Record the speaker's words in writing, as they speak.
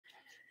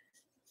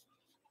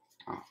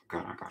Oh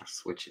God, I gotta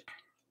switch it.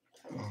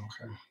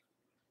 Okay.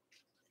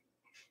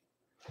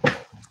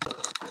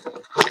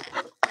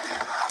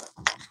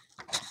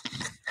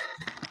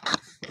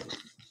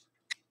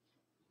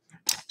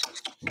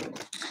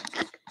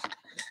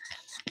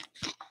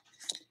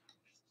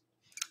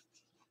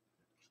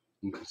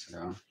 You can sit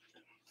down.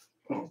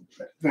 Oh,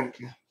 thank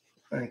you.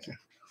 Thank you.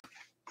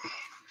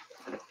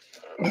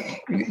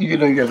 You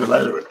know you got the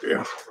lighter right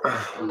there.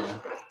 Yeah.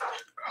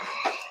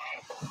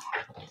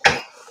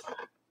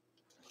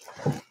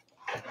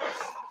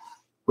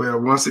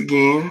 Well, once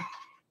again,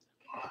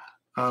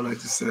 I'd like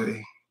to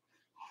say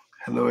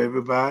hello,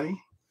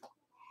 everybody.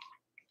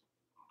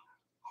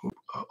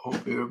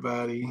 Hope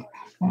everybody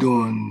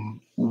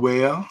doing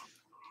well.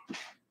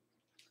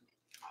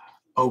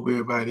 Hope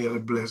everybody had a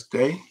blessed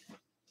day.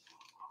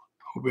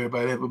 Hope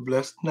everybody have a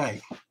blessed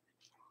night.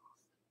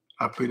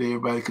 I pray that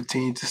everybody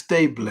continue to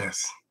stay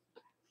blessed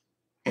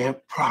and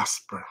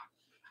prosper.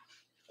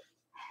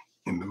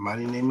 In the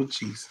mighty name of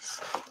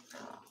Jesus.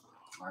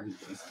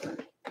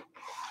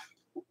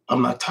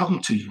 I'm not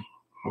talking to you,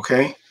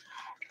 okay?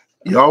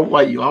 Y'all,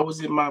 why you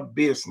always in my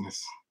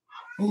business?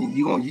 I'm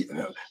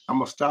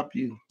gonna stop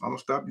you. I'm gonna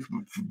stop you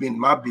from being in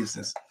my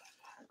business.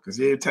 Because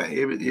every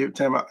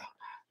time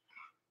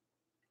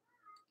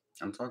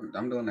I'm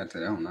doing that to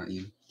them, not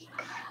you.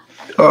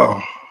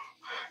 Oh,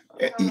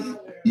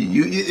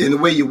 you in the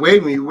way you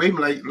wave me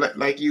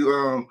like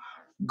you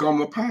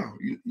Gomer Powell.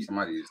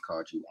 Somebody just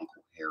called you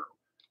Uncle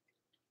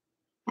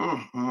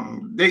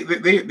Harold.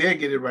 They'll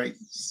get it right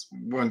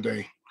one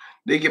day.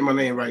 They get my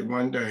name right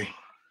one day.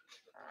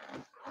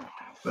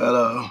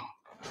 But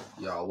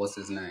y'all, what's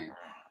his name?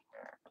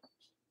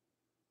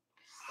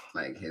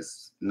 Like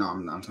his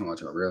I'm talking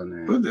about your real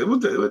name. What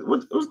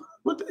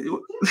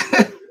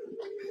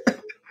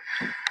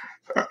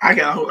I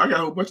got a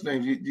whole bunch of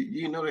names.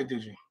 You know that,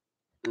 did you?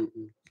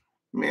 Mm-mm.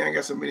 Man, I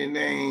got so many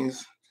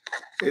names.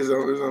 It's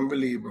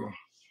unbelievable.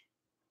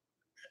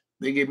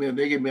 They gave me a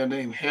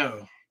name,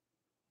 Harold.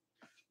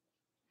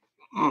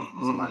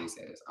 Somebody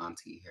said it's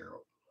Auntie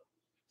Harold.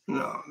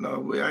 No,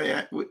 we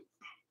ain't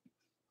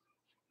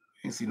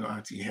see no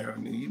Auntie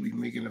Harold. You be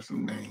making up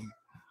some names.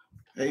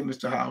 Hey,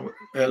 Mr. Howard.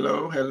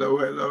 Hello.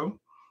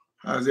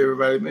 How's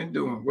everybody been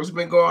doing? What's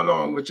been going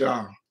on with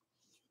y'all?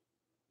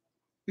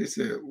 They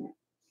said,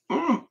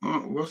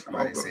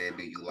 Somebody said,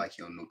 do you like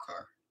your new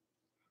car?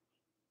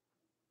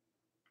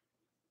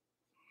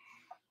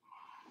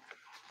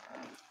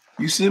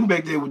 You sitting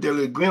back there with that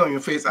little grin on your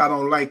face. I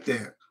don't like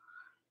that.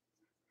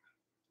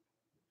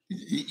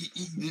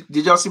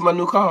 Did y'all see my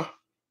new car?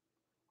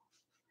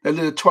 That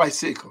little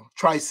tricycle.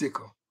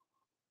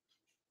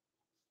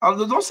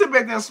 Don't sit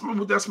back there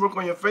with that smoke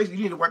on your face. You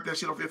need to wipe that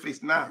shit off your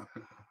face now.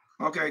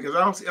 Okay, because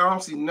I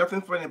don't see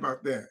nothing funny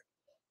about that.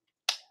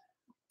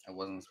 It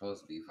wasn't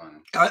supposed to be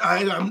funny.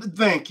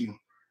 Thank you.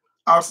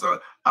 I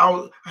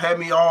had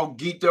me all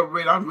geeked up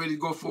ready. I'm ready to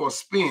go for a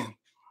spin.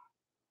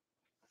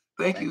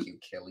 Thank you,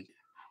 Kelly.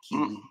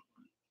 Keely.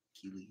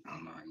 I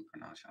don't know how you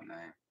pronounce your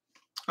name.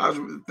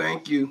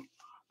 Thank you.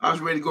 I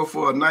was ready to go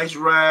for a nice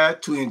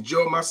ride to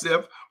enjoy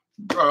myself.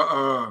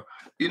 Just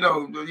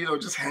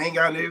hang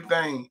out and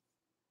everything.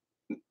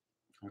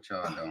 What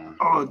y'all doing?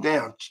 Oh,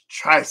 damn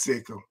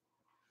tricycle.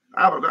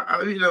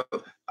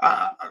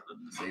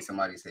 Say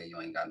somebody say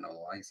you ain't got no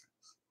license.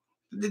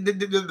 A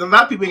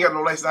lot of people ain't got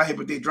no license out here,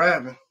 but they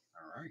driving.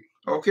 All right.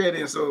 Okay,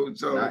 then. So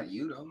not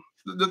you though.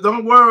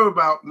 Don't worry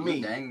about me.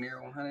 You dang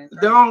near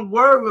 130. Don't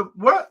worry about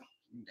what?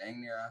 You dang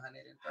near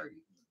 130.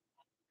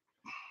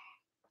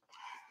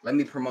 Let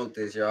me promote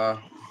this, y'all.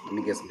 Let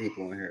me get some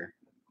people in here.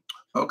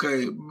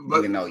 Okay, but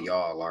even though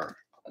y'all are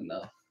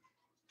enough.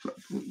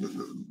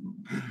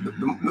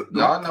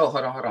 Y'all know,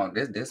 hold on.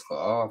 This for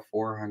all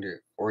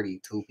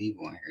 442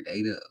 people in here.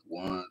 They the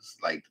ones,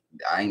 like,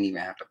 I ain't even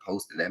have to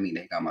post it. That mean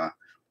they got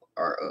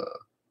our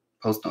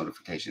post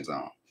notifications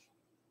on.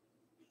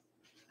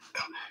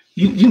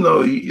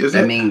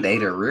 That mean they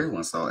the real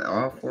ones. So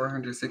all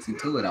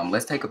 462 of them.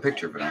 Let's take a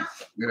picture for them.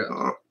 Get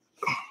up.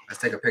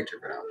 Let's take a picture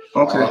for them.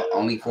 Okay.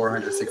 Only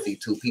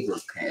 462 people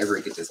can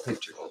ever get this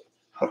picture.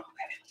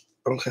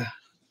 Okay.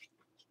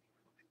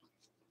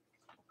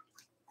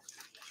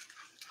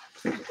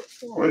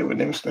 Wait a minute,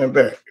 let me stand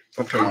back.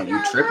 Okay. Oh, you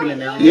tripping in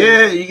there?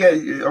 Yeah, you got.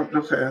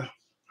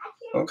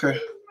 Okay.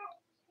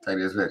 Take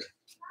this picture.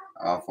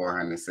 All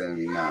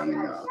 479 of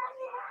y'all.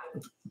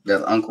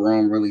 Does Uncle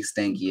Rome really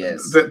stink?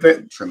 Yes.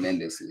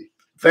 Tremendously.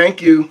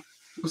 Thank you.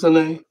 What's her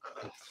name?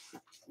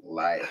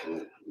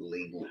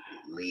 Lee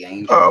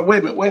Angel. Wait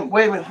a minute.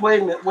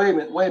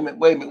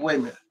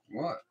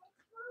 What?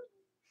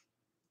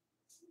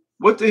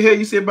 What the hell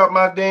you say about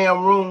my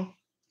damn room?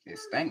 It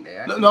stink.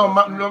 No.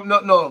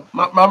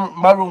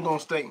 My room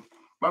don't stink.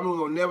 My room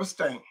will never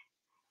stink.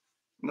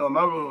 No,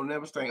 my room will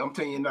never stink. I'm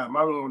telling you now,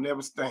 my room will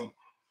never stink.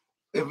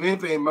 If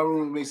anything, my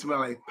room may smell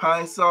like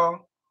pine saw.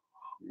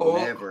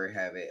 Never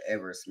have it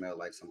ever smelled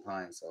like some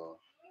pine saw.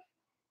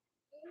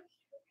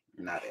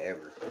 Not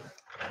ever.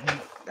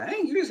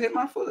 Dang, you just hit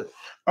my foot.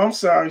 I'm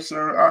sorry,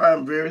 sir. I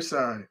am very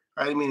sorry.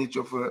 I didn't mean to hit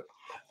your foot.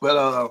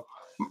 But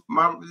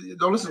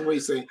don't listen to what he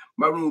say.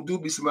 My room do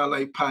be smell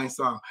like pine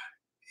saw.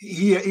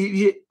 He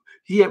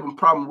having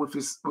problem with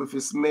his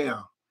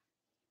smell.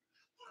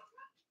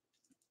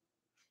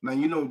 Now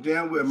you know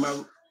damn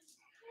well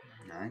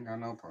I ain't got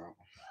no problem.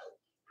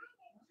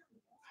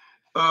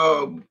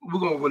 We're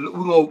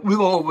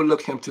gonna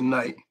overlook him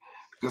tonight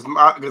because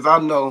I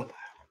know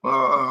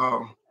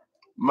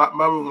my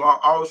room, I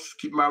always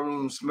keep my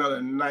room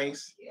smelling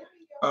nice.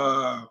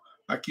 I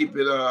keep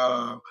it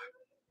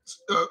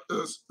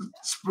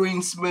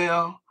spring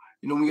smell.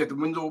 You know, when you get the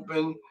window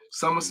open,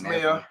 summer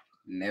smell.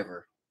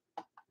 Never.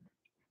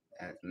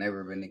 That's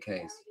never been the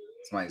case.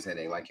 Somebody said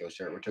they like your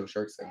shirt. What your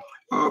shirt say?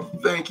 Oh,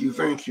 thank you.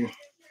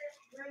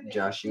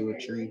 Joshua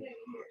Tree.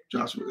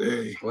 Joshua,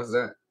 hey. What's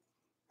that?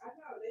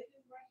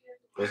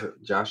 What's it?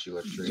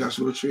 Joshua Tree.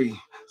 Joshua Tree.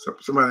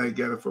 Somebody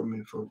got it for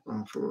me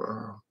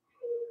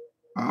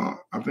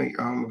I think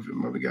I don't know if your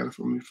mother got it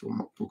for me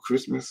for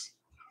Christmas,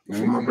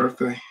 for my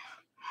birthday.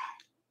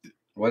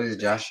 What is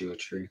Joshua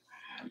Tree?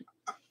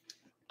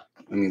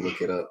 Let me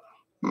look it up.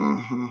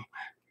 Mm-hmm.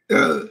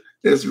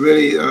 It's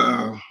really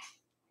I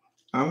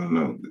don't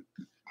know.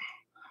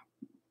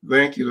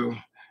 Thank you though.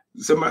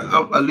 Somebody,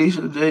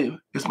 Alicia J.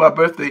 It's my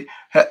birthday.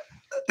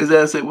 Is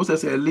that say? What's that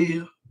say?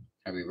 Aaliyah.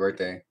 Happy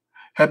birthday.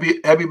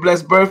 Happy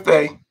blessed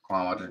birthday. Come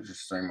on, I want to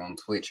just stream on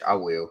Twitch. I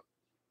will,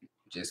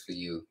 just for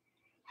you.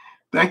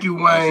 Thank you,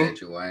 Wayne.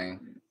 Appreciate you,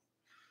 Wayne.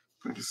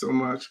 Thank you so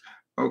much.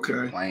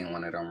 Okay. Wayne,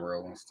 one of them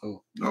real ones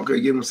too.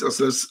 Okay, give us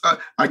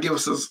I give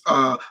us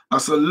a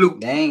salute.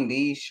 Dang,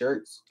 these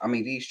shirts. I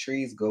mean, these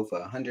trees go for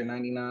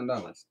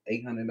 $199,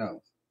 $800.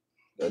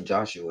 The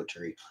Joshua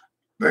Tree.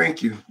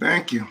 Thank you.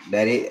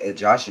 That is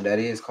Joshua. That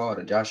is called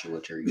a Joshua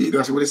Tree. Yeah,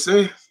 that's what it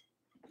says.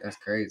 That's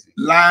crazy.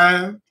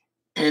 Live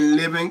and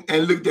living,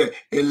 and look at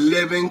in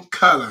living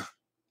color.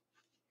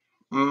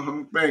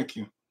 Thank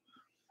you.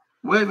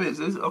 Wait a minute.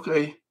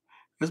 Okay.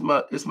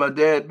 It's my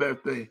dad's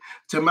birthday.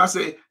 Tell him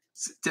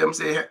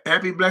say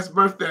happy blessed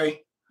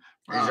birthday.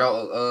 Is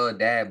your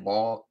dad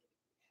bald?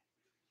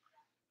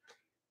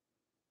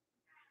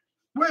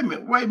 Wait a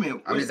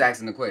minute. I'm just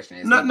asking the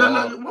question. No.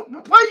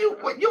 Why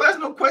you ask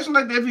no question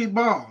like that if he's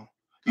bald?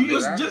 You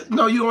just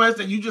no, you don't ask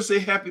that. You just say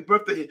happy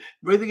birthday.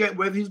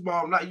 Whether he's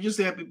bald or not, you just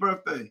say happy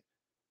birthday.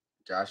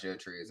 Joshua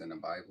Tree is in the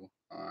Bible.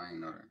 Oh, I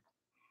ain't know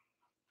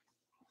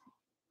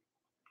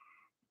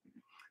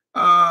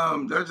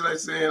that. That's like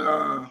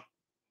saying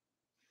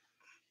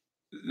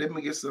let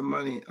me get some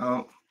money.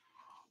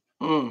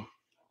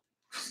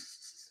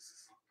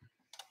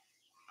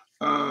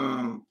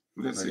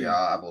 Let's see. Y'all,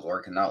 I was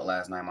working out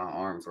last night. My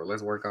arms were.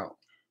 Let's work out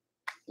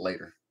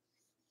later.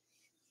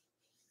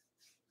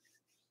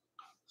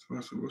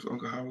 So what's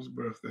Uncle Howard's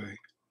birthday?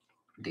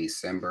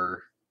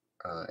 December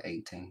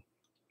 18th.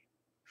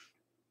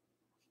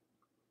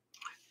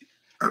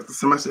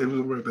 Somebody said it was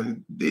a birthday.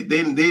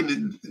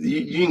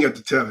 You ain't got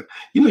to tell it.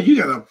 You know you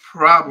got a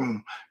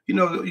problem. You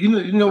know what?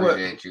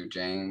 Appreciate you,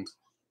 James.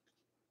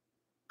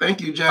 Thank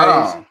you, James. Hold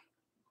on.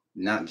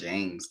 Not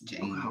James.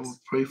 Oh,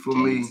 pray for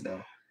James, me.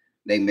 Though.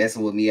 They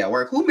messing with me at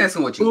work. Who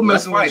messing with you? Who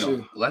messing with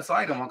you? Let's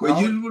fight them. Well,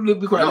 you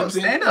be quiet. No,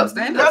 stand up.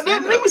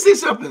 Let me see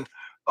something.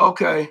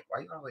 Okay.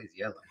 Why you always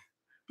yelling?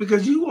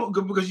 Because you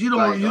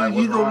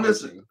don't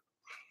listen.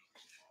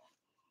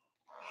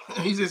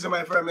 He said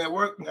somebody find me at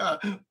work.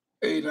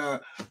 Hey, I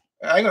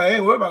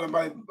ain't worried about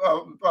nobody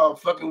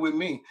fucking with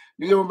me.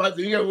 You know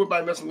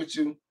everybody messing with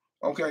you.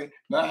 Okay.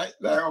 Now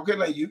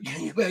you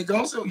better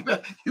go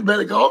somewhere. You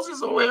better go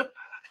somewhere.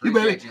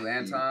 Appreciate you,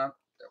 Anton.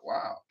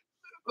 Wow.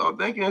 Oh,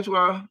 thank you,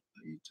 Antoine.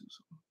 You too.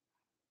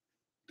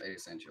 They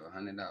just sent you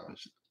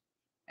 $100.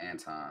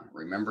 Anton.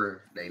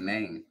 Remember their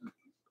name.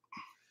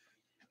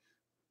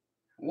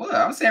 What?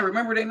 I'm saying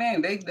remember their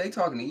name. They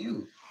talking to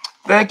you.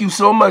 Thank you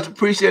so much.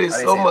 Appreciate it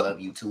so much.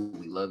 Love you too.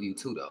 We love you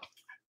too, though.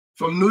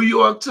 From New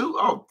York too?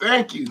 Oh,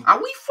 thank you. Are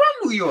we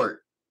from New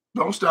York?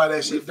 Don't start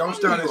that shit. Don't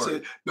start that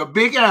shit. The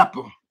Big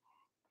Apple.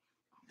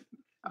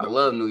 I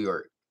love New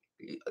York.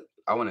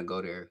 I want to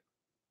go there.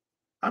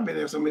 I've been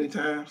there so many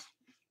times.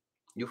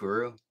 You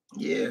for real?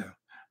 Yeah.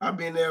 I've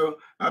been there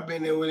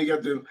when they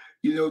got the,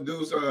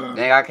 those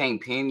Dang, I can't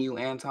pin you,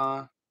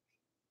 Anton.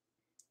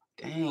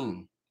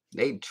 Dang.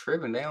 They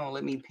tripping. They don't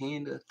let me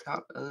pin the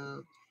top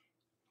of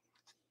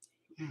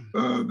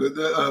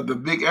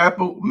the Big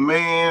Apple.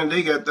 Man,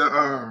 they got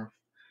the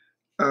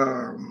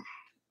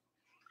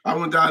I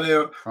went down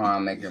there.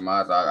 Trying to make your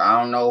mods. I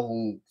don't know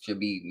who should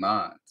be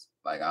mods.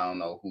 Like, I don't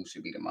know who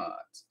should be the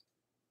mods.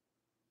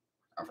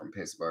 I'm from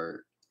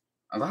Pittsburgh.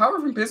 I'm like, how are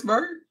you from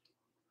Pittsburgh?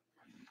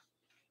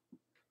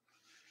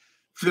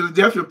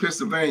 Philadelphia,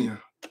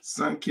 Pennsylvania.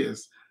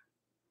 Sunkiss.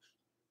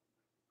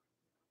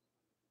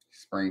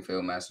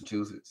 Springfield,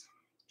 Massachusetts.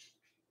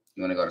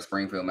 You want to go to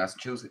Springfield,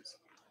 Massachusetts?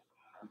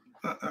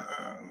 Man,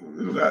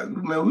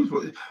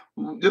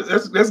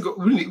 let's go.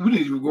 We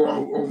need to go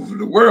all over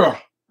the world.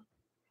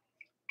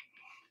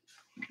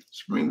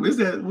 Where's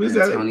that?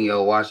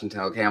 Antonio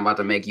Washington. Okay, I'm about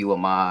to make you a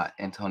mod,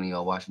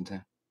 Antonio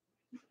Washington.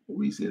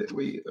 We said that.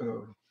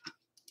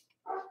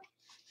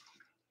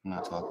 I'm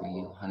not talking to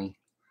you, honey.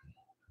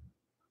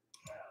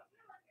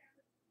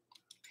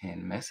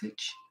 Pin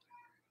message.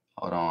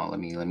 Hold on. Let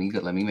me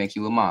make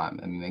you a mod.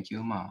 Let me make you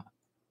a mod.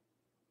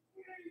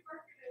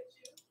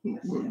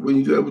 When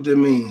you do that, what that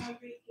means?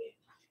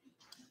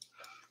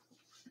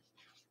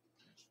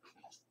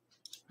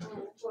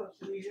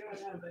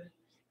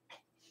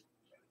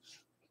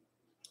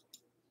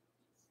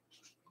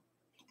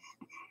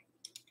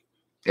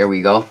 There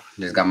we go.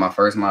 Just got my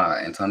first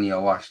mod,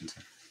 Antonio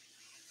Washington.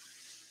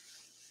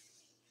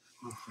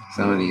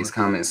 Some of these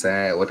comments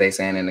sad. What they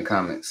saying in the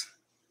comments?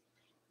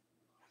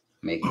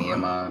 Make me a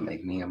mod.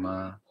 Make me a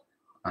mod.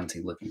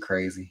 Auntie looking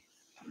crazy.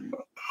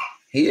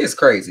 He is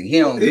crazy. He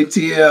don't.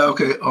 ATL.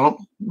 Okay.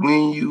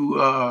 When you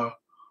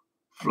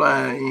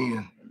flying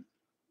in,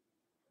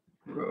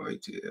 bro,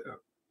 ATL.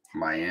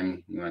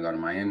 Miami. You wanna go to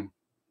Miami?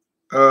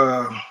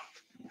 I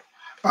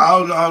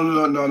don't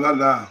know. No, not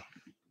now.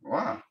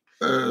 Wow.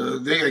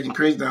 They getting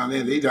crazy down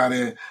there. They down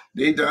there.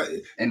 They down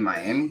in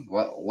Miami.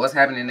 What's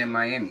happening in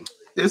Miami?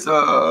 It's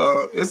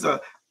a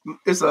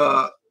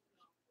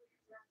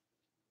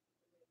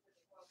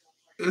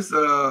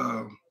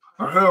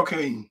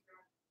hurricane.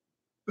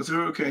 It's a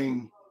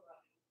hurricane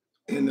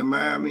in the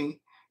Miami,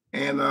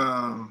 and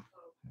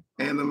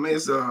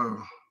it's a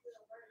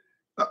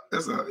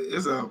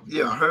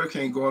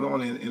hurricane going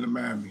on in the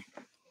Miami.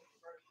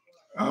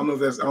 I don't know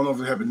if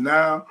it happened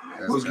now.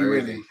 That's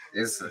crazy.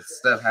 It's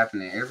stuff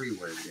happening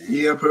everywhere. Man.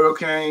 Yeah,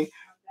 hurricane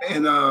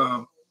and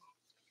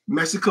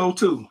Mexico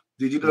too.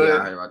 Did you know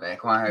that? I heard about that.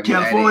 Quan, have you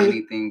added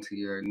anything to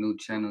your new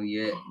channel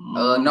yet?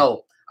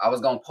 No. I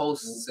was gonna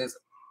post since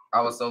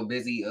I was so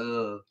busy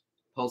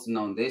posting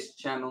on this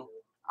channel.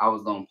 I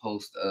was gonna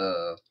post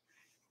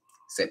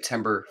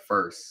September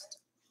 1st.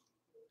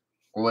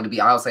 Or would it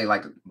be? I'll say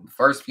like the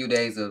first few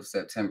days of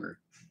September.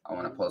 I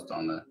want to post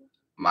on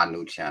my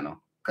new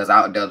channel. Because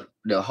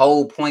the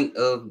whole point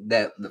of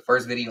the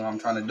first video I'm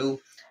trying to do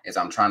is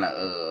I'm trying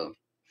to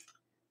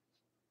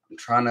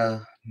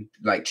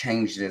like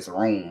change this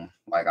room.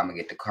 Like I'm gonna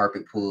get the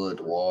carpet pulled,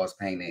 the walls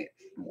painted,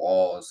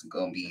 walls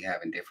gonna be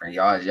having different.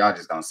 Y'all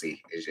just gonna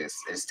see.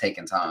 It's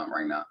taking time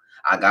right now.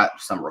 I got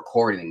some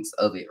recordings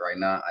of it right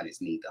now. I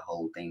just need the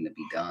whole thing to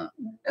be done.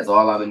 That's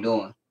all I've been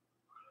doing.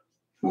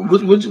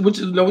 What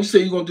you say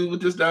you're gonna do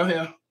with this down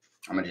here?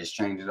 I'm gonna just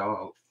change it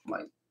all.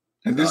 Like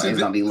and this is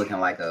gonna be looking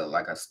like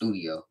a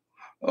studio.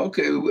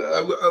 Okay,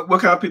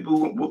 what kind of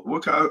people?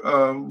 What kind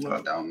of?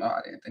 I don't know.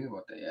 I didn't think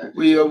about that yet. I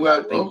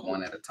think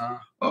one at a time.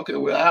 Okay,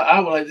 well, I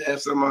would like to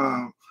have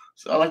some.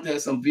 So I like to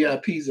have some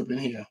VIPs up in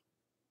here.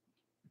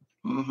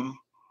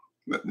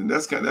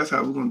 That's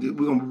how we're gonna do.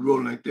 We're gonna be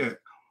rolling like that.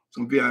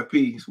 Some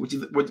VIPs. What you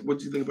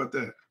think about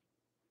that?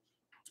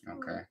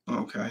 Okay.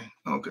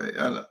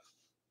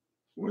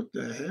 What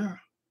the hell?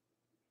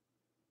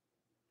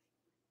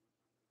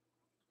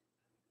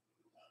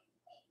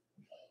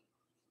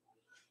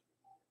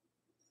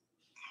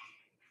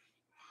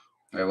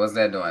 Wait, what's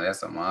that doing?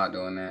 That's a mod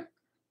doing that.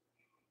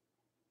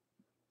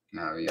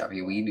 Nah,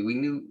 VIP. We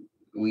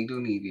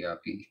do need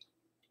VIP.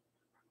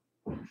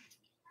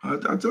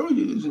 I told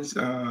you, just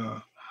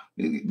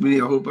we need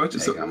a whole bunch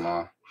of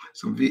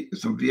some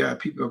VIP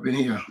people up in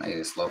here. Make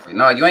it slow for you.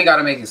 No, you ain't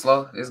gotta make it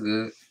slow. It's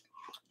good.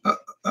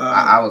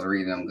 I was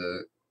reading them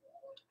good.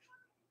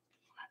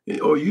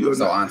 You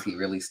so Auntie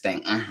really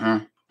stank.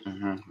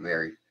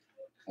 Very.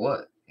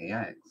 What?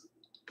 Yeah.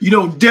 You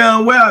know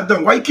damn well I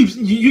don't. Why you keep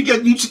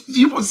you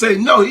supposed to say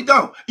no? You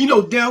don't. You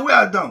know damn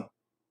well I don't.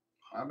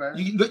 My bad.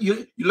 You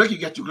lucky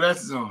you got your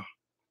glasses on.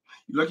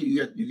 You lucky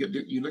you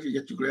lucky you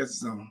got your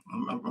glasses on.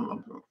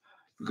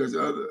 Because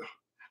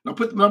now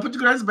put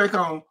your glasses back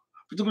on.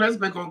 Put your glasses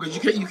back on because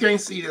you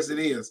can't see as it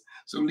is.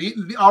 So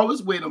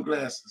always wear them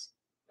glasses.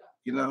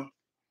 You know,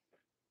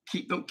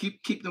 keep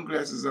them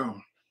glasses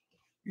on.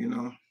 You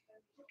know,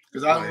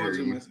 because I don't want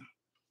you.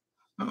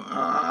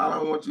 I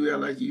don't want you to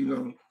act like you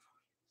know.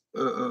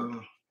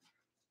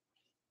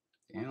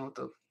 Damn, what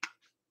the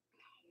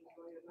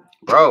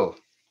bro?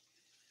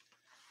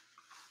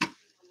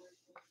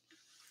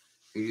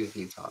 You just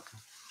keep talking.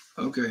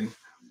 Okay.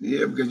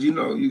 Yeah, because you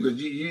know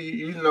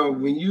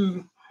when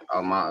you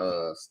all my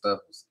stuff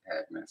was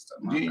happening stuff.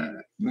 My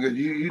bad. Because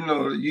you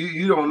know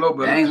you don't know,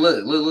 but dang,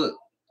 look.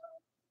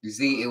 You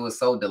see, it was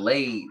so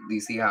delayed. Do you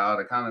see how all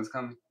the comments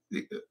coming?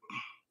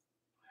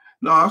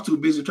 No, I was too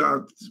busy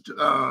trying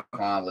to.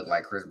 Quan look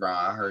like Chris Brown.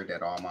 I heard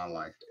that all my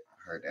life.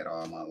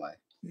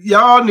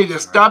 Y'all niggas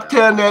stop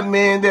telling that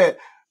man that.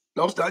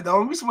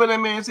 Don't listen what that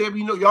man said.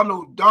 You know, y'all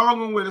know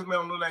doggone where this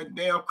man look like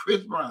damn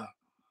Chris Brown.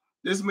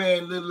 This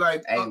man look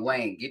like. Hey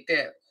Wayne, get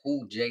that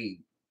Who J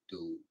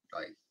dude,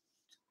 like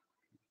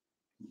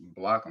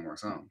block him or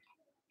something.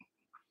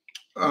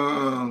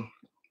 Why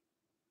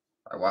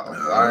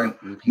do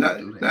people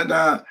do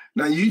that?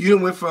 Now you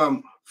went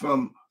from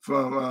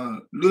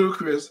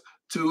Ludacris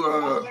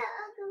to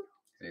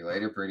See you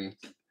later, pretty.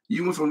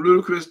 You went from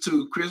Ludacris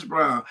to Chris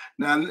Brown.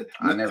 Now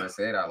I never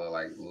said I look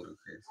like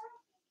Ludacris.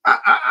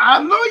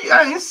 I know you.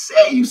 I didn't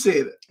say you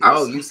said it.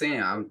 Oh, you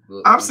saying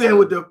I'm saying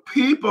what the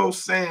people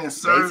saying,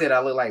 sir. They said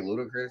I look like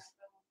Ludacris.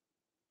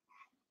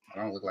 I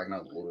don't look like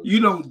no Ludacris. You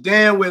know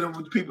damn well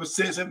what the people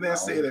said. Some man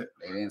say that.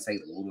 They didn't say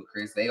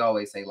Ludacris. They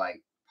always say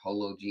like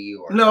Polo G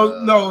or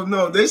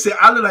no. They said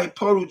I look like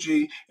Polo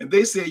G, and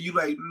they said you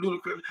like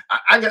Ludacris.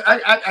 I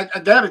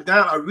got it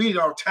down. I read it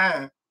all the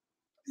time.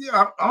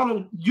 Yeah, I don't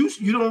know.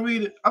 You don't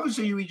read it. I'm gonna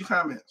say you read your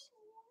comments.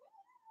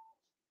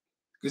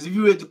 Because if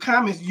you read the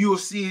comments, you'll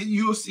see it.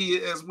 You'll see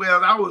it as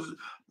well.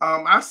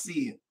 I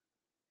see it.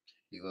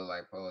 You look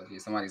like Polo G.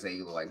 Somebody say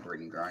you look like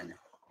Brittany Griner.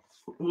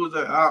 Who was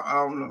that? I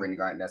don't know. Brittany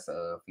Griner. That's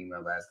a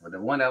female basketball.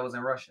 The one that was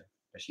in Russia.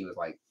 That she was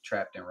like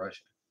trapped in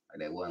Russia. Like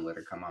they wouldn't let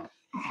her come out.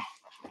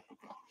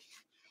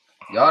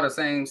 Y'all the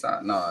same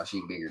size? No,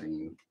 she's bigger than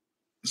you.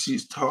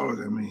 She's taller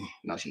than me.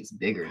 No, she's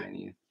bigger than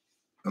you.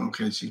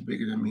 Okay, she's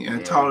bigger than me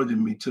and taller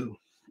than me too.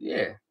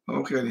 Yeah.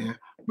 Okay then.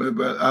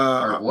 But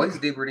her voice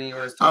deeper than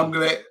yours too. I'm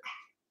glad.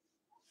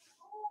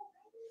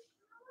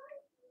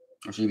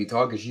 When she'd be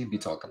talking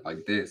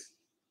like this.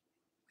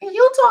 And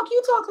you talk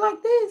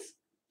like this.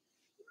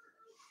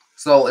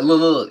 So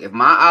look, if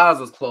my eyes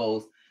was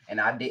closed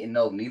and I didn't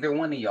know neither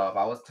one of y'all, if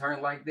I was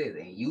turned like this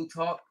and you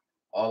talk,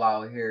 all I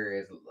would hear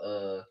is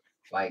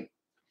like,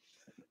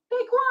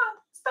 Daquan,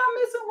 stop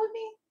messing with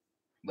me.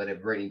 But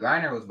if Brittany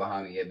Griner was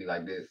behind me, it'd be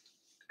like this.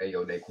 Hey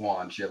yo,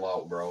 Daquan, chill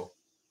out, bro.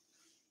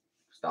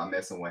 Stop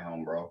messing with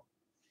him, bro.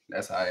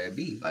 That's how it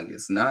be. Like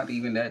it's not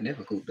even that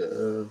difficult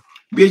to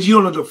Bitch, you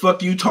don't know the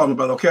fuck you talking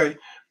about, okay?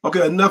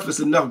 Okay, enough is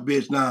enough,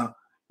 bitch. Now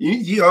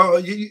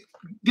you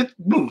get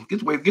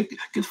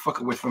the fuck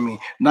away from me.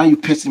 Now you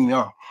pissing me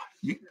off.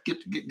 You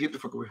get the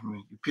fuck away from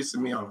me. You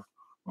pissing me off.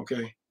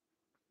 Okay.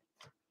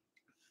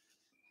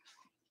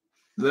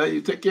 Love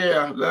you. Take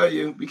care. Love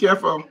you. Be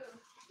careful.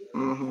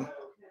 Mm-hmm.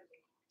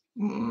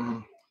 Mm-hmm.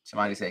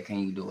 Somebody said, can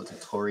you do a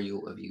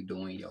tutorial of you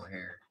doing your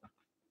hair?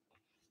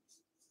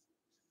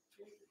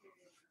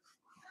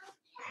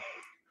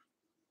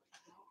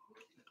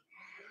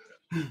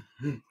 Well,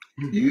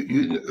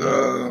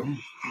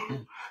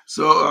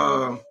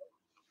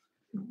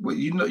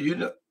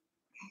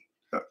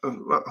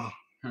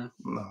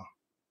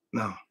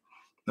 no.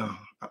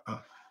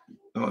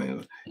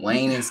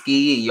 Wayne and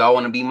Ski, y'all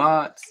want to be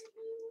mods?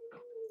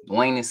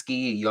 Wayne and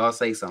Ski, y'all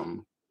say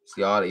something.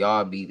 So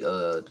y'all be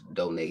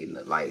donating.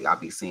 Like I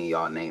be seeing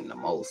y'all name the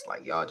most.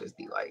 Like y'all just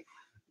be like,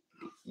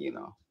 you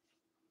know,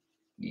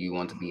 you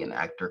want to be an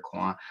actor,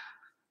 Quan?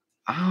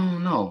 I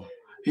don't know.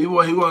 I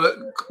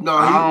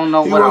don't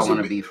know what I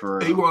want to be for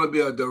real. He want to be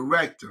a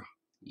director.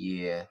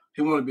 Yeah.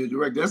 He want to be a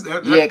director.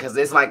 Yeah, because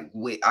it's like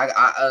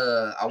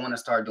I want to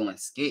start doing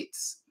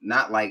skits,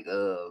 not like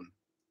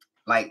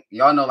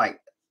y'all know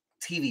like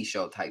TV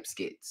show type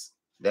skits.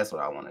 That's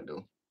what I want to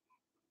do.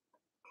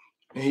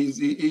 And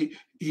he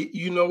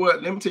you know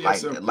what? Let me tell you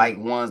something. Like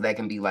ones that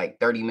can be like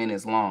 30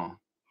 minutes long.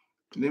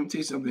 Let me tell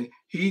you something.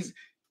 I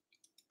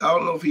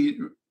don't know if he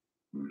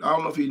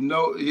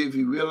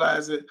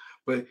realized it,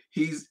 but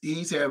he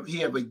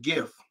have a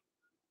gift.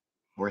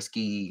 Where's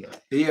Ski?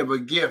 He have a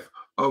gift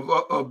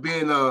of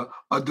being a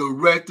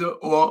director,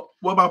 or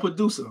what about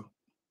producer?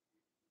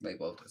 They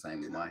both the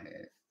same in my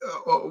head.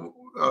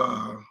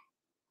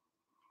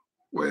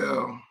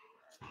 Well,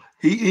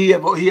 he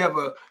have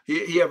a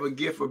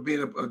gift for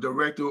being a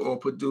director or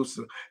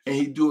producer, and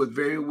he do it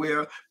very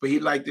well. But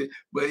he liked it.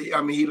 But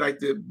he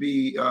liked to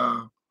be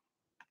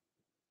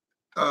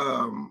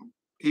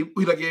he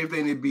like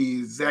everything to be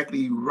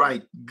exactly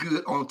right,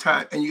 good, on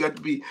time, and you got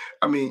to be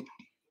on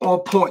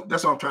point.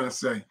 That's what I'm trying to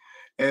say.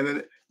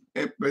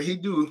 But he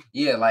do.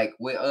 Yeah, like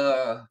with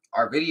our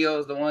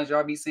videos, the ones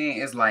y'all be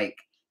seeing, it's like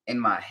in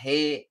my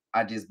head,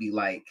 I just be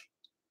like,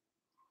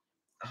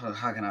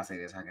 how can I say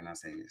this?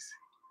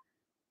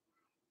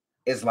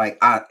 It's like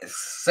I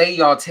say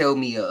y'all tell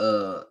me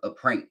a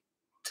prank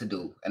to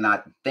do, and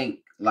I think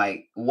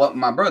like what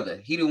my brother,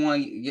 he the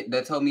one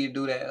that told me to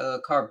do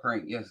that car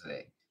prank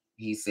yesterday.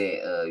 He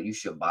said you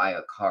should buy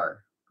a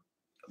car,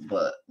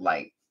 but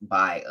like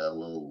buy a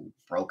little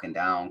broken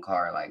down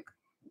car, like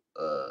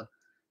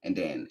and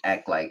then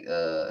act like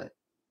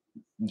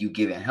you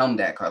giving him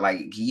that car.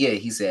 Like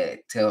he said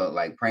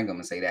prank him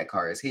and say that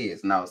car is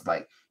his. And I was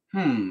like,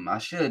 I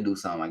should do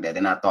something like that.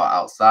 Then I thought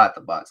outside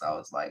the box. I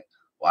was like,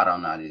 why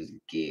don't I just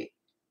get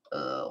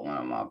one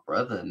of my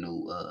brother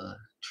new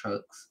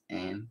trucks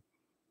and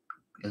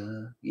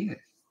yeah.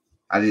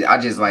 I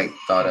just like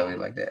thought of it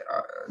like that.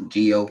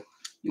 Gio,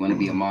 you want to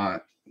be a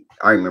mod?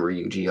 I remember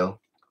you, Gio.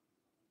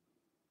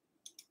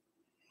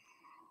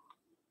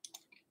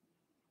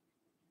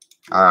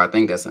 All right, I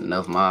think that's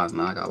enough mods.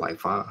 Now I got like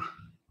 5.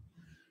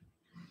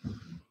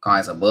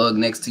 It's a bug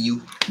next to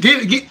you.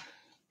 Get.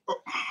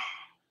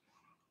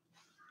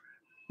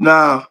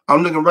 Nah,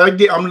 I'm looking right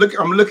there. I'm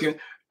looking.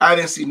 I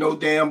didn't see no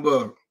damn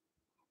bug.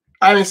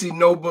 I didn't see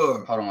no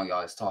bug. Hold on,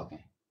 y'all. It's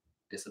talking.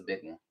 This a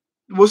big one.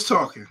 What's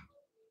talking?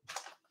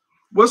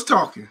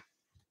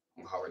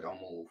 Uncle Howard,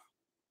 don't move.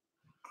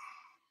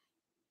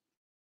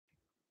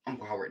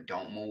 Uncle Howard,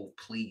 don't move,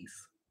 please.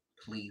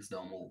 Please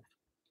don't move.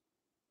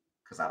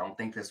 Because I don't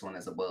think this one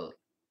is a bug.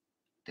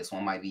 This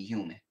one might be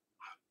human.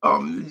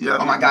 Yeah.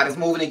 Oh my God, it's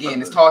moving again.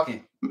 It's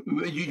talking.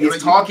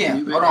 It's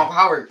talking. Hold on, Uncle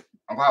Howard.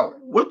 Uncle Howard.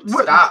 What?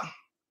 Stop.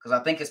 Because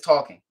I think it's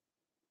talking.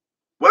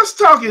 What's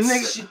talking,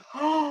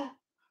 nigga?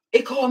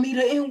 It called me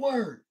the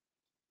N-word.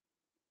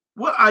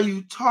 What are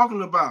you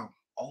talking about?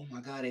 Oh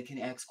my God, they can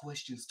ask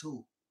questions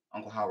too.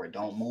 Uncle Howard,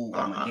 don't move.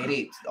 I'm gonna get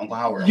it. Uncle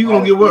Howard, You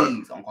Uncle gonna Howard, get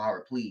please. what? Uncle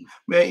Howard, please.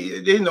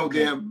 Man, they know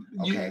Okay. damn.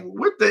 Okay.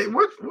 What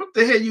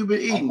the hell you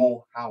been eating?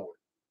 Uncle Howard,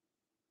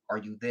 are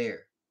you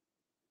there?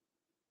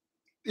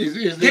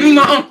 Give me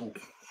my uncle.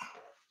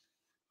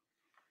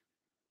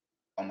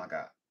 Oh my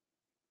God.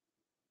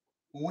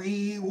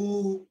 Wee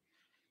woo.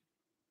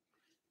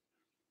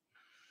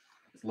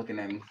 It's looking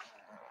at me.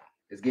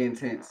 It's getting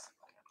tense.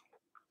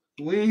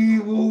 Wee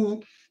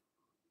woo.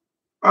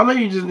 I know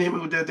you just hit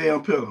me with that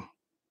damn pillow.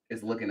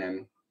 It's looking at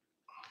me.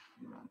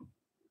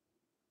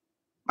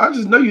 I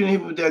just know you didn't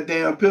hit me with that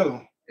damn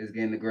pillow. It's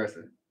getting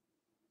aggressive.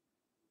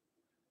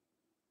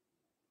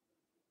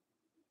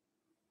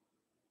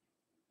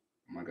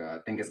 Oh my God, I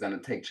think it's gonna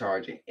take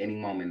charge at any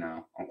moment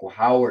now. Uncle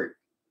Howard,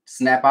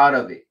 snap out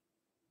of it.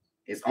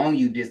 It's on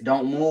you, just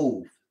don't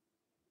move.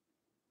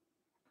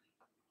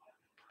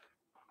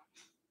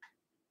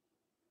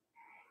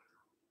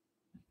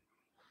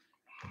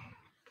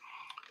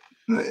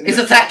 It's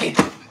attacking.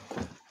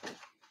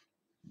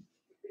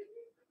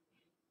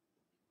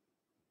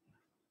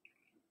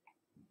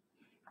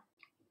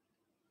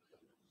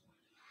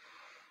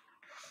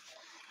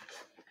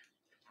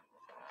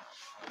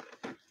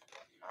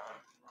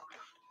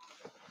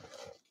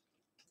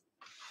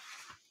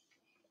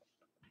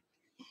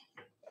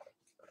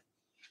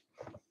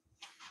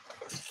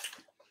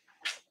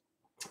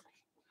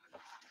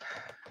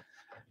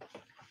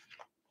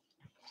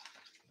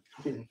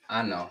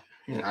 I know.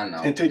 I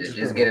know.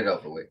 Just get it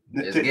over with.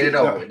 Just get it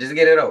over with. Just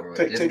get it over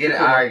with. Just get it.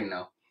 I already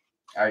know.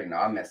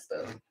 I messed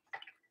up.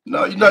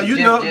 No. You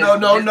didn't mess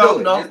up. I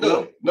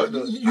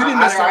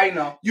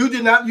know. You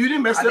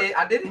didn't mess up.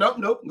 I didn't.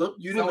 Nope.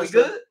 You didn't mess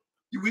up.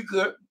 We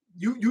good.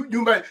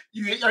 You might.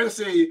 I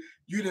say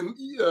you didn't.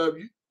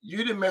 You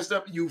didn't mess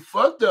up. You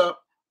fucked up.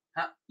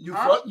 Huh? You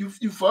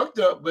fucked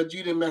up, but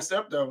you didn't mess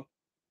up though.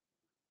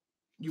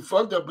 You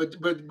fucked up, but.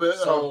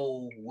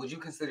 So would you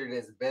consider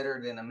this better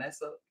than a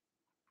mess up?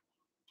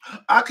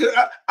 I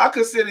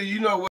consider, you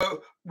know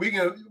what, we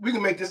can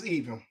make this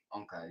even.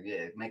 Okay,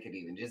 yeah, make it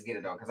even. Just get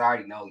it out, because I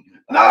already know you.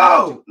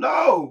 No.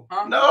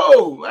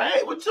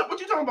 Hey, what you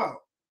talking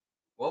about?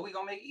 What we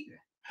gonna make even?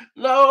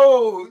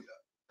 No.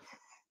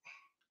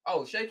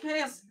 Oh, shake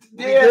hands.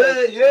 Yeah, we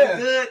good. Yeah.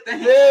 We good.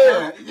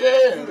 Yeah.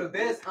 You the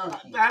best,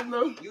 Unky. I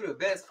know. You the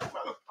best.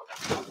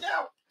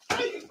 Yeah.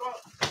 There you go.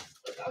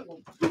 I'm gonna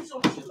do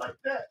some shit like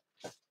that.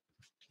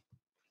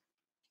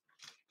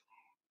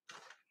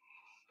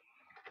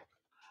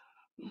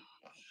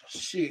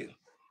 Shit.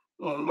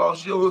 You done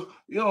lost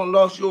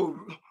your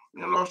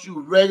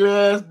regular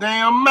ass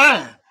damn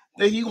mind.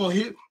 Think you gonna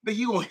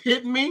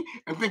hit me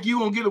and think you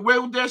gonna get away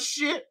with that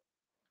shit?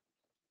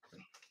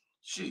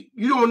 Shit,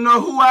 you don't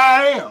know who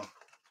I am.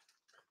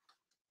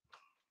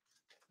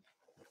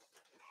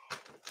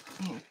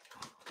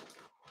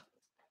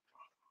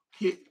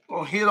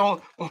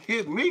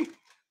 Hit me.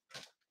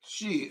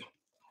 Shit.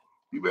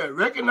 You better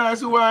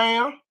recognize who I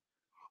am,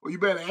 or you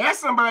better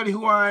ask somebody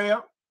who I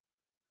am.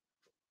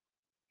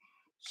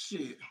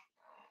 Shit.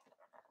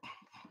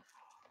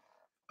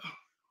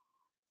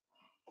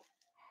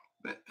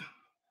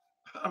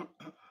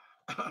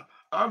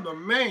 I'm the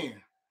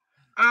man.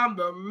 I'm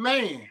the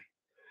man.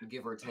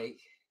 Give or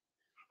take.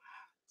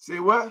 Say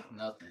what?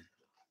 Nothing.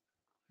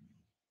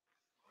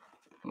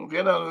 Okay,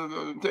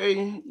 I'll tell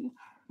you.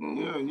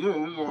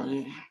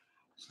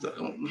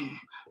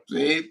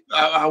 See,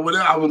 I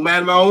was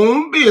minding my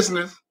own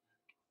business.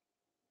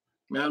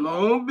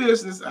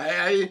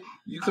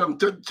 You come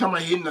tell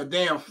me hitting a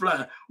damn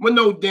fly. Well,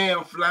 no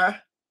damn fly.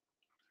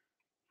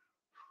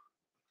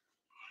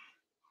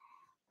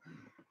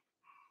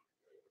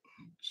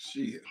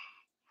 Shit.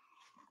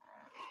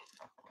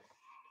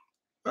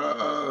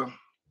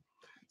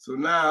 So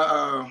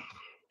now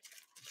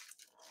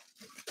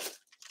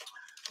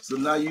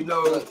you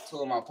know.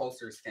 Two of my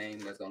posters came.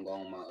 That's gonna go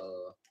on my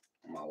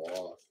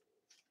walls.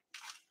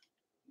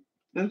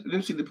 Let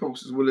me see the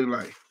posters. What they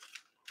like.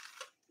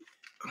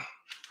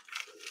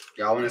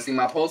 Y'all want to see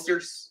my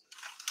posters?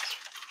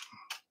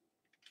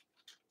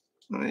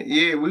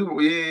 Yeah,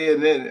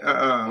 and then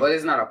well,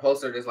 it's not a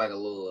poster. It's like a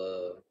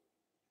little.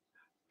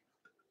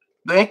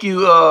 Thank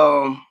you.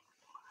 How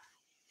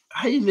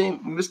you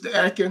name, Mr.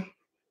 Atkin?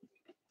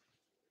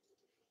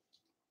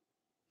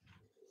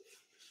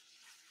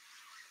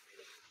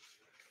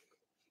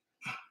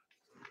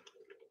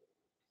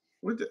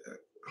 What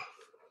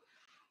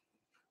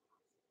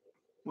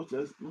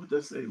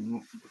that say?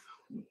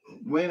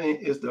 Winning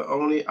is the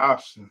only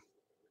option.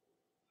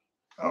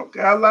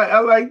 Okay, I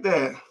like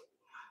that.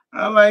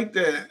 I like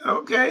that.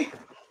 Okay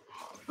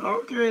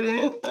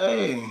then.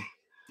 Hey.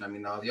 Let me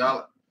know if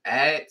y'all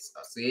ads.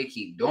 I see it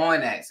keep doing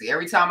that. See,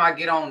 every time I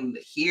get on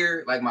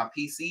here, like my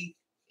PC,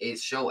 it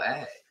show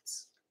ads.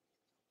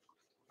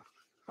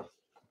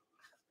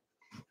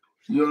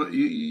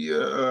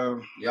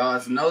 Y'all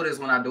notice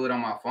when I do it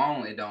on my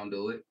phone, it don't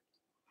do it.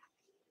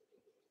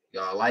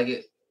 Y'all like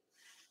it?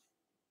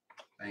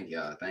 Thank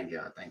y'all. Thank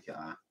y'all. Thank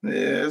y'all.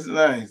 Yeah, it's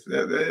nice.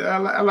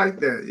 I like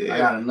that. Yeah. I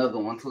got another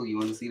one too. You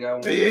want to see that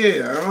one?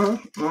 Yeah.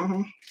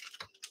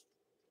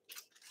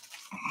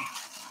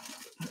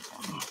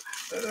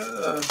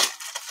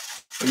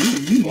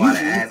 You want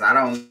to ask? I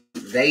don't.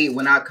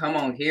 When I come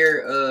on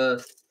here,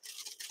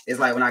 it's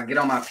like when I get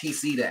on my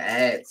PC, the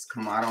ads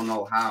come. I don't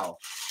know how.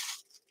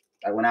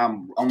 Like when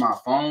I'm on my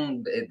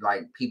phone, it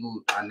like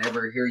people. I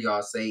never hear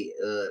y'all say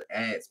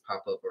ads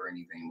pop up or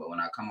anything. But when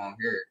I come on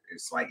here,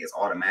 it's like it's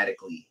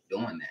automatically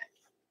doing that.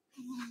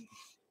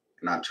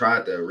 And I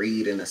tried to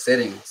read in the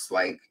settings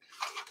like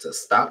to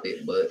stop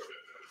it, but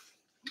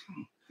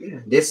yeah,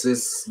 this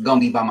is gonna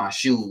be by my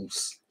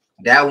shoes.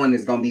 That one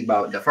is gonna be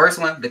about the first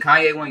one, the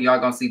Kanye one. Y'all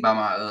gonna see by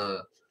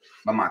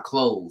my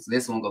clothes.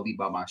 This one gonna be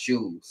by my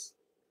shoes.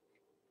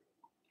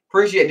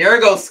 Appreciate. There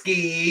you go,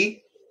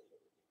 Ski.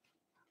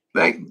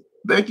 Thank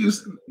you.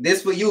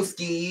 This for you,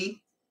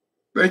 Ski.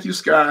 Thank you,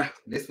 Sky.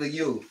 This for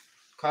you.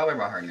 Call her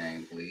by her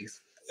name,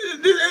 please.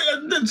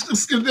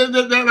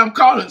 That I'm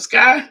calling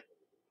Sky.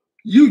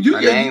 You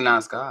her name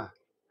not Sky.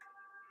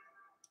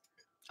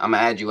 I'm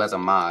gonna add you as a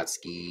mod,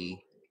 Ski.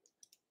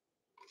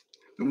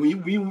 When you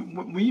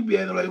be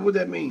acting like, what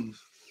that means?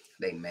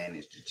 They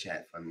managed the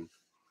chat for me.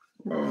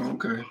 Oh,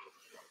 okay.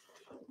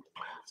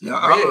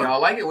 Yeah, really, y'all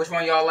like it? Which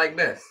one y'all like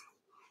best?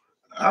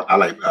 I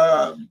like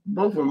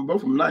both of them.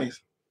 Both of them nice.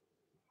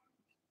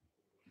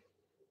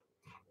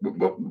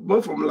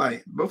 Both of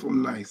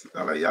them nice.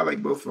 I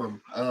like both of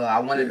them. I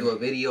want to do a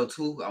video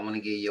too. I want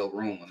to get your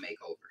room a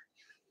makeover.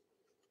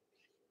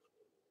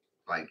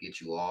 Like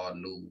get you all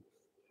new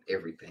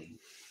everything.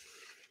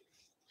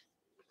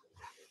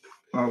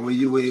 Oh, where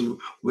you?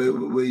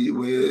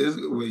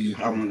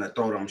 I'm gonna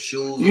throw them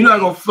shoes. You're not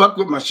gonna fuck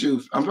with my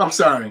shoes. I'm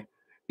sorry.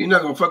 You're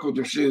not gonna fuck with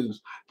them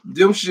shoes.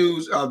 Them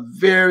shoes are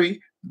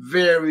very,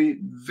 very,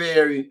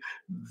 very,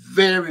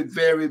 very,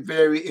 very,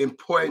 very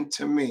important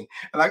to me.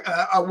 And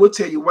I will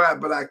tell you why,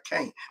 but I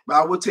can't. But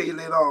I will tell you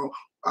later on.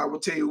 I will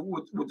tell you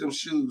what them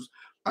shoes.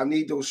 I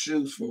need those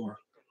shoes for.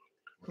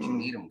 What you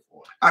need them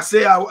for? I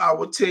say I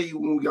will tell you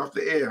when we get off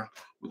the air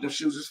what them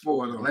shoes is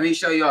for. Though. Let me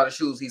show you all the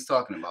shoes he's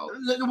talking about.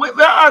 Wait,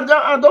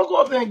 don't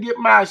go up there and get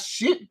my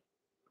shit.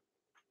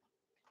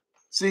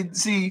 See,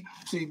 this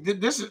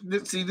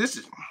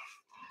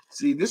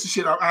is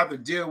shit I have to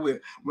deal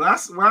with. When I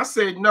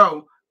say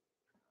no,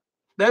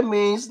 that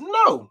means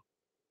no.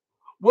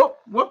 What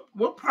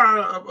part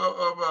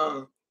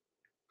of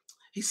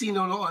he see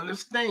no don't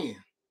understand?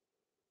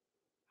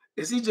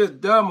 Is he just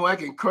dumb or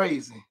acting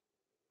crazy?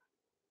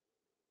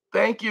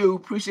 Thank you,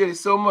 appreciate it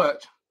so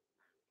much.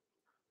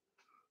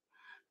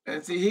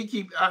 And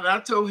see, I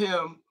told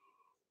him,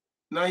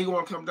 now he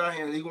want to come down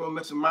here and he want to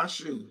mess with my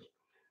shoes.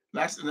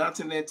 And I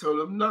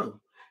told him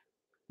no.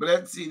 But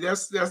that's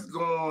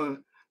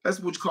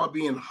what you call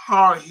being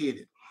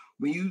hard-headed.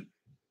 When you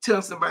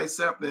tell somebody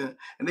something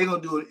and they're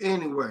gonna do it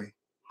anyway.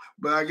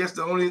 But I guess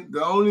the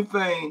only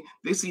thing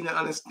they seem to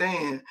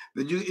understand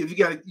that if you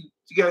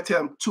gotta tell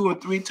them 2 or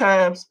 3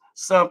 times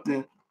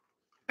something,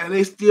 and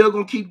they still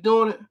gonna keep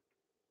doing it.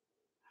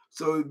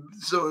 So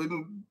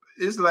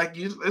it's like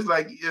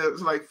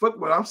fuck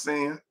what I'm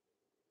saying.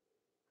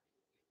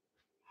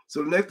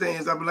 So the next thing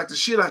is I'm gonna like the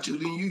shit out you.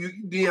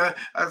 Then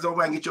I don't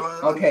want to get your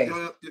okay.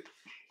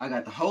 I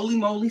got the holy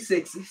moly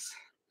 6s.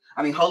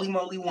 I mean holy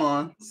moly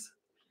 1s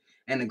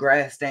and the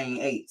grass stain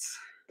 8s.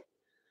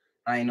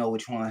 I ain't know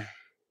which one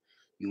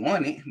you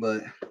wanted,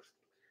 but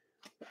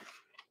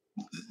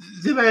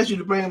did I ask you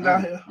to bring them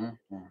down here?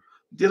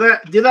 Did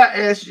I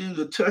ask you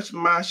to touch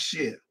my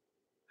shit?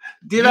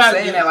 Did I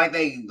saying that like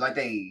they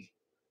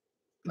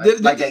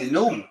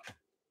knew?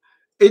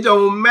 It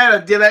don't matter.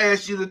 Did I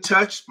ask you to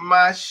touch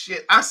my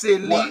shit? I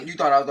said, what? You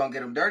thought I was gonna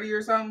get them dirty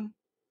or something?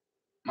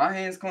 My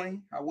hands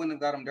clean. I wouldn't have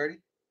got them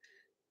dirty.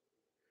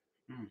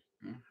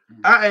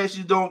 I asked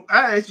you don't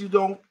touch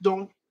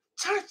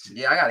it.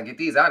 Yeah, I gotta get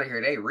these out of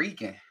here. They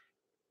reeking.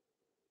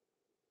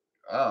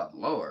 Oh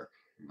Lord.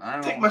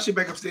 Take my shit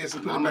back upstairs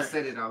and put it back. I'm gonna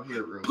set it out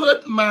here real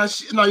quick. Put my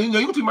shit. No, you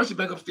can take my shit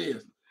back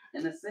upstairs.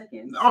 In a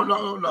second. Oh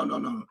no.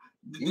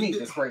 You need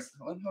this first.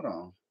 Hold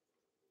on.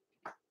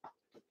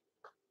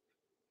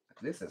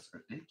 This is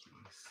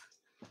ridiculous.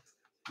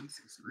 This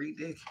is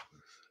ridiculous.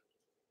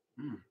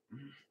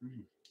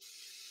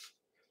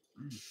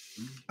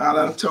 I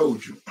done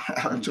told you.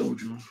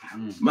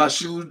 My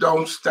shoes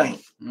don't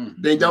stink.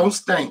 They don't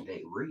stink.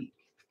 They reek.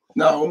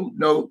 No.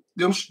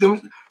 Them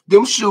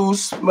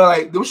shoes smell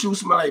like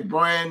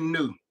brand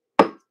new.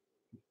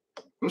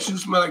 Them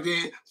shoes smell like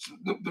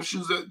them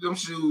shoes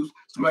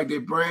smell like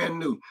they're brand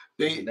new.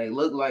 They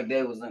look like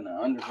they was in the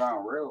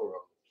Underground Railroad.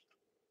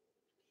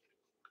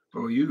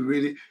 Oh, you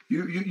really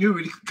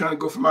trying to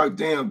go for my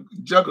damn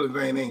juggler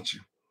vein, ain't you?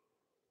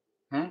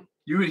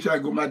 You really trying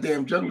to go my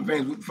damn juggler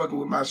veins fucking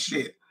with my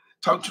shit.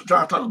 Trying to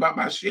talk about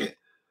my shit.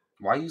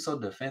 Why you so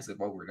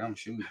defensive over them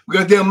shoes?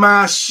 Because they're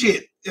my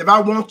shit. If I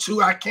want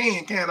to, I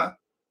can, can't I?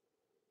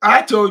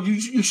 I told you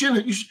you should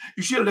have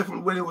left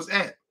them where it was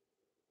at.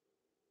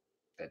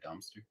 That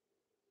dumpster.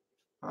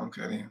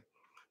 Okay then.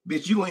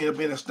 Bitch, you gonna end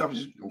up in a stuff.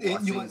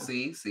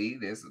 See,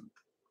 there's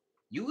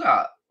You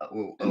got a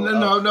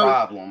no.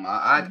 problem.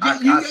 I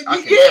can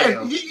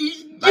tell.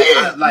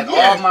 Like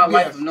all my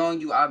life of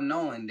knowing you, I've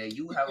known that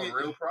you have a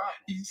real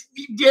problem.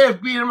 Yes,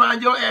 being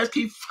around your ass,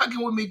 keep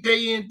fucking with me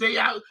day in, day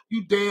out.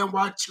 You damn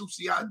right, you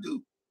see I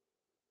do.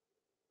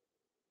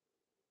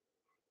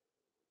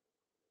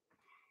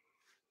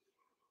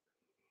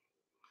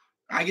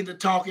 I get to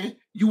talking,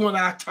 you want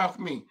to talk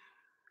me.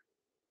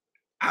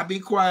 I be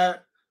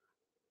quiet,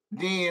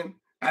 then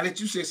I let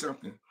you say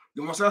something.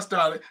 Then once I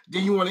started,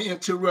 then you want to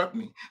interrupt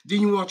me.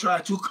 Then you want to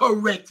try to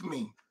correct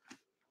me.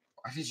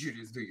 Why did you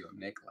just do your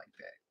neck like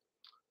that?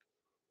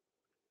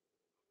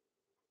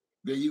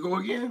 There you go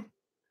again.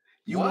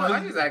 I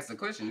just asked a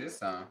question this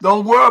time.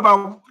 Don't worry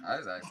about. I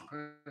just asked a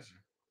question.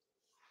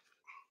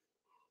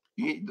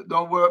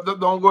 Don't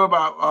worry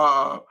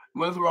about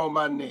what's wrong with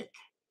my neck.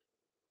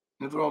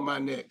 What's wrong with my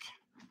neck?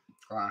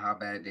 How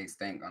bad they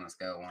stink on a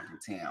scale of 1 to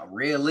 10.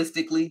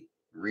 Realistically,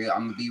 I'm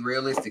gonna be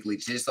realistically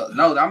just so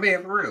I'm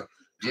being for real.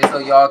 Just so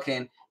y'all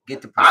can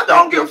get the perspective. I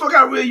don't give a fuck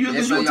how real you is.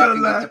 Just so y'all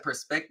can get the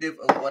perspective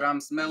of what I'm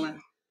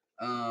smelling.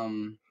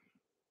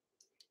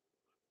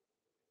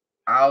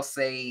 I'll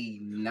say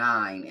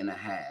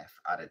 9.5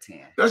 out of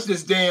 10. That's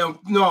just damn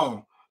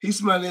no. He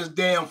smelling this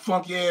damn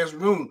funky ass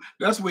room.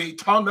 That's what he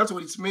talking. That's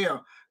what he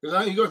smell.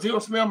 He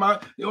don't smell my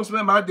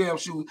damn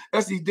shoes.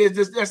 That's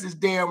his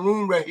damn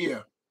room right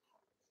here.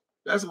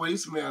 That's what he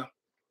smell.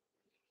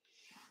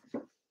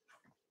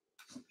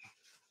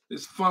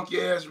 This funky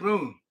ass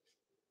room.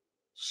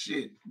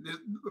 Shit.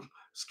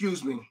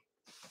 Excuse me.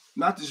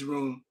 Not this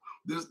room.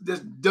 This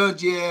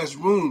dungy ass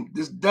room.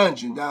 This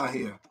dungeon down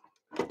here.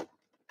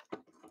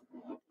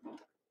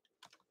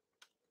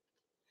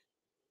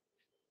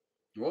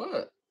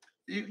 What?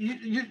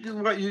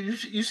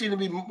 You seem to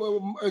be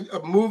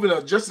moving or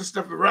adjusting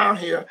stuff around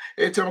here.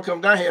 Every time I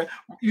come down here,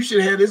 you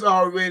should have this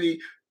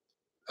already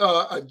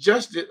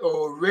adjusted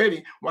or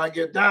ready when I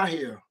get down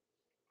here.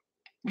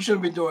 You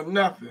shouldn't be doing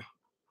nothing.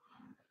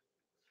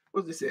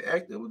 What they say?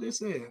 Actor? What they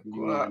say?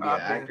 You want to be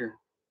an actor?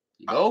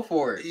 Go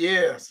for it.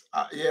 Yes.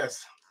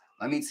 Yes.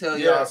 Let me tell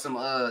y'all some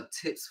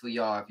tips for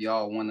y'all if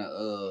y'all want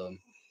to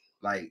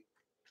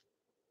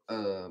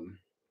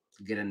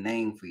get a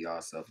name for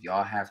yourself.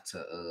 Y'all have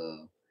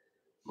to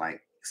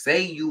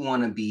say you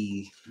want to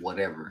be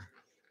whatever.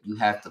 You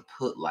have to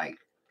put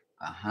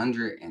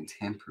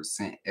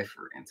 110%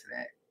 effort into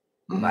that.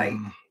 Like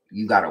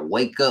you gotta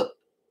wake up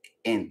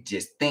and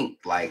just think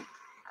whatever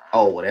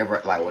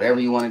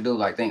you want to do,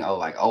 think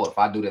if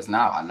I do this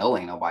now, I know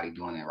ain't nobody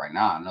doing it right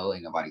now. I know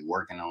ain't nobody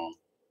working on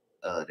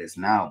this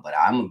now, but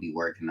I'm gonna be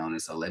working on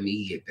it. So let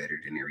me get better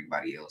than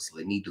everybody else.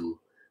 Let me do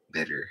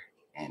better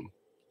and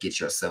get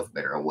yourself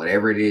better, or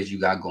whatever it is you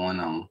got going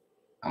on.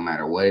 No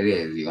matter what it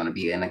is, you're gonna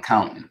be an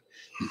accountant,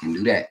 you can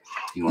do that.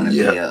 You want to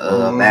be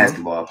a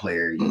basketball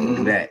player, you can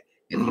do that.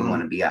 If you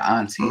want to be an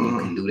auntie, you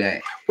can do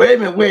that.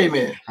 Wait a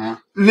minute. Huh?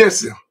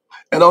 Listen,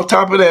 and on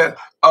top of that,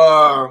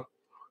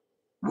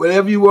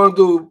 whatever you want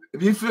to do,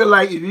 if you feel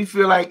like it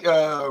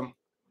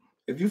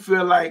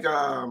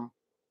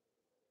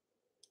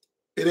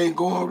ain't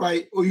going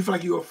right, or you feel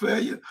like you're a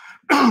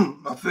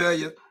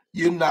failure,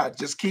 you're not.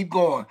 Just keep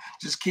going.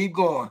 Just keep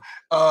going.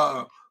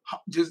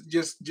 Just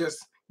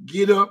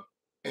get up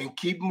and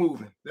keep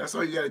moving. That's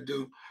all you got to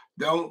do.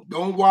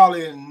 Don't wallow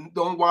in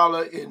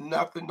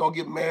nothing. Don't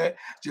get mad.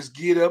 Just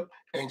get up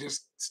and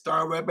just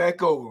start right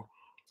back over.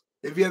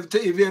 If you have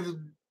to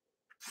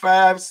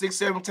 5, 6,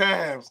 7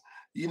 times,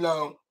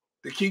 to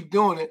keep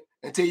doing it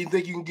until you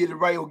think you can get it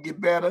right or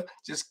get better.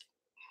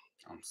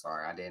 I'm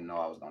sorry, I didn't know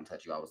I was gonna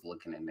touch you. I was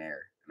looking in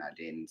there and I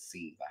didn't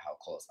see how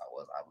close I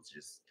was. I was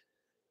just.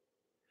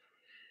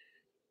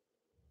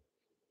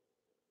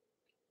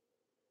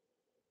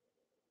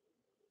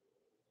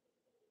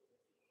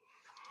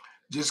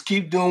 Just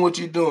keep doing what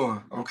you're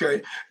doing,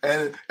 okay?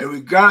 And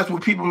regardless of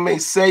what people may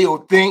say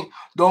or think,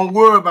 don't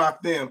worry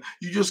about them.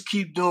 You just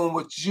keep doing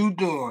what you're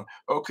doing,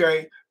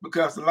 okay?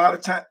 Because a lot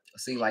of times...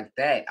 See, like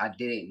that, I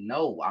didn't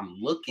know. I'm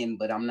looking,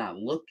 but I'm not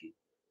looking.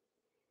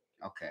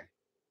 Okay.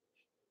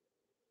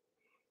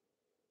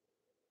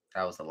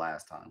 That was the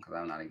last time, because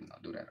I'm not even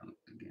going to do that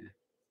again.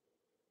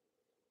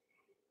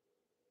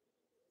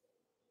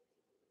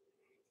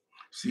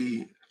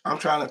 See, I'm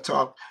trying to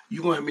talk.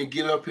 You going to have me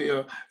get up here,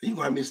 and you going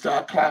to have me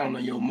start clowning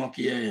on your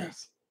monkey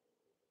ass.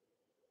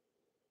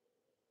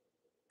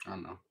 I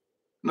know.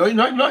 No, you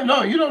don't know.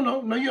 No,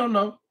 you don't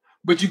know.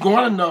 But you're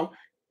going to know.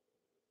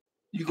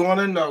 You're going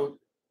to know.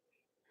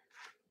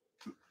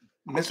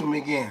 Mess with me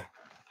again.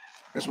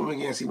 Mess with me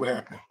again, see what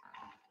happens.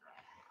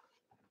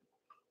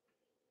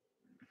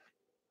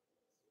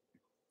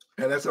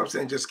 And that's what I'm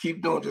saying. Just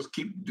keep doing. Just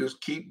keep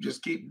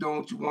doing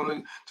what you want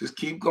to. Just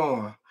keep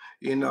going,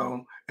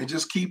 and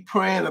just keep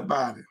praying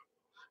about it.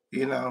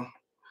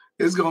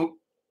 It's gonna.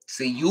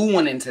 See, you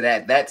went into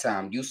that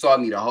time. You saw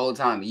me the whole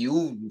time.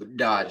 You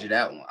dodged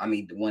that one. I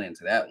mean, went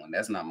into that one.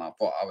 That's not my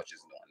fault. I was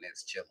just doing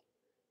this, chilling.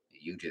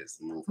 You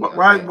just moved.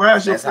 Why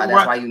is your finger?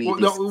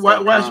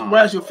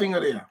 Why is your finger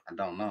there? I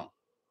don't know.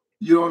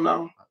 You don't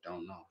know? I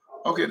don't know.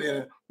 Okay,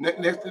 then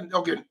next.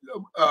 Okay,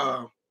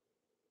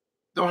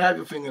 don't have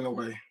your finger in the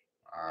way.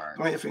 All right.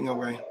 Run your finger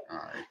away. All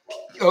right.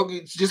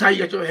 Okay, just how you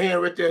got your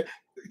hand right there.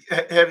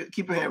 Have it.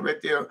 Keep your hand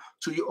right there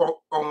to your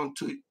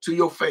to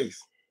your face.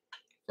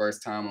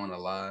 First time on the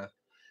live.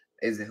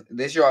 Is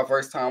this your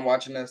first time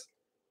watching us?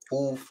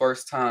 Whose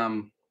first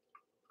time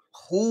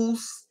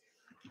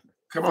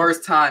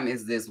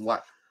is this?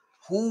 What?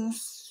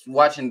 Who's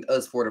watching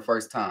us for the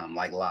first time,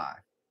 like live?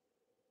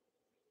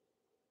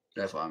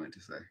 That's what I meant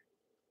to say.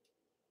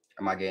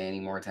 Am I getting any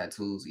more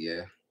tattoos?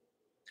 Yeah.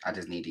 I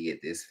just need to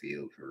get this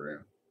filled for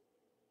real.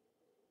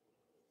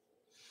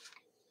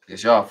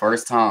 It's y'all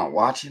first time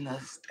watching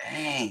us?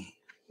 Dang.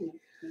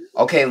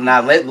 Okay,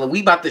 now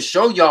we about to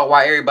show y'all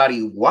why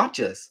everybody watch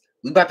us.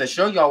 We about to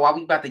show y'all why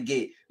we about to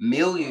get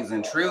millions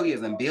and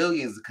trillions and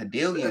billions and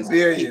cadillions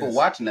people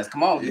watching us.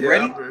 Come on, you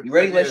ready? You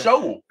ready? Let's show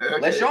them.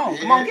 Okay. Let's show them.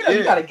 Come on, get up.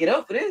 You gotta get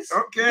up for this.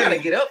 Okay. You gotta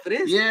get up for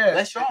this. Yeah.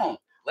 Let's show them.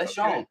 Let's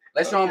show them.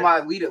 Let's show them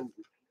why we the.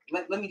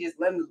 Let me this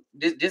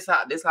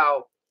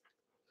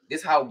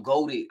how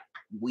goated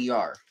we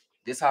are.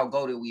 This how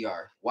goated we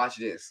are. Watch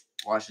this.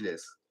 Watch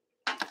this.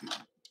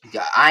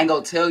 Yeah, I ain't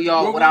gonna tell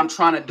y'all what I'm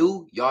trying to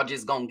do. Y'all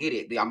just gonna get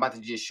it. I'm about to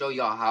just show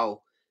y'all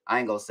how I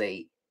ain't gonna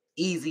say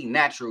easy,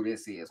 natural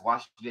this is.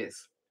 Watch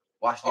this.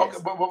 Watch this. Okay,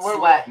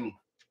 slap me.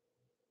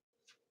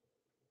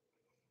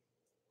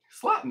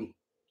 Slap me.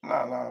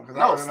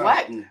 No,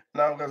 slap me.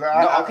 No,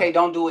 because okay,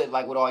 don't do it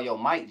like with all your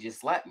might.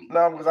 Just slap me.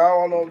 No, because I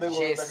don't know if they're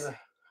going to.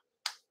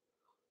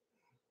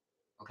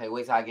 Okay,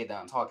 wait till I get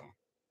done talking.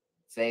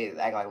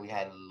 Act like we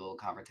had a little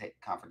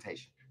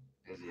confrontation.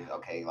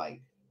 Okay,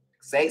 like.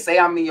 Say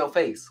I'm in your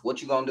face.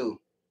 What you gonna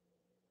do?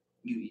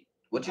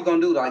 What you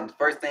gonna do? Like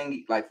first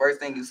thing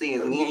you see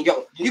is me.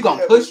 You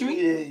gonna push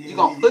me? You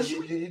gonna push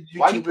me?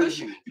 Why you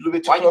pushing me?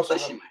 Why you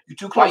pushing me? You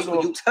too close.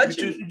 You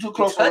touching me? You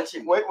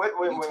touching me? Wait.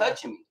 You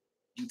touching me?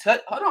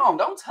 Hold on!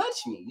 Don't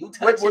touch me. You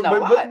touching a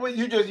lot.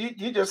 You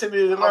just hit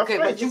me in my face.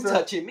 Okay,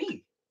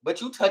 but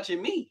you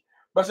touching me.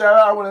 But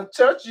I want to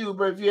touch you,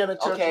 but if you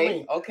hadn't touched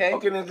me, okay,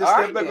 then just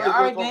step back.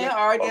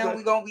 All right, then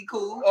we gonna be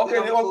cool. Okay,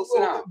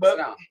 sit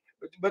down.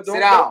 But sit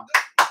down.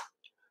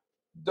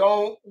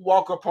 Don't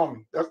walk up on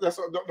me. Don't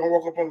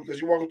walk up on me because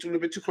you're walking a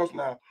little bit too close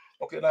now.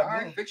 Okay, now all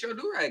right, fix your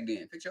do-rag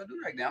then.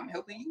 I'm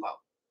helping you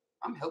out.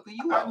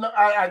 No,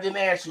 I didn't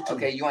ask you to.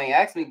 Okay, you ain't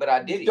asked me, but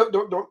I did it.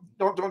 Don't.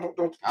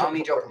 I don't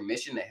need your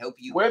permission to help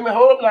you. Wait a minute,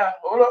 hold up now.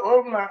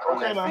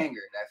 Okay, that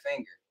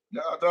finger.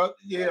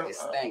 Yeah. It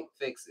stank.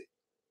 Fix it.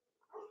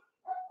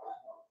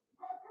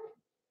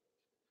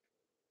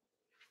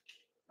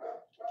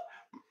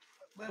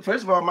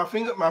 First of all, my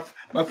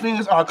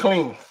fingers are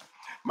clean.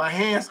 My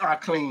hands are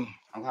clean.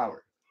 I'm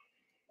Howard.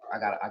 I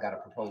got a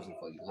proposal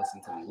for you.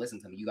 Listen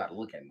to me. You got to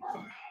look at me.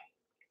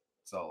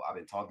 So I've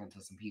been talking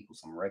to some people,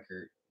 some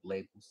record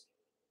labels.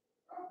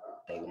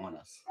 They want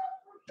us.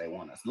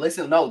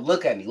 Listen, no,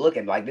 look at me.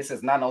 Like this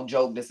is not no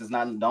joke. This is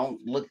not.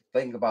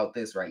 Think about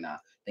this right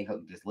now.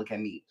 Just look at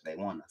me. They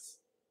want us.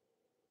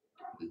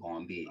 We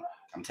going big.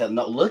 I'm telling.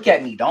 No, look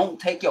at me. Don't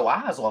take your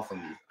eyes off of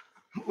me.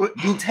 What?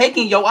 You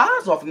taking your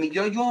eyes off of me?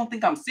 You don't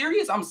think I'm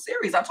serious? I'm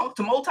serious. I talk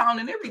to Motown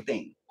and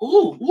everything.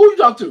 Who you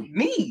talk to?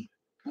 Me.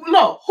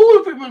 No,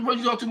 who the people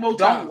you talk to Motown?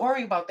 Don't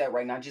worry about that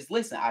right now. Just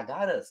listen. I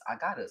got us.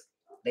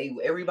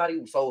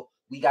 Everybody. So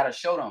we gotta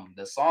show them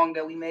the song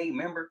that we made.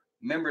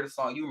 Remember the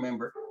song? You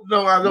remember?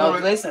 No, I don't. No,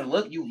 listen.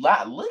 Look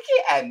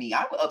at me.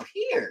 I'm up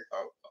here.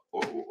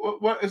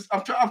 What is?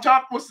 I'm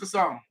trying. What's the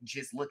song?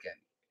 Just look at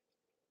me.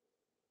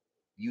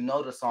 You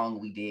know the song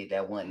we did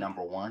that went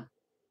 #1.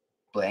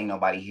 But ain't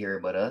nobody hear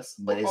it but us.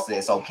 But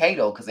it's okay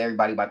though, because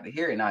everybody about to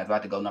hear it now. It's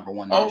about to go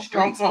 #1 in the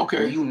streets.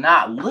 Okay. You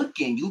not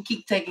looking. You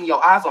keep taking your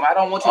eyes off. I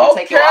don't want you to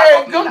take your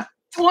eyes off me.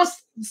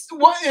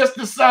 What is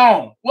the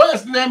song? What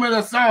is the name of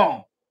the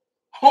song?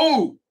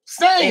 Who?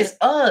 Say it's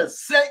us.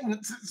 Say,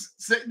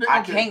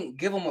 I can't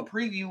give them a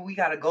preview. We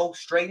gotta go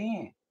straight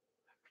in.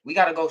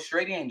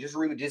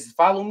 Just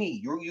follow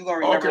me. You gonna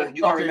remember. Okay.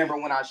 You gonna remember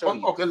when I show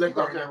you. Okay. Okay.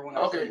 Hold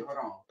on. Okay.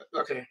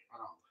 Okay.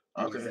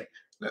 Okay.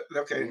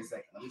 Give me a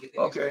second. Let me get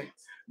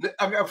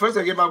the First, I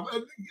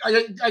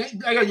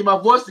gotta get my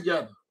voice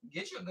together.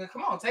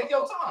 Come on, take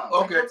your time.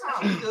 Okay. Take your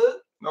time. We good.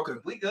 Okay.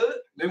 We good.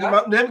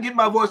 Let me get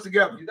my voice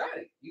together. You got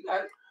it.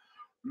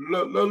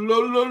 La la la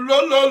la la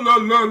la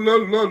la la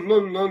la la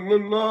la la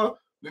la.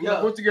 Let me get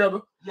my voice together.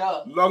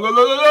 Yeah. La la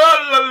la la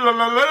la la la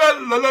la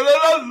la la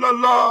la la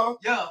la.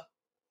 Yeah.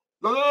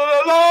 La la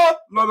la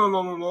la la la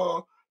la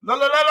la. La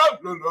la la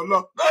la la la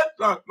la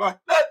la la.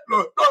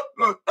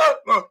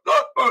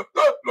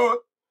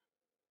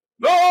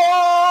 No!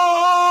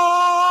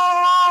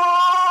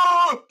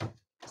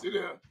 See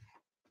there.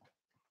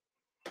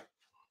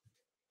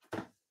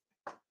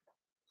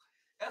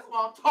 That's what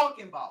I'm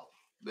talking about.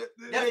 That's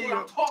what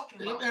I'm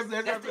talking about.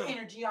 That's the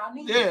energy I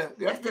need. Yeah.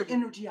 That's the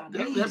energy I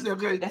need. That's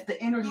okay. That's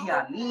the energy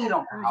I need,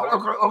 Uncle Howard.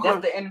 Okay.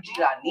 That's the energy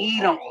I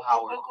need, Uncle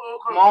Howard.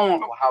 Come on,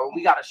 Uncle Howard.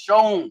 We gotta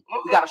show them.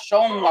 We gotta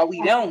show them why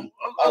we them.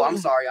 Oh, I'm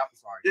sorry.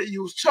 Yeah,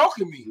 you was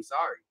choking me. I'm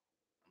sorry.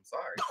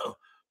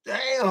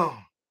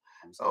 Damn.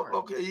 I'm sorry.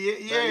 Okay,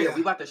 yeah.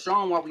 We about to show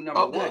them why we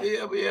 #1.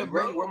 Yeah. You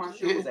ready? Where my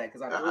shoes at?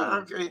 Because I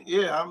okay,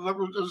 yeah. I'm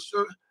looking to the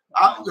shirt.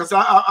 Because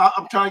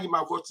I'm trying to get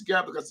my voice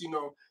together because, you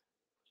know.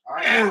 All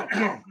right,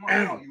 come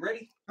on. You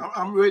ready?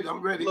 I'm ready.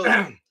 I'm ready.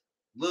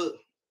 Look.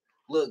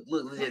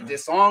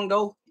 This song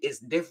though is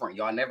different.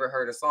 Y'all never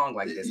heard a song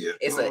like this. Yeah.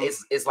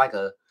 It's like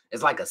a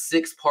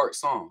 6-part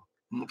song.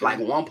 Okay. Like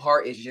one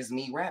part is just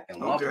me rapping,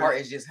 one part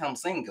is just him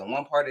singing,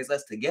 one part is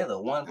us together,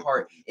 one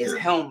part is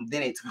him.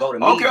 Then it go to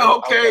me.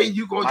 Okay.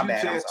 You going? You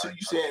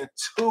saying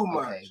too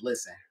much? Okay,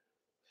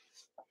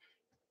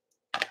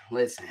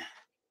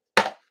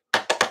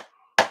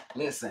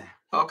 listen.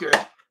 Okay.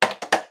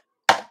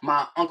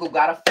 My uncle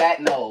got a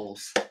fat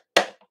nose.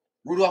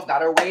 Rudolph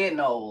got a red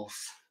nose.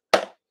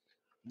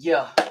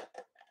 Yeah.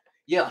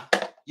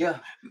 Go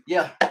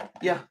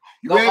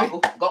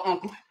uncle.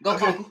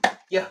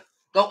 Yeah.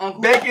 Go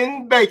uncle.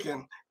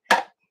 Bacon.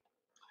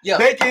 Yeah.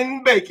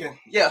 Bacon.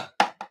 Yeah.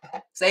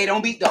 Say it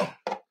don't beat though.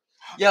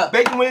 Yeah.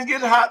 Bacon when it's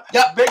getting hot.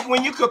 Yeah. Bacon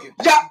when you cook it.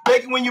 Yeah.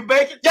 Bacon when you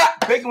bake it. Yeah.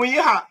 Bacon when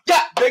you hot.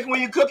 Yeah. Bacon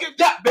when you cook it.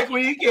 Yeah. Bacon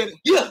when you get it.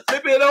 Yeah.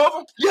 Flip it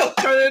over. Yeah.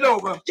 Turn it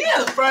over.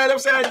 Yeah. Fry it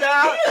upside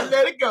down. Yeah. And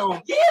let it go.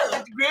 Yeah.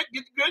 Get the grit.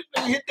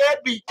 And hit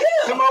that beat.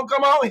 Yeah. Come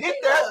on. Hit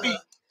that beat.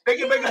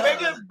 Bacon.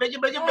 Yes.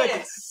 Bacon and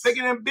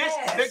bits.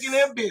 Yes. Bacon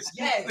and bits.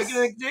 Yes. Bacon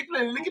and dick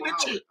and licking the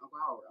chip. I'm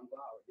Howard.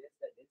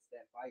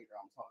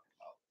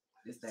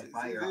 It's that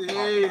fire I'm talking about.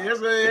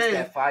 It's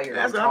that fire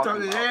I'm talking about. That's what I'm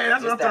talking about.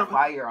 That's what I'm talking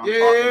about.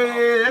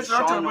 That's what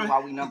I'm talking about. Why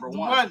we number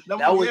one.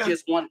 That was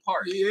just one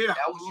part. Yeah.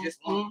 That was just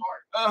one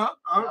part.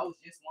 That was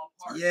just one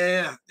part.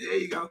 Yeah. There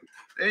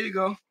you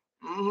go.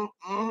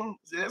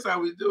 See, that's how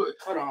we do it.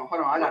 Hold on.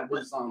 I gotta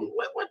do something.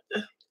 What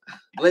the?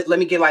 Let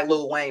me get like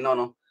Lil Wayne on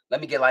them.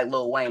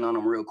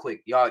 Real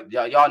quick.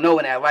 Y'all know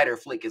when that lighter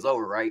flick is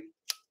over, right?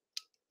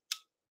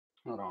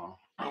 Hold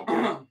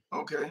on.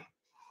 Okay.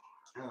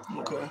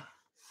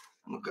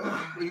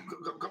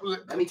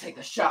 Let me take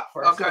a shot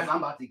first. Okay. I'm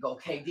about to go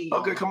KD.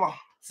 Okay, come on.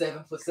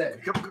 7 for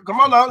 7. Come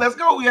on now, let's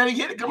go. We gotta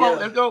get it. Come on,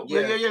 let's go.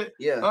 Yeah.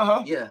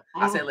 Yeah.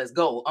 I said, let's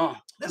go.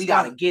 We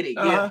gotta get it.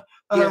 Yeah.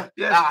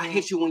 I'll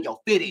hit you when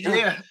you're fitted.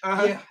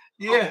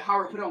 Yeah.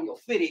 Howard put on your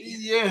fitted.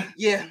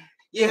 Yeah.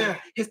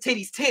 His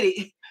titties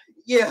titted.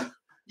 Yeah.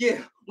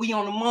 We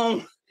on the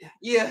moon.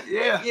 Yeah.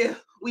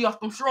 We off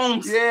them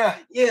shrooms.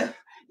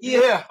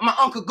 Yeah. My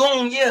uncle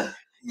Goon. Yeah.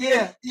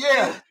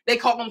 They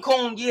call him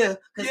Coon. Yeah.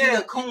 Cause he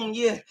a coon.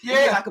 Yeah.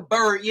 Like a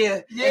bird.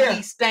 Yeah. And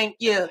he stank.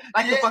 Yeah.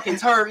 Like a fucking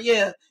turd.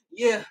 Yeah.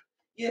 You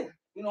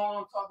know what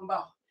I'm talking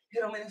about.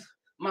 Hit him in his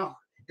mouth.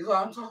 Is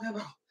what I'm talking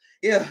about.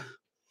 Yeah.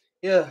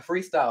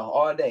 Freestyle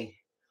all day.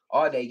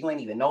 You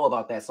ain't even know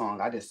about that song.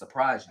 I just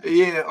surprised you.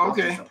 Yeah.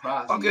 Okay. Let's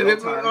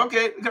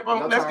come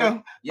on. Let's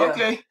go. Yeah.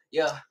 Okay.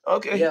 Yeah.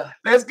 Okay. Yeah.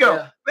 Let's go.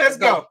 Yeah. Let's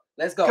go.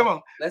 Come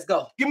on. Let's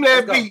go. Give me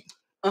that beat.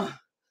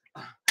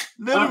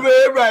 Little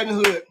Red Riding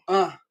Hood.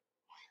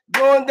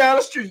 Going down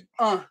the street.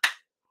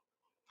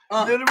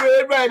 Little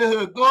Red Riding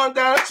Hood. Going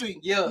down the street.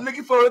 Yeah.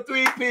 Looking for the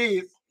 3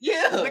 pigs.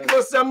 Yeah. Looking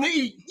for something to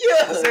eat.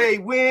 Yeah. Say,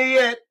 where you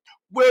at?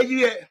 Where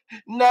you at?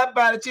 Not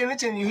by the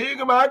chin. You hear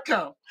come out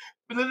come.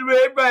 Little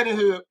Red Riding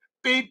Hood.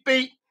 Beep.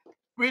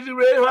 Little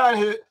Red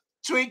Riding Hood.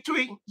 Tweet.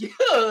 Yeah.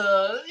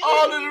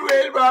 All Little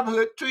Red Riding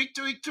Hood. Tweet.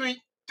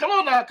 Come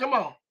on now. Come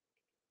on.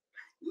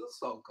 You're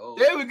so cold.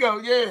 There we go.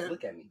 Yeah.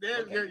 Look at me.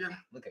 Yeah.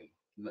 Look at me.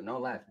 No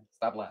laughing.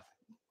 Stop laughing.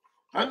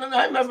 I'm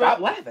Stop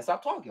laughing.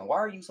 Stop talking. Why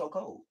are you so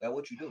cold at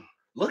what you do?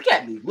 Look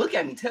at me.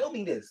 Tell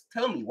me this.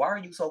 Tell me, why are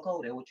you so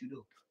cold at what you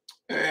do?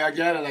 Hey, I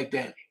got it like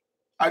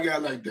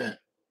that.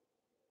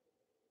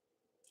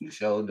 You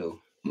sure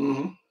do.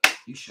 Mm-hmm.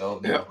 You sure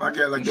do. Yeah, I got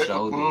it like you that.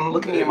 Sure do.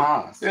 Look me in my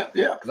eyes. Yeah.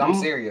 Because I'm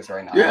serious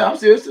right now. Yeah, I'm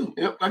serious too.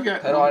 Yep, I got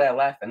it. Cut all that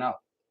laughing out.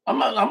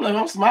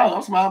 I'm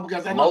smiling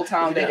because I know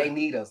Motown they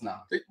need us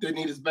now. They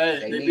need us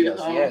bad. They need us.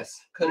 Yes.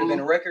 Could have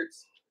been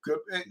records.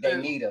 They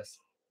need us.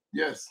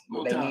 Yes.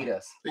 They need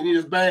us. They need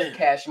us bad.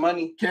 Cash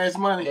money.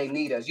 They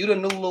need us. You the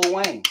new Lil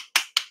Wayne.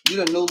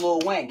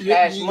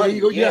 Cash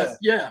money. Yes.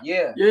 Yeah.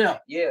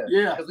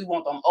 Because we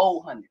want them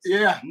old hundreds.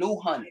 Yeah. New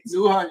hundreds.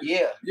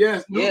 Yeah.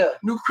 Yes.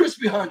 New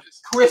crispy hundreds.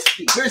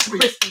 Crispy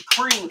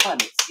cream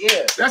hundreds.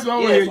 Yeah. That's what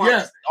I'm here.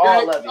 Yes.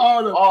 All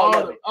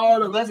of it.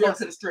 Let's go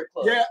to the strip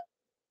club. Yeah.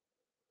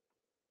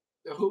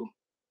 Who?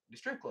 The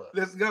strip club.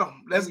 Let's go.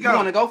 You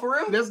want to go for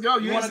real? Let's go.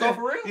 You want to go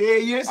for real? Yeah.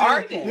 You ain't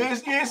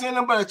saying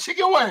nothing but a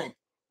chicken wing.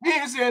 You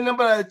ain't saying nothing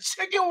but a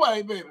chicken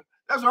wing, baby.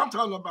 That's what I'm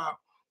talking about.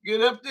 Get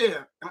up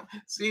there.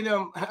 See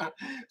them,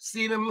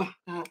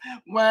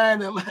 wine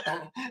them,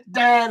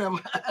 dine them,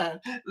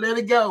 let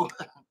it go.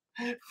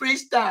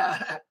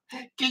 Freestyle.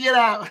 Kick it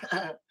out.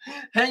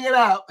 Hang it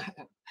out.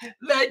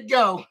 Let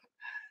go.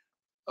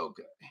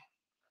 Okay.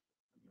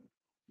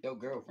 Your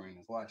girlfriend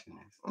is watching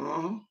this.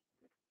 Mm-hmm.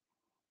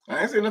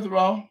 I ain't saying nothing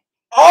wrong.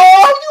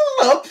 Oh,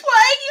 you love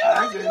playing.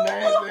 I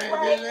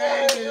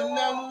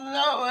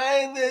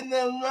ain't saying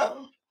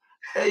nothing.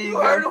 Hey, you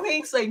heard him? He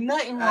ain't say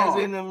nothing wrong.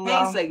 He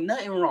ain't say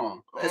nothing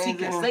wrong. Because he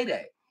can say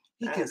that.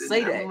 He can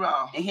say that.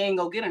 And he ain't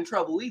gonna get in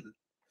trouble either.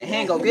 I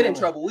ain't gonna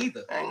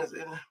say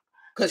that.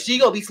 Because she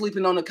gonna be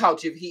sleeping on the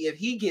couch if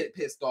he get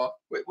pissed off.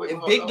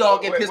 If Big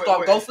Dog get pissed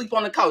off, go sleep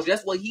on the couch.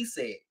 That's what he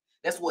said.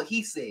 That's what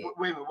he said.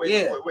 Wait.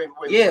 Yeah,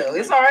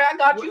 it's all right. I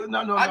got you.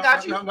 No, I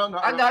got you.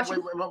 I got you.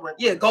 Wait.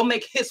 Yeah, go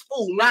make his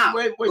food now.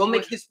 Go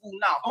make his food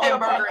now.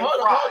 Hamburger and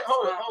fries.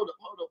 Hold up.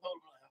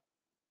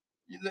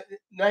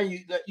 Now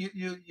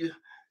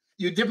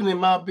you're dipping in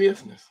my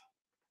business.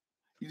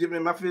 You're dipping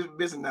in my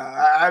business now.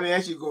 I didn't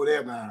ask you to go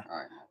there now. All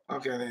right.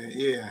 Okay, then,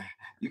 yeah.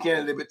 You can't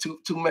a little bit too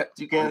much.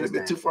 You can't a little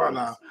bit too far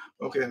now.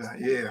 Okay, now,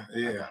 yeah.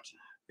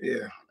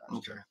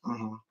 Okay.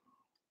 Mm-hmm.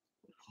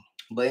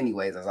 But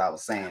anyways, as I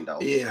was saying though,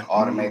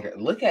 automaker.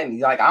 Look at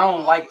me like I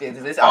don't like this.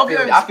 I feel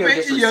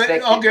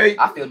disrespected. Yeah, okay.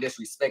 I feel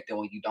disrespected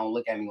when you don't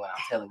look at me when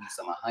I'm telling you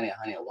some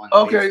 101.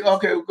 Okay, go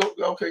ahead.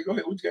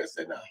 What you gotta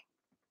say now?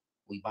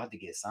 We about to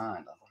get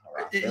signed.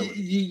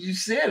 You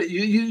said it.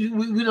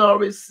 We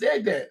already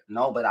said that.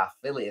 No, but I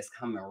feel it. It's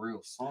coming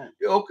real soon.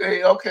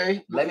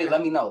 Okay. Let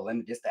me know. Let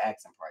me just the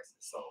accent prices.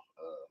 So,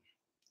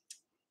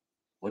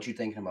 what you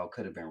thinking about?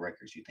 Could have been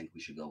records. You think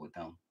we should go with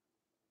them?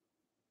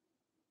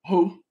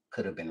 Who?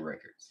 Could have been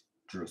records.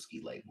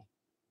 Drewski label.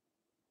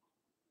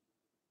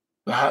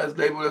 The hottest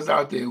label that's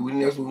out there.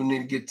 That's what we need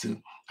to get to.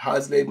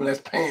 Hottest label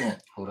that's paying.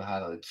 Who the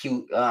hottest?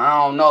 I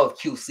don't know if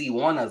QC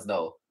want us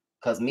though,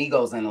 cause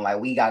Migos and like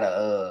we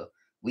gotta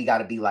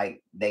be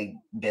like they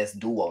best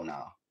duo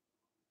now.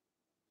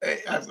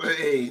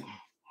 Hey,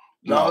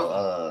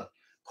 no,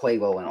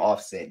 Quavo and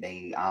Offset.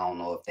 I don't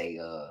know if they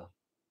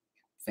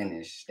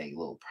finish their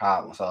little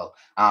problem. So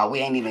we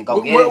ain't even go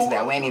get into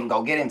that. We ain't even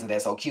go get into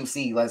that. So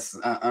QC, let's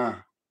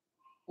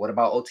What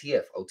about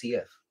OTF?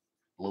 OTF,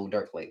 Lil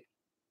Durk label.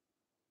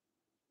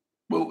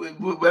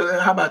 Well,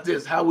 how about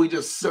this? How we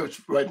just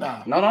search right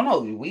now? No.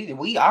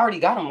 We already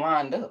got them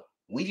lined up.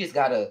 We just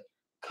gotta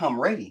come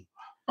ready.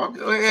 Okay.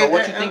 So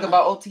what you think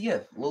about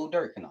OTF, Lil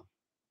Durk, you know?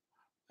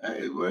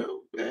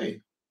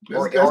 Hey.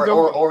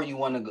 Or you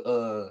want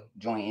to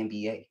join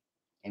NBA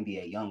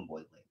YoungBoy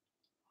label,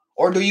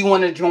 or do you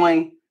want to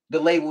join the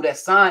label that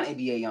signed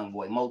NBA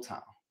YoungBoy,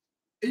 Motown?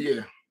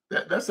 Yeah,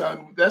 that's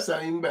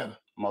even better.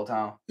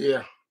 Motown.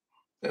 Yeah,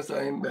 that's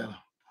even better.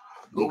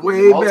 Go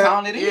way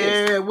Motown back. It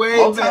is. Yeah, way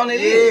Motown back.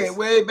 It is. Yeah,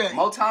 way back.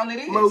 Motown it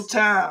is.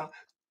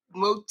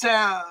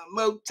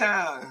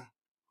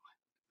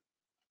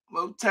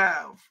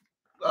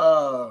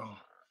 Motown.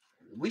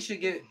 We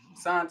should get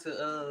signed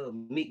to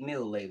Meek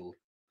Mill label,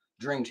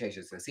 Dream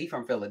Chasers, since he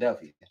from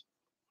Philadelphia.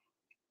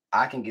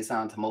 I can get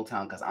signed to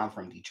Motown because I'm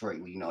from Detroit.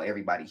 Well, you know,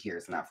 everybody here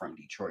is not from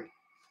Detroit.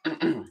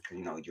 You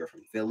know, you're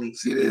from Philly.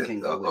 See you can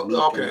go with me.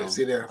 Okay,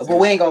 see there. But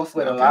we ain't gonna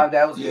split them.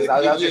 That was just a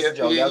joke. Yeah,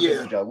 that was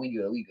just a joke. We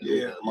good.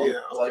 Yeah,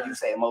 So you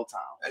say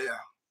Motown. Yeah.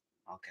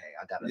 Okay,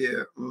 I got it.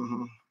 Yeah.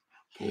 Mm-hmm.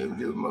 Yeah, we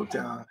do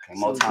Motown. Okay,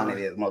 Motown it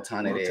is.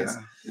 Motown it is.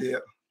 Yeah.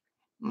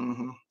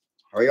 Mm-hmm.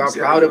 Are y'all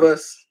proud of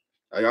us?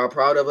 Are y'all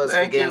proud of us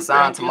for getting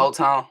signed to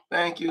Motown?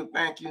 Thank you.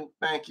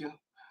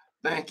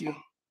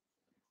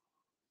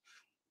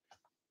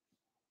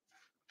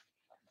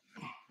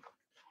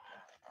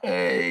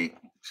 Hey.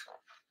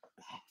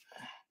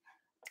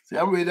 See,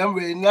 I'm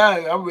ready now.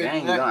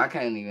 I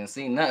can't even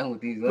see nothing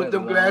with these. Put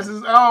them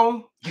glasses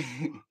on.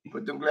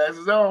 Put them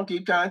glasses on.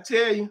 Keep trying to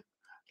tell you.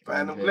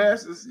 Find them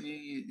glasses.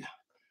 Yeah.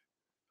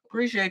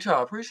 Appreciate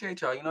y'all.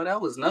 You know, that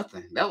was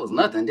nothing. That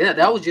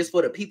was just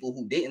for the people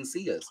who didn't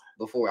see us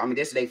before. I mean,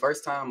 this is their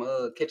first time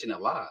catching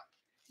it live.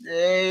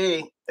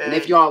 Hey. And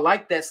if y'all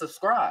like that,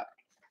 subscribe.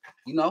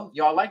 You know,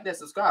 y'all like that,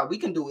 subscribe. We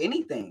can do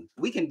anything.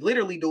 We can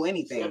literally do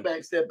anything.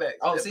 Step back.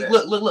 Oh, see,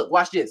 look.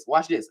 Watch this.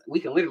 We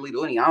can literally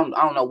do anything. I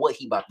don't know what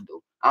he about to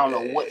do. I don't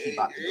know what he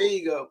about to do. There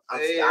you go.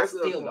 I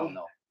still don't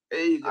know.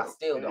 There you go. I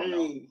still don't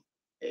know.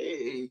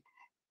 Hey.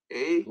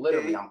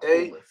 Literally, I'm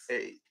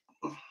clueless.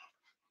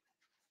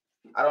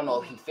 I don't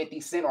know if he's 50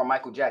 Cent or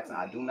Michael Jackson.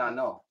 I do not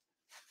know.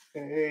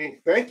 Hey,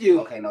 thank you.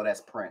 Okay, no,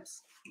 that's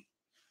Prince.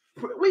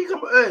 Where you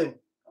come? Hey.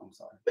 I'm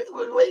sorry.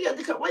 Why you got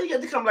to come? Why you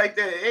got to come like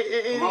that?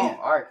 Hey. Come on,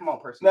 all right, come on,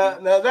 Percy. Now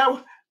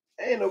that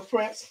ain't no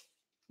Prince.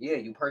 Yeah,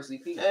 you Percy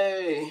P.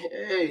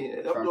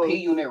 Hey. From P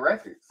Unit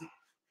Records.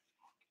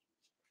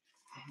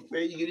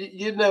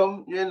 You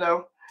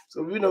know.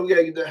 So we know we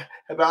gotta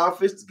have our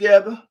outfits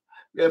together.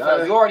 You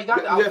already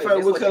got the outfit.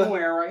 That's what you're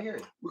wearing right here.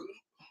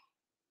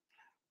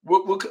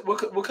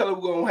 What color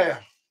we gonna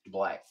have?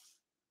 Black.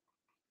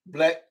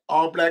 Black,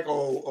 all black,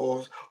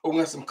 or we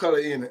got some color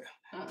in it.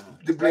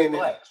 Straight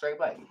black.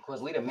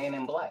 Because we the men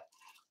in black.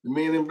 The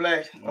men in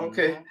black.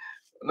 Okay.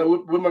 Now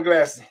with my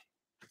glasses.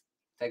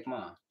 Take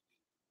mine.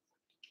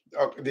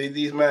 Okay,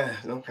 these mine.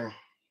 Okay.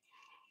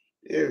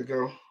 There you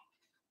go.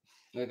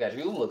 Look at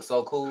you. You look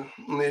so cool.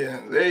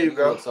 Yeah, there you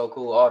go. You look so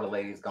cool. All the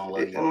ladies gonna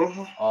love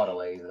you. All the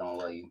ladies gonna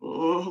love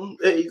you.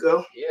 There you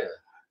go. Yeah.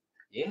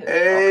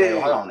 Hey, okay,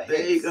 hold on. The hips.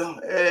 There you go.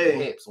 Hey.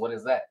 The hips. What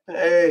is that?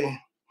 Hey.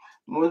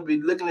 Must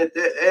be looking at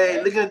that.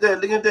 Hey, looking at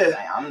that.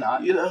 Hey, I'm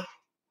not. You know.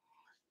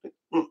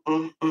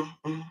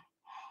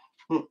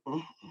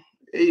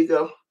 There you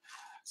go.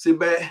 Sit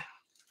back.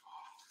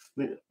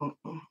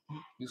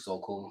 You so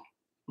cool.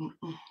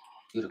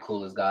 You the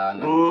coolest guy I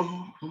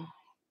know.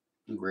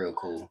 You real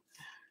cool.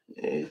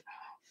 Yeah.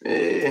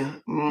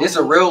 It's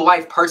a real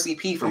life Percy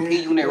P from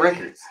P Unit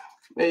Records.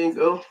 There you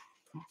go.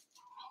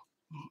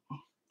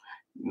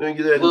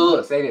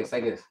 Look, say this.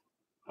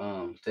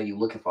 Say you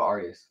looking for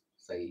artists.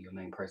 Say your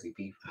name Percy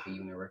P from P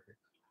Unit Records.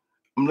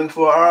 I'm looking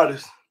for an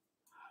artist.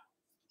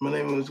 My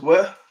name is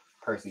what?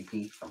 Percy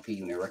P from P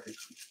Unit Records.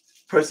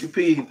 Percy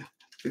P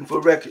looking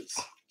for records.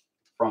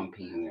 From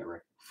P Unit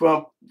Records.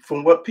 From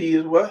what P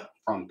is what?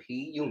 From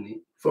P Unit.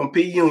 From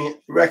P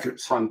Unit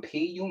Records. From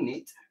P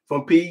Unit.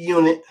 From P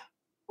Unit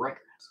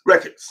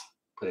Records.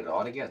 Put it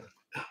all together.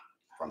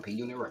 From P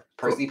Unit Records.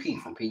 Percy P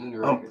from P Unit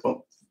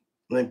Records.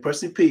 Like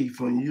Percy P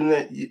from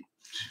Unit.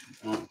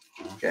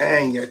 I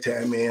ain't got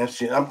time, man.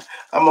 Shit, I'm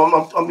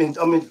in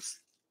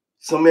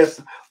some else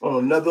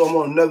on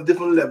another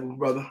different level,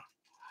 brother.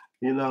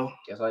 You know.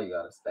 That's why you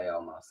gotta stay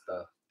on my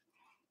stuff.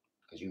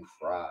 Cause you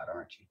fried,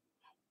 aren't you?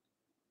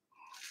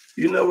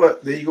 You know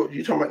what? There you go.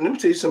 You talking about? Let me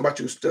tell you something about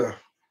your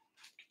stuff.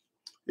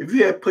 If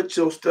you had put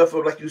your stuff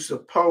up like you're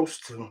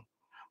supposed to,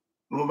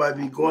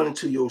 nobody be going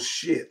into your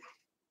shit.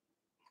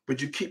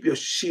 But you keep your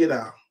shit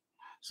out,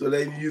 so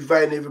that you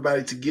inviting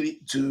everybody to get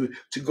it to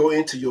go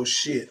into your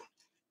shit.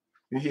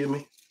 You hear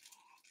me?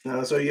 Now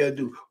that's all you gotta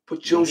do.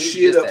 Put your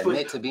shit up.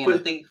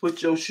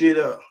 Put your shit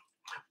up.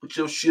 Put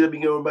your shit up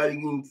and everybody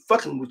getting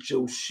fucking with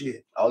your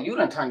shit. Oh, you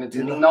done turned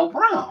into Nino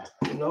Brown.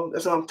 You know,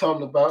 that's what I'm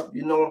talking about.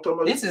 You know what I'm talking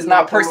about? This is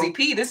not Percy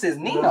P. This is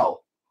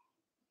Nino.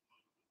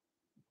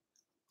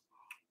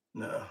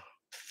 No.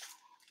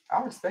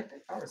 I respect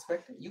it.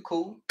 You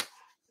cool.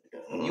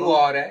 You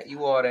all that.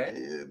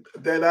 Yeah,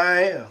 that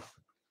I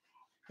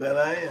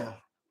am.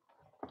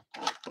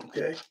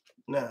 Okay.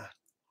 Nah.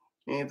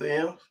 Anything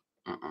else?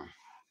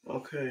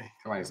 Okay.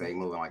 Somebody say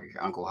moving like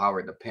Uncle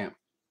Howard the pimp.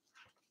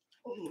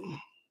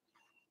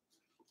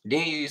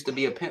 Didn't you used to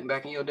be a pimp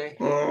back in your day?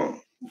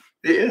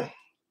 Yeah.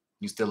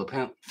 You still a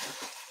pimp?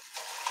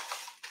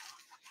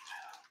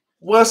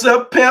 What's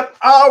a pimp?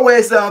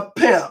 Always a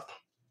pimp.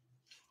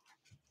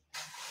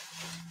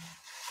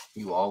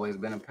 You always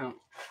been a pimp?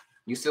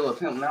 You still a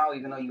pimp now,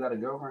 even though you got a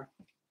girlfriend?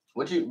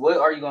 What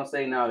are you gonna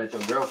say now that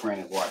your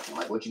girlfriend is watching?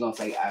 Like, what you gonna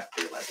say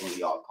after, like, when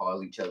y'all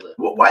call each other?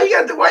 Well, why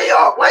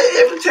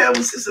every time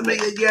we see somebody,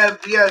 you gotta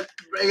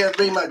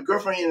bring my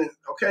girlfriend in?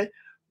 Okay,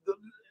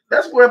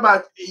 let's worry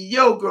about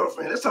your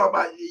girlfriend. Let's talk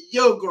about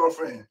your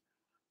girlfriend.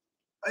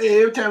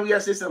 Every time we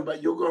gotta say something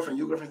about your girlfriend,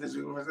 let's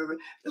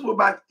worry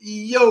about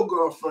your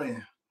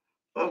girlfriend.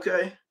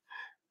 Okay,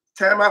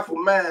 time out for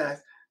mine.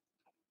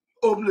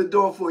 Open the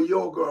door for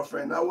your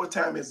girlfriend. Now, what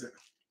time is it?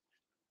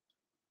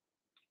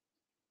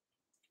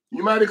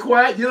 You might be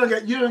quiet. You don't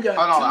got.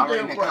 Hold on, I'm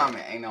reading the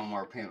comment. Ain't no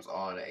more pimps.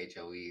 All the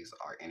HOEs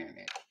are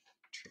internet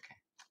tricking.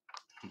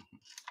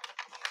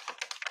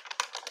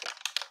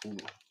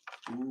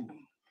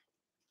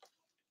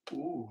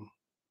 Ooh.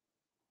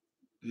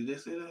 Did they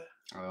say that?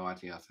 Oh, I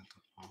think I sent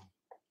the phone.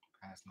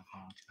 Passing the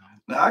phone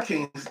challenge. No, I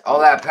can't. All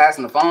that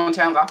passing the phone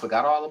challenge. I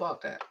forgot all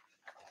about that.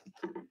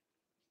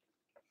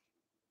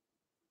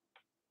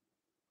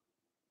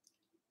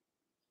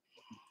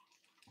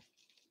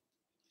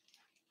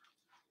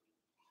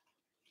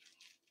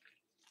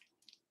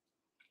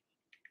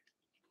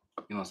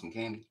 You want some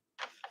candy?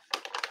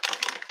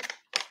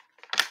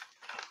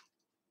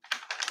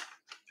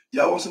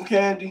 Y'all want some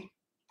candy?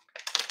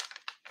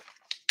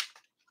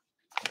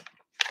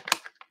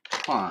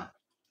 Come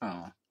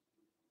on.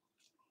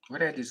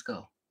 Where'd that just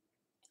go?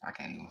 I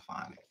can't even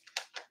find it.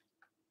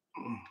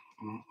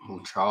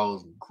 Who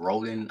Charles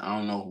Grodin? I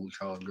don't know who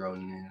Charles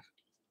Grodin is.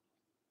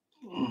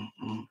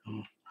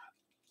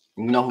 You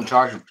know who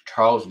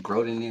Charles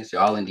Grodin is?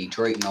 Y'all in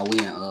Detroit? No, we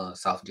in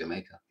South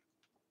Jamaica.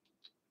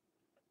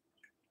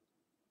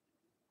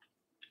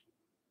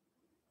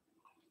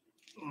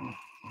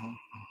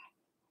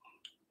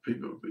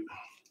 People.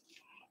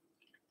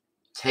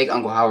 Take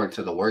Uncle Howard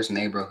to the worst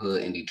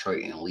neighborhood in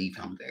Detroit and leave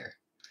him there.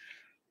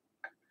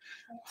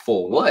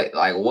 For what?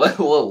 Like what?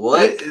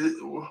 What?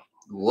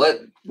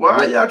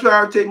 Why y'all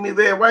trying to take me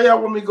there? Why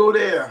y'all want me to go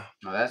there?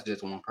 No, that's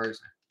just one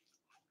person.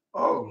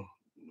 Oh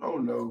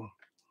no.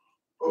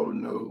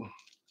 Uncle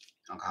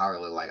Howard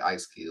look like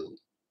Ice Cube.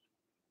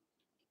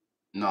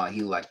 No,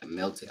 he like the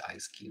melted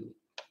Ice Cube.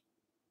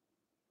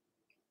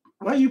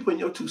 Why you putting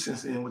your 2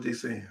 cents in what they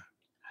saying?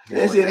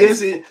 They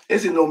say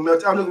no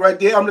melt. I'm looking right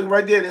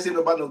there. They say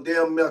no about no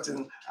damn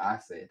melting. I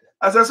said that.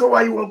 I said, so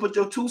why you want to put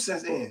your 2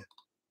 cents in?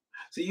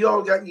 See, you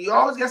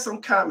always got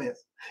some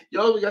comments. You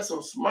always got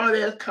some smart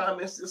ass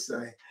comments to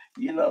say.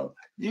 You know,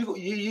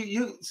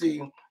 you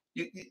see,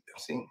 you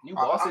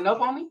bossing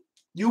up on me?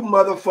 You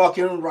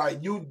motherfucking right.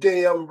 You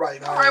damn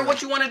right. All right,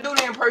 what you want to do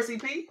then, Percy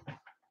P?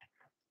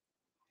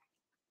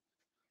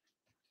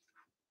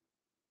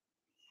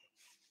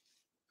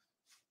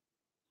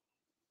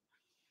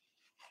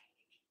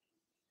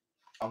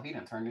 Oh, he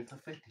done turned into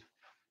 50.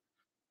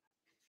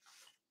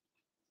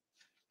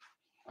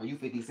 Are you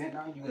 50 Cent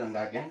now? You done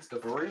got gangster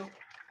for real?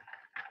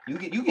 You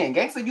getting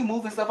gangster? You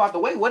moving stuff out the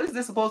way? What is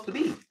this supposed to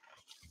be?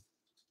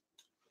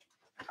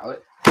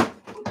 What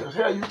the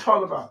hell you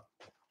talking about?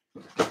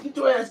 Get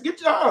your ass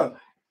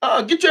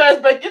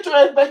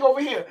back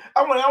over here.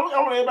 I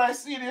want everybody to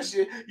see this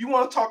shit. You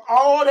want to talk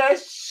all that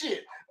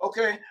shit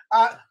Okay,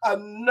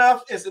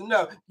 enough is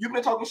enough. You've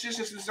been talking shit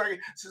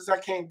since I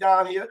came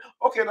down here.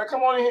 Okay, now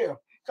come on in here.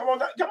 Come on,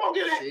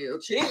 get in.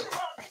 Chill.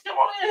 Come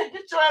on in.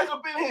 Get your ass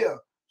up in here.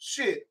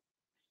 Shit.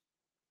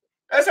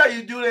 That's how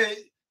you do that.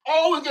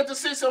 Always get to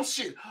say some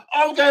shit.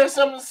 Always got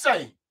something to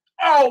say.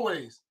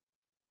 Always.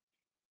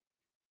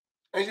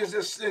 And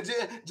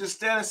just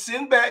stand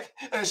sitting back,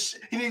 and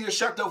he needs to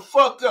shut the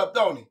fuck up,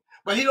 don't he?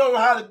 But he don't know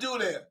how to do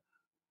that.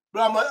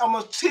 But I'm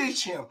gonna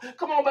teach him.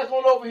 Come on back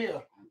on over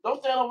here.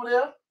 Don't stand over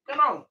there. Come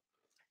on.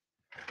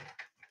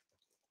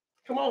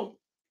 Come on.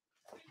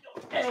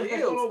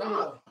 Chill,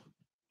 stop.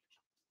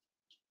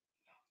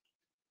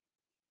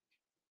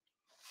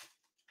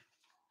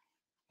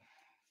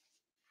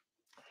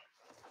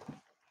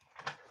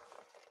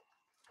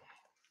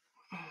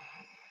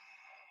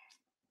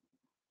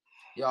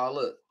 Y'all,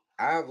 look,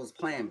 I was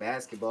playing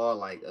basketball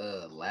like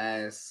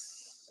I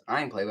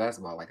ain't played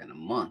basketball like in a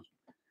month.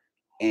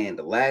 And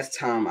the last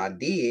time I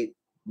did,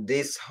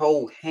 this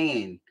whole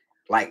hand,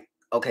 like,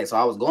 okay, so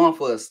I was going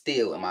for a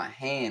steal and my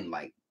hand,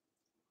 like,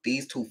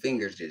 these two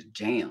fingers just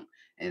jammed.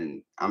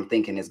 And I'm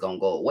thinking it's gonna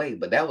go away.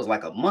 But that was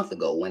like a month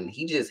ago when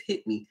he just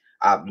hit me.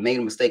 I made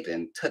a mistake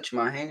and touched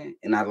my hand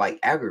and I like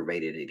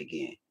aggravated it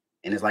again.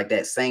 And it's like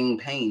that same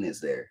pain is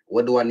there.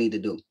 What do I need to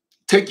do?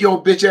 Take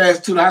your bitch ass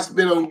to the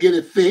hospital and get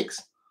it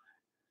fixed.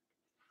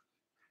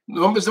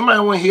 Somebody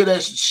want to hear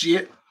that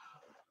shit.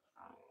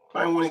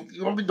 Don't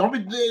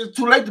be it's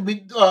too late to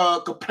be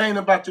complaining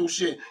about your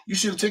shit. You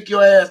should take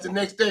your ass the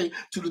next day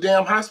to the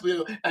damn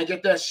hospital and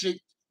get that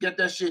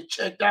shit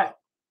checked out.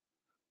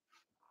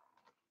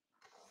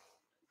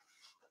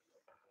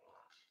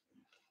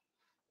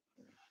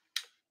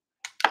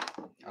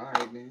 All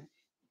right, man.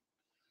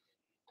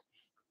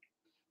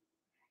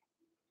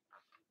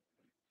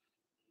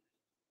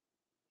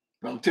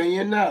 I'm telling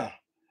you now.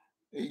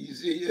 You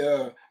see,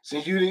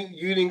 since you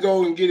didn't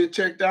go and get it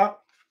checked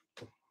out,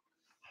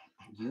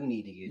 you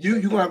need to get.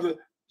 You gonna have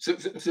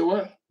to say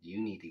what?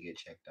 You need to get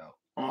checked out.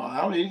 Oh,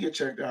 I don't need to get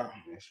checked out.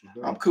 Yes, you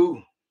do. I'm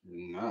cool.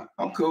 You're not.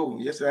 I'm cool.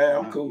 Yes, I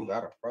am. I'm cool. You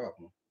got a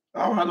problem.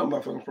 I don't have no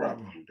motherfucking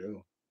problem. You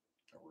do.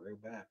 A real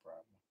bad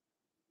problem.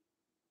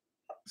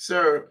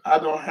 Sir, I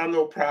don't have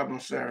no problem,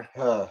 sir.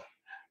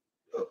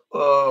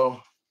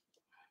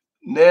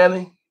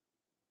 Nanny.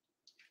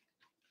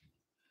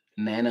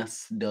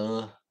 Nanas,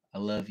 duh. I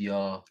love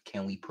y'all.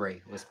 Can we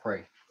pray? Let's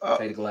pray.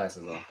 Take the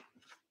glasses off.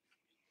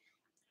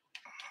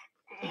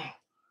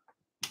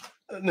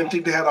 Let me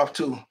take the hat off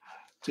too.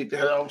 Take the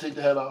hat off. Take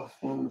the hat off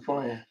when we're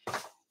praying.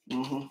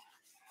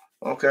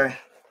 Okay.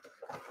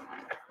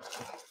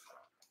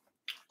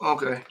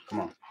 Okay.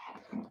 Come on.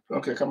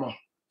 Okay, come on.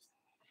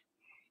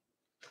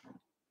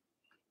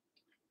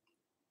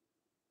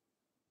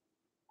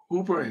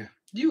 Who praying?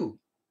 You.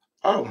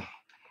 Oh.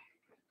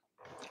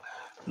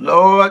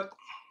 Lord,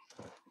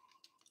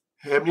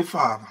 Heavenly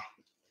Father,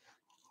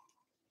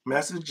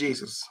 Master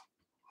Jesus,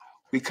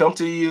 we come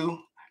to you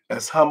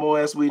as humble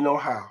as we know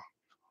how,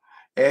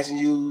 asking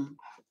you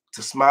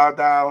to smile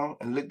down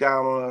and look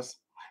down on us,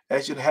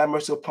 ask you to have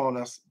mercy upon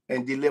us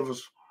and deliver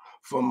us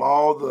from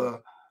all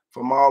the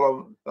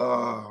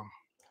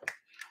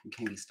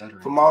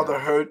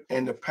hurt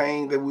and the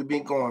pain that we've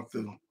been going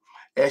through.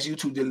 Ask you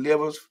to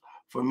deliver us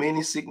from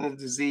any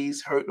sickness,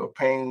 disease, hurt, or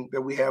pain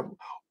that we have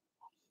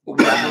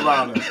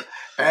around us.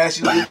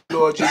 Ask you,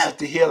 Lord Jesus,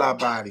 to heal our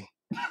body,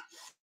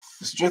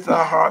 to strengthen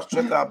our hearts,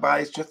 strengthen our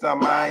bodies, strengthen our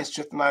minds,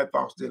 strengthen our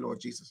thoughts, dear Lord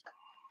Jesus.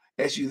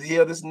 As you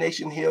heal this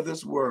nation, heal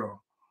this world.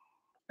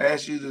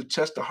 Ask you to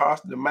touch the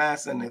hearts, the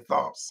minds, and their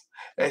thoughts.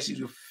 Ask you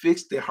to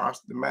fix their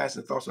hearts, the minds,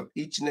 and thoughts of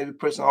each and every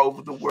person all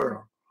over the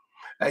world.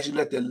 Ask you to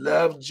let the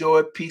love,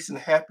 joy, peace, and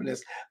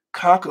happiness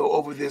conquer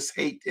over this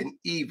hate and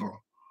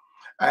evil.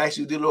 I ask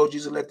you, dear Lord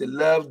Jesus, let the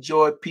love,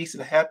 joy, peace,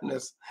 and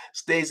happiness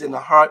stays in the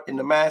heart, in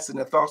the minds, and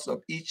the thoughts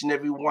of each and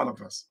every one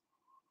of us.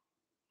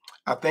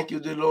 I thank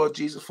you, dear Lord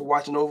Jesus, for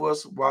watching over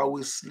us while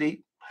we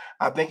sleep.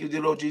 I thank you,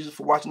 dear Lord Jesus,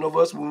 for watching over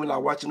us when we're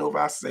not watching over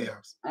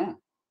ourselves.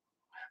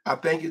 I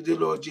thank you, dear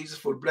Lord Jesus,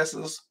 for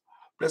blessing us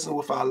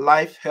with our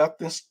life, health,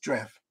 and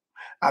strength.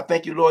 I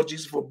thank you, Lord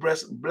Jesus, for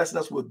blessing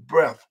us with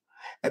breath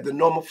at the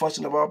normal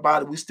function of our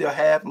body we still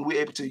have and we're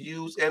able to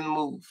use and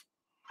move.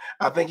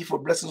 I thank you for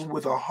blessing us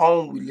with a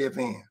home we live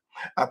in.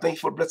 I thank you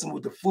for blessing us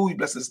with the food you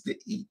bless us to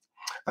eat.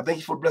 I thank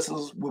you for blessing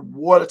us with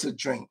water to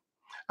drink.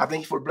 I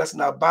thank you for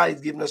blessing our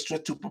bodies, giving us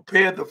strength to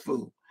prepare the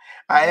food.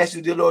 I ask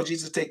you, dear Lord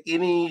Jesus, take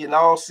any and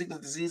all sickness,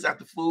 disease out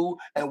the food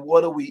and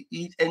water we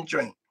eat and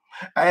drink.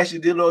 I ask you,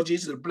 dear Lord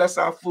Jesus, to bless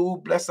our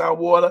food, bless our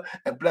water,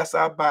 and bless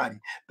our body,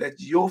 that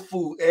your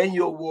food and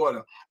your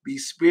water be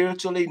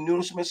spiritually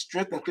nourishment,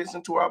 strength, and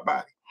cleansing to our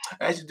body.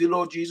 I ask you, dear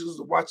Lord Jesus,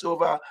 to watch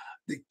over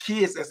the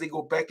kids as they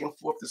go back and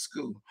forth to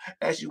school.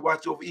 As you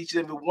watch over each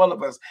and every one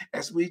of us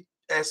as we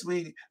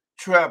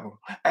travel.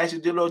 I ask you,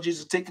 dear Lord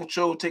Jesus, take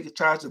control, take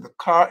charge of the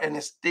car and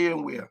the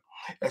steering wheel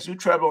as we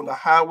travel on the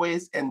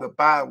highways and the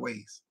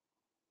byways.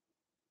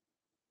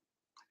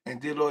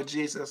 And dear Lord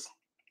Jesus,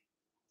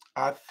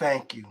 I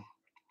thank you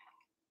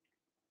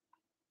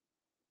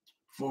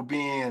for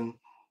being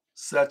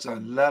such a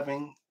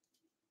loving,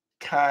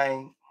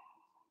 kind,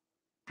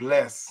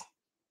 blessed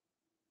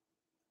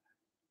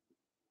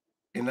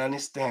in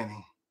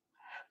understanding.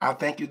 I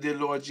thank you, dear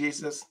Lord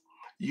Jesus.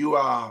 You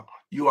are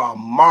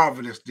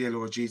marvelous, dear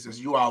Lord Jesus.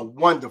 You are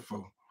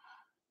wonderful.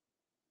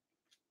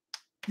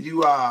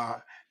 You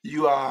are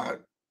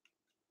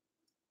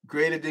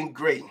greater than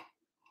great.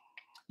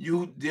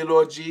 You, dear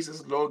Lord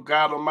Jesus, Lord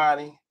God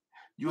Almighty,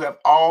 you have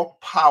all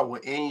power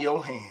in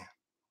your hand.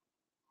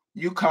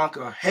 You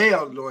conquer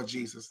hell, Lord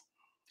Jesus.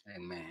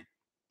 Amen.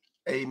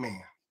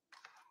 Amen.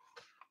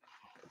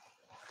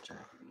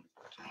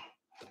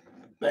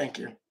 Thank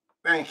you.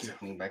 Thank you.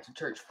 Took me back to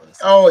church for a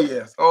second. Oh,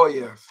 yes. Oh,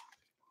 yes.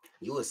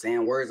 You were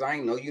saying words I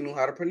didn't know you knew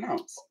how to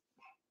pronounce.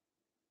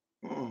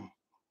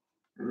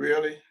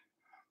 Really?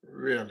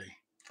 Really?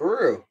 For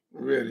real?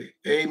 Really?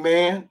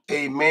 Amen.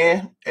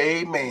 Amen.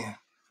 Amen.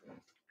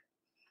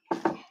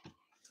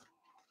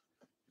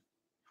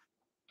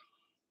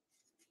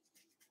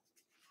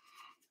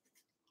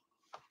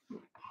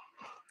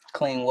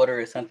 Clean water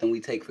is something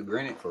we take for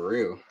granted, for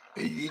real.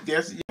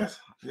 Yes.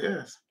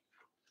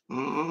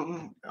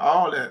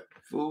 All that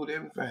food,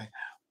 everything.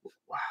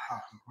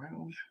 Wow.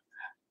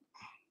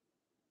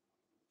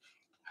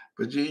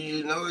 But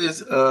you know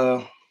it's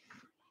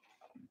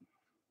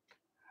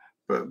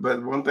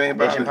but one thing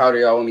about itching powder,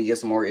 y'all want me to get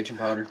some more itching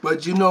powder?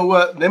 But you know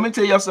what? Let me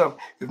tell y'all something.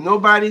 If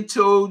nobody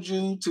told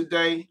you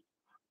today,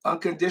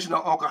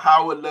 unconditional Uncle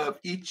Howard love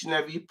each and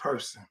every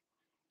person,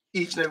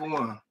 each and every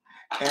one.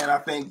 And I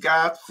thank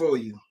God for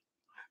you.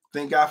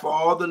 Thank God for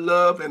all the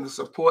love and the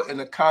support and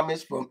the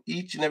comments from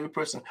each and every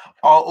person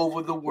all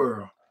over the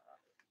world.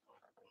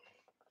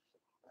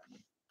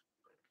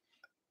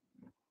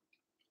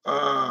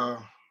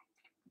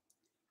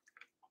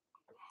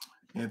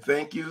 And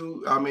thank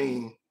you. I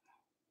mean,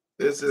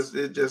 it's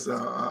just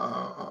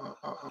a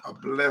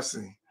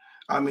blessing.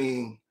 I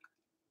mean,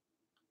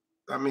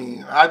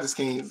 I just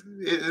can't.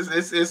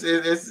 It's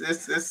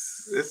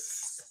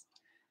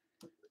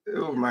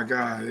oh my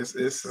God!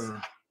 It's.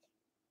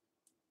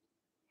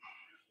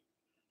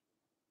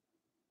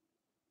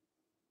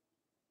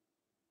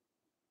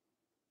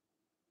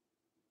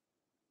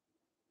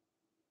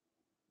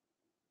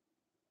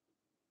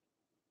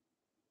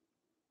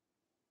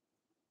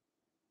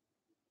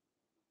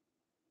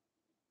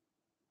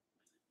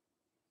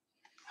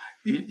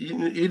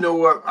 You know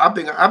what? I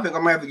think I'm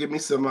gonna have to get me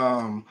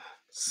some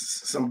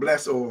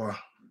blessed oil.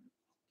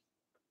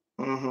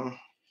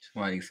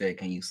 Somebody said,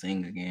 "Can you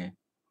sing again?"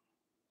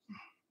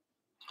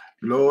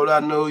 Lord,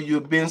 I know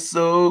you've been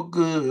so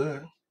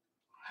good.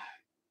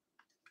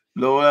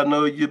 Lord, I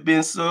know you've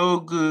been so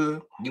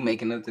good. You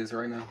making up this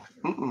right now?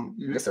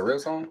 This a real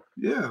song?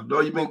 Yeah,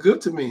 Lord, you've been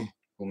good to me.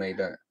 Who made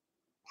that?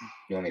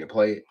 You want me to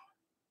play it?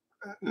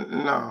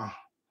 No.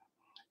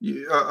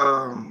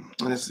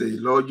 Let's see.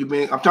 Lord, you've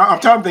been. I'm trying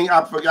to think.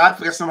 I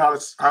forgot somehow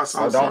how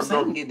So don't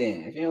sing it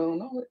then if you don't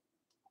know it.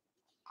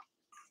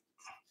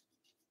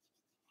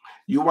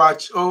 You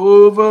watch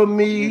over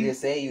me. You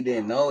just said you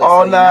didn't know it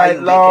all so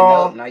night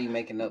long. Now you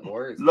making up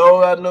words.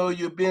 Lord, I know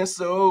you've been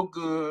so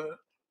good.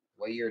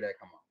 What year did that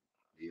come out?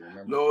 Do you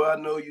remember? Lord,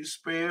 I know you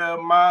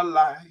spared my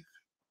life.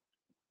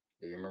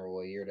 Do you remember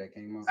what year that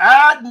came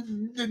out?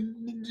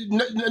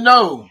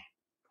 No.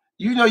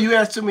 You know you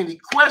asked too many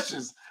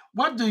questions.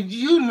 What do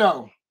you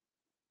know?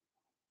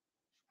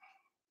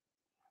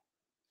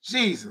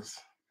 Jesus.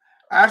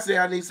 I say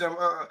I need some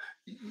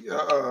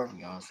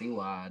Y'all see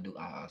why I do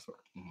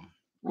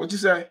What'd you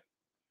say?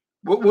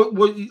 What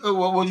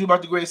was you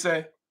about to go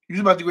say? You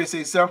was about to go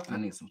say something. I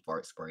need some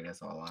fart spray,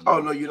 that's all I know.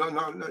 Oh no, you don't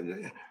no.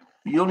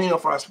 You don't need no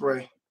fart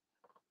spray.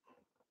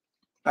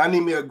 I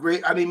need me a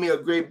great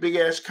big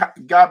ass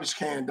garbage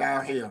can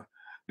down here.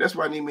 That's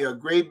why I need me a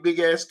great big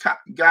ass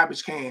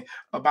garbage can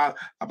about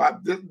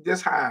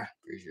this high.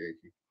 Appreciate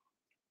you.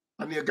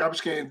 I need a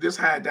garbage can this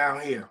high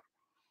down here.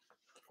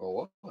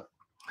 For what?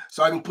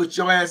 So I can put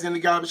your ass in the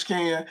garbage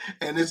can,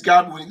 and this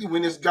garbage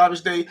when it's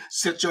garbage day,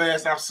 set your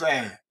ass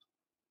outside.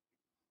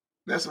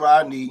 That's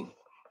what I need.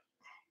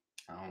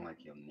 I don't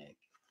like your neck.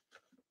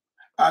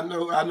 I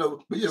know,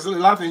 but there's a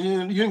lot of things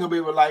you ain't gonna be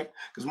able to like.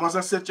 Because once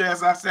I set your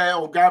ass outside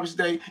on garbage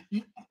day,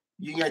 you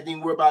ain't got to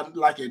worry about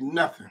liking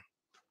nothing.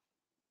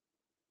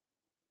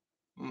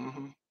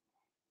 You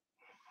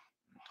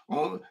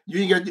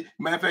ain't got.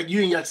 Matter of fact,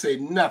 you ain't got to say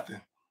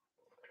nothing.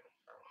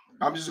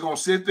 I'm just gonna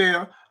sit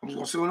there. I'm just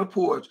gonna sit on the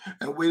porch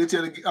and wait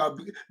until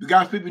the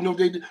guys people know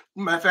they.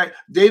 Matter of fact,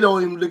 they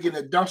don't even look in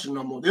the dumpster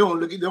no more. They don't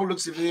look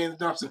see if it's in the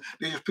dumpster.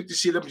 They just pick the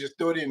shit up and just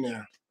throw it in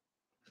there.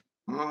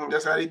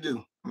 That's how they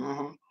do.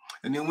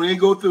 And then when they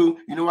go through,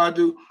 you know what I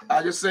do?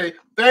 I just say,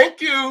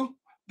 thank you,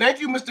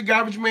 Mr.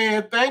 Garbage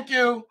Man, thank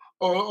you,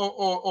 or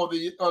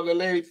the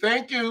lady,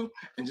 thank you,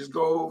 and just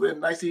go over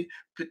and nicely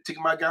take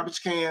my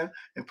garbage can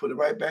and put it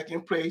right back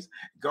in place.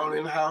 Go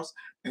in the house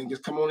and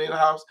just come on in the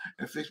house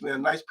and fix me a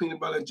nice peanut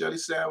butter and jelly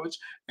sandwich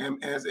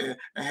and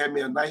have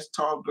me a nice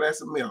tall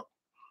glass of milk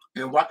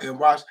and watch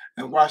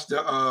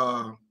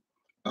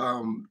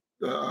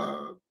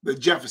the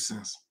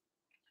Jeffersons.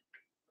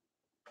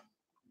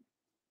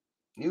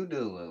 You do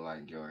look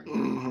like George.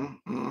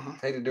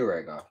 Take the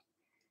do-rag off.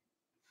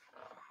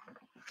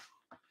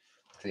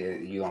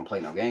 You don't play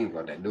no games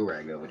about that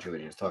do-rag though, but you were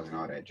just talking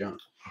all that junk.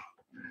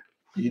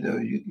 You know,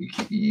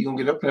 you gonna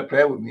get up there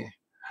playing with me.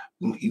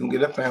 You gonna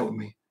get up playing with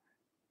me.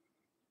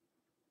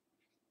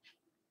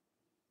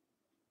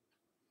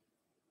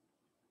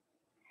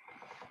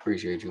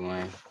 Appreciate you,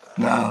 Wayne.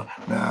 Now,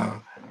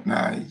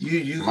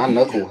 you. My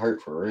knuckle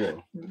hurt for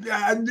real.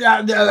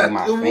 Like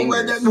my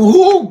fingers.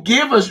 Who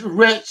give us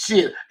red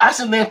shit? I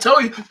said, man,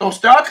 told you, don't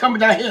start coming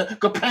down here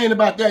complaining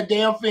about that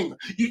damn finger.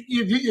 If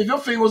your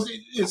finger was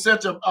in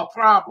such a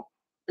problem,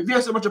 if you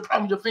had so much a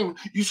problem with your finger,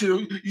 you should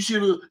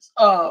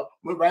have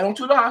went right on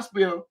to the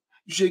hospital.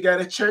 You should have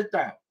got it checked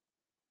out.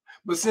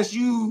 But since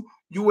you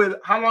went,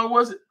 how long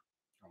was it?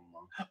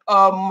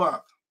 A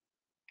month.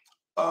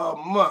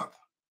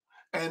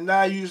 And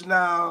now you's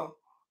now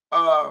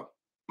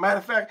matter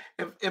of fact,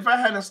 if I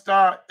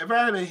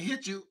hadn't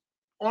hit you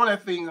on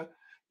that finger,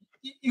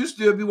 you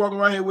still be walking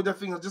around here with that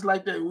finger just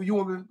like that. You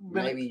won't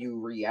be, maybe you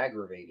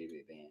re-aggravated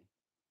it then.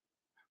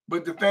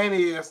 But the thing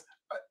is,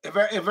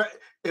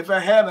 if I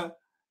hadn't,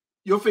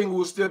 your finger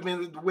would still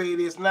be the way it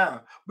is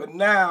now. But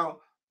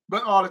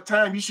all the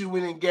time you should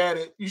went and get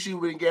it. You should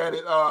went and get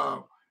it.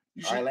 All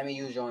right, let me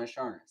use your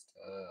insurance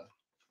to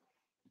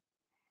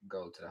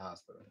go to the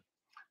hospital.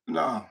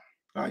 No,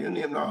 you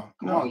need no.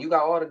 Come on, you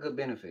got all the good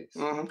benefits.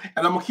 And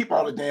I'm gonna keep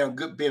all the damn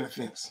good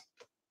benefits.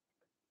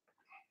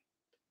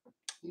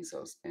 He's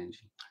so stingy.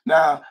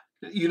 Now,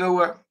 you know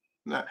what?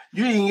 Now,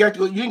 you ain't got to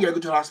go to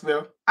the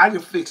hospital. I can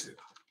fix it.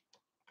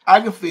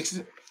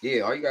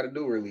 Yeah, all you got to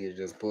do really is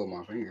just pull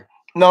my finger.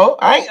 No,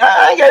 I ain't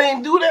got to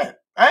even do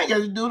that. I ain't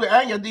got to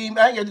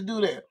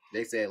do that.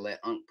 They said let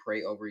Unc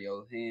pray over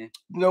your hand.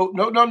 No.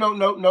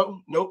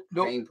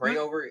 Ain't pray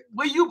over it.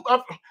 Will you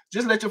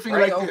just let your finger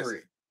pray like over this?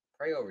 It.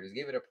 Pray over it. Just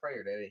give it a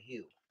prayer that it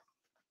heal.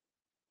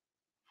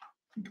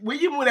 Will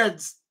you move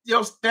that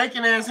your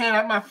stinking ass hand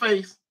out my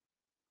face?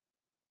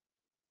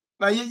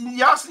 Now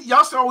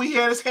y'all saw where he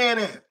had his hand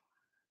at.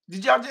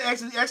 Did y'all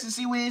just actually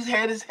see where he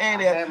had his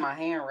hand at? I had my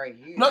hand right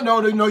here.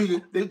 No,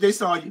 you didn't. They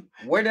saw you.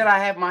 Where did I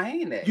have my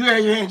hand at? You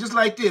had your hand just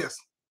like this.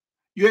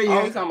 You had your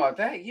hand. You talking about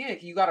that? Yeah,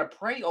 you gotta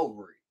pray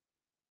over it.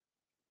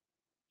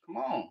 Come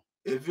on.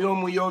 If you don't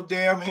move your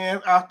damn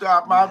hand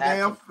out my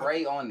damn face,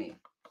 pray on it.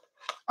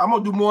 I'm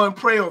gonna do more and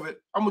pray over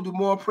it.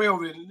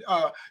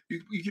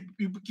 You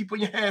keep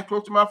putting your hand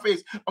close to my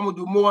face. I'm gonna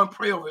do more and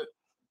pray over it.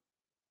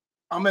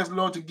 I'm asking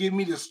the Lord to give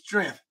me the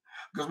strength.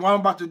 Because what I'm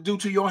about to do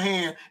to your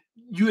hand,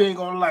 you ain't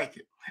gonna like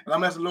it. And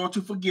I'm asking the Lord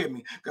to forgive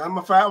me. Because I'm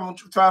gonna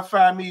try to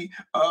find me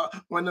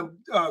one of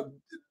them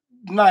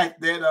knife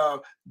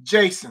that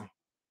Jason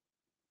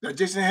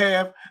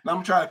have, and I'm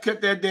gonna try to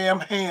cut that damn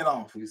hand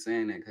off. You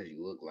saying that because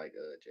you look like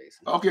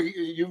Jason. Okay,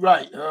 you're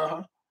right.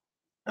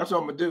 That's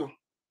what I'm gonna do.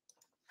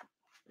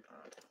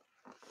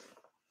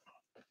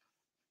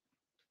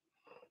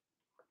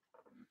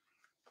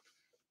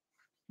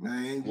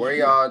 Man,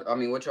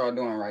 what y'all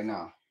doing right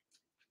now?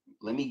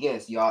 Let me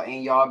guess, y'all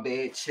in y'all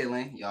bed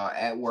chilling, y'all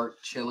at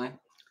work chilling,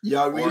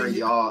 y'all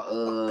really, or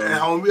y'all at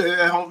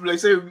home, they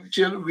say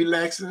chilling,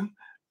 relaxing.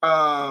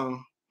 Y'all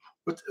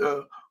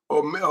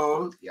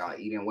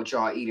eating. What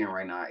y'all eating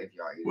right now? If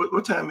y'all eating,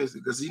 what time is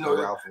it? Because you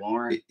know Ralph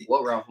Lauren.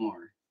 What Ralph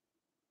Lauren?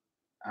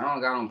 I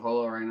don't got on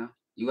Polo right now.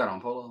 You got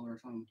on Polo or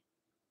something?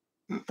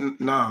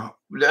 No,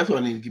 that's what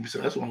I need to give me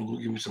some. That's what I'm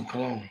gonna give me some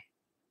cologne.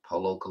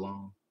 Polo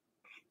cologne.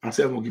 I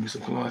said I'm gonna give me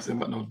some cologne. I said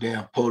about no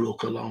damn Polo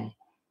cologne.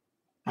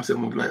 I said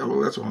I'm gonna be like,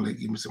 oh, that's why I'm gonna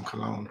give me some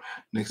cologne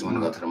next month.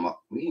 Go to the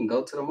mall. We can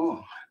go to the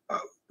mall.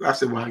 I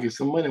said, well, I get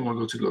some money.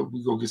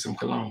 We go get some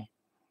cologne.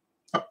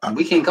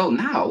 We can go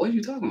now. What are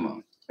you talking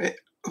about?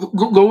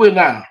 Go in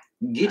now.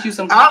 Get you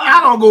some.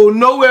 I don't go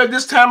nowhere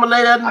this time of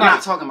late at night. I'm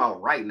not talking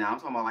about right now. I'm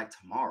talking about like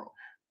tomorrow.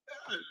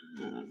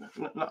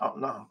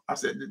 No. I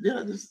said,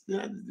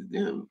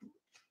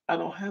 I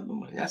don't have the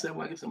money. I said,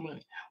 well, I get some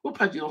money. What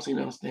part you don't seem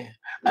to understand?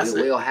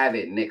 We'll have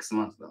it next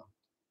month though.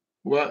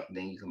 What?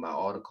 Then you can buy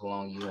all the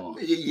cologne you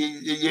want.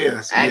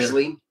 Yes.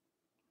 Actually,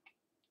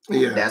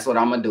 yeah. That's what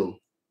I'm gonna do.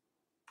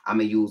 I'm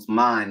gonna use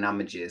mine. And I'm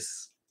gonna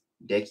just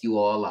deck you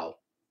all out.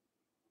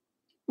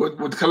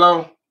 With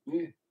cologne?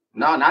 Yeah.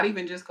 No, not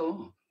even just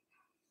cologne.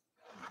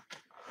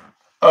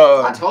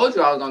 I told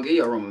you I was gonna give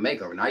you a room of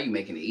makeover. Now you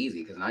making it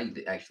easy because now you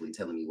actually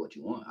telling me what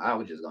you want. I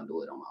was just gonna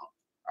do it on my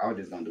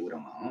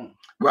own.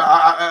 Well,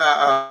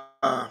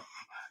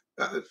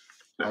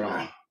 hold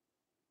on.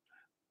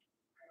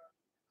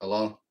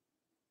 Hello?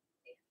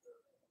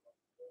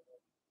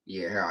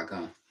 Yeah, here I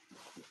come.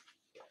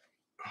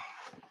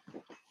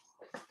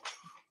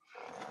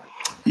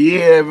 Yeah,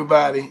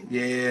 everybody.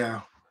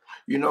 Yeah.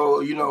 You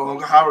know,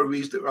 Howard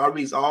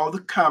reads all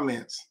the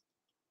comments.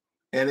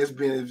 And it's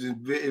been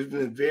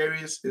very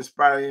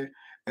inspiring,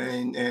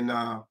 and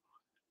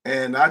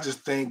I just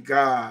thank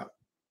God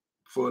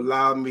for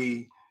allowing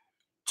me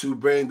to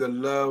bring the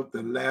love,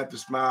 the laugh, the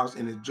smiles,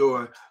 and the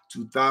joy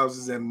to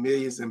thousands and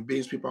millions and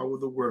billions of people all over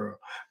the world.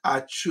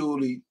 I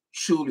truly,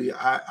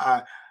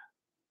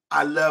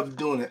 I love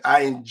doing it.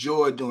 I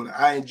enjoy doing it.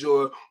 I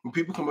enjoy when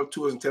people come up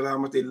to us and tell us how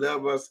much they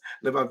love us,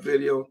 love our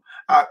video.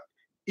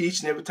 Each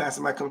and every time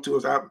somebody comes to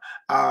us,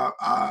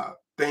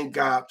 thank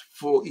God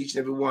for each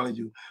and every one of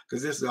you,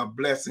 because this is a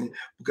blessing,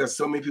 because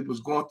so many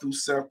people's going through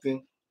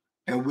something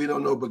and we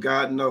don't know, but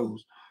God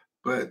knows.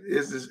 But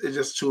it's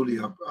just truly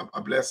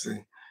a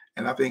blessing.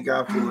 And I thank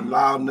God for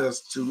allowing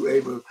us to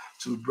able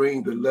to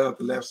bring the love,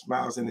 the laugh,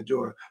 smiles, and the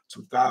joy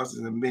to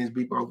thousands and millions of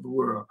people all over the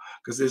world,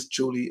 because it's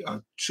truly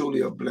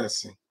a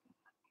blessing.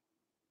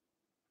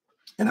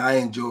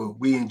 And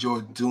we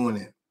enjoy doing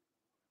it.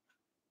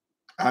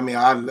 I mean,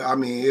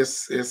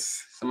 it's.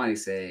 Somebody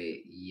said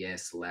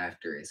yes,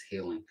 laughter is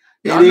healing.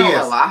 Y'all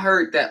know I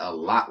heard that a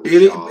lot with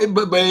y'all.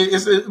 But it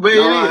is.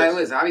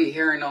 Listen, I be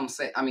hearing them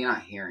say. I mean,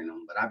 not hearing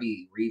them, but I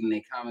be reading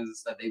their comments and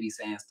stuff. They be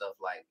saying stuff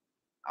like,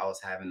 "I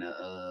was having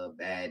a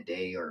bad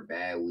day or a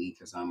bad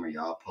week or something." Or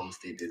y'all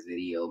posted this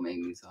video, made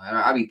me so.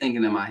 I be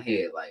thinking in my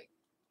head like,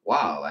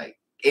 "Wow!" Like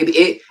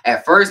it.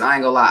 At first, I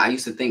ain't gonna lie. I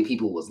used to think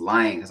people was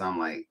lying because I'm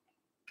like,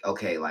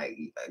 okay, like,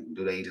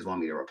 do they just want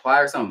me to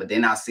reply or something? But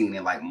then I seen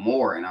it like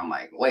more, and I'm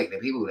like, wait,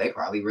 they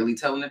probably really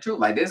telling the truth.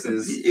 Like, this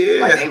is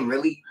like they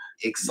really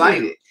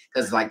excited,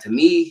 because like to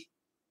me,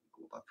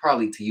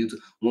 probably to you too,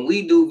 when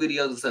we do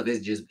videos and stuff,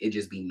 it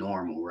just be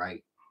normal,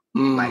 right?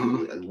 Like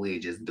we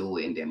just do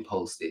it and then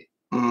post it,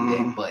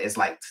 but it's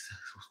like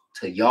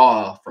to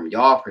y'all, from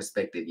y'all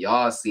perspective,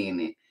 y'all seeing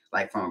it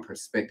like from a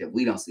perspective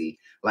we don't see.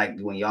 Like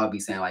when y'all be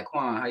saying like,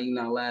 Quan, how you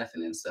not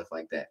laughing and stuff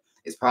like that?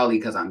 It's probably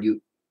because I'm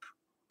you.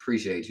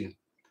 Appreciate you.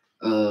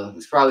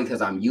 It's probably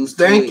because I'm used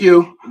to it. Thank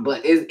you.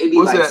 But it be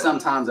like that?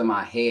 Sometimes in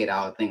my head,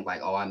 I would think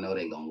like, oh, I know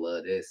they gonna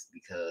love this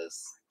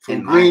because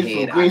from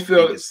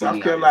Greenfield,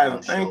 South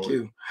Carolina. Thank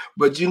you.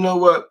 But you know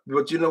what?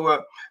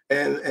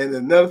 And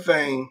another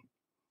thing,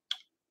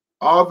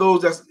 all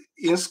those that's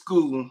in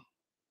school,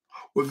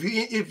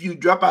 if you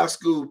drop out of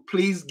school,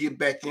 please get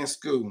back in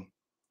school.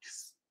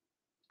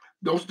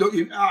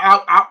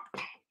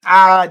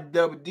 I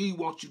double D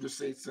want you to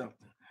say something.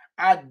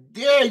 I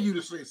dare you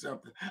to say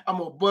something. I'm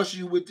gonna bust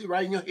you with it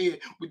right in your head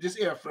with this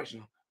air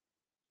freshener.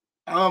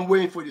 I'm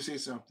waiting for you to say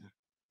something.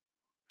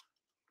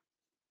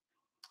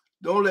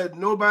 Don't let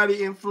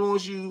nobody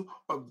influence you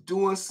of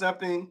doing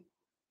something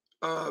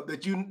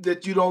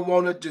that you don't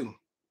want to do.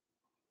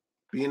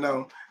 You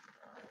know,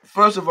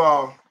 first of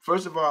all,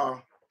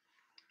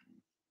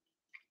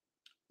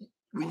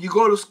 when you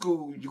go to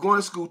school, you're going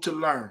to school to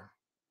learn.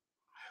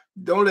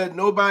 Don't let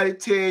nobody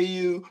tell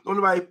you, don't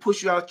nobody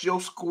push you out your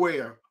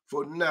square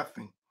for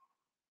nothing.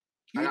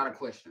 I got a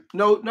question.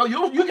 No,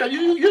 you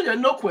got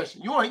no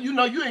question. You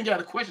ain't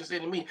got a question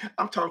saying to me.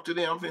 I'm talking to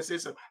them. I'm finna say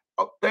something.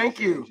 Oh, thank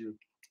you.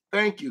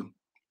 Thank you.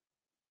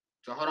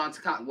 So hold on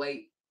to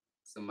wait.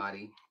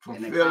 Somebody from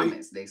in the Philly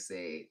comments, they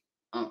said,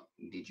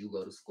 did you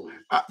go to school?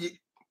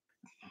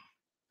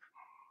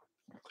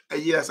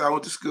 Yes, I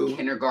went to school.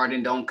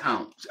 Kindergarten don't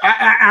count.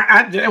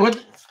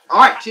 What? All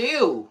right,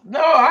 chill.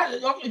 No,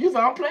 you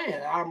thought I'm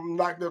playing. I'm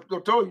not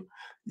gonna tell you.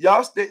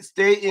 Y'all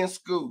stay in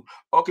school.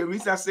 Okay, the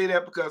reason I say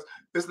that because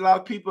there's a lot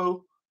of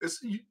people.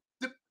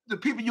 The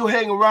people you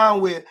hang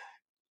around with.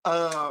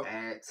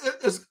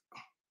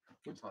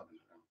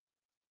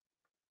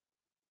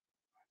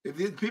 If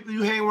the people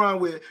you hang around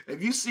with,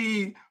 if you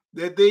see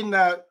that they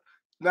not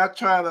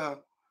trying to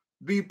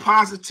be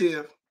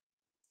positive,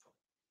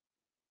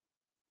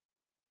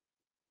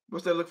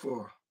 what's that look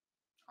for?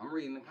 I'm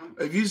reading the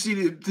comments. If you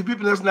see the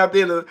people that's not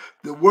there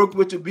to work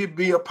with you,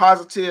 be a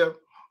positive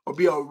or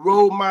be a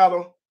role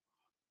model,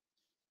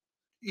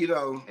 you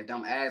know. If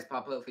them ads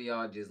pop up for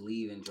y'all, just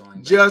leave and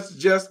join. Just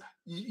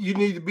you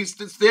need to be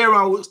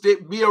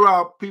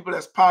around people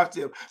that's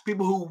positive,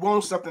 people who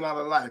want something out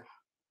of life.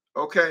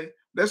 Okay,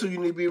 that's who you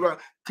need to be around.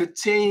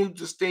 Continue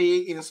to stay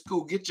in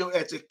school, get your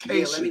education.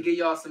 Yeah, let me give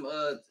y'all some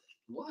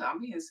what? I'm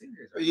being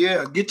serious. Right?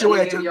 Yeah, get your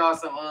education. Give y'all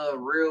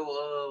some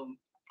real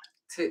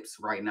tips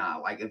right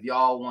now. Like if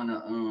y'all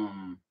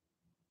wanna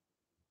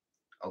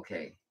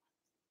okay,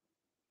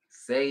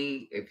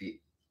 say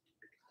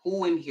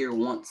who in here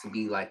wants to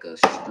be like a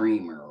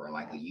streamer or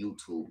like a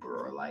YouTuber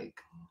or like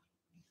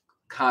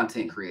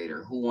content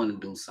creator, who want to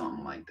do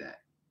something like that?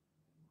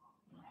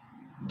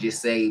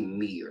 Just say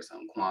me or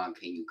something. Quan,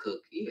 can you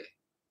cook? Yeah.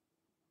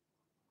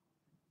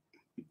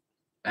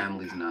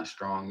 Family's not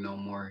strong no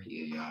more.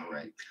 Yeah, y'all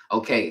right.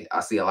 Okay, I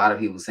see a lot of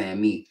people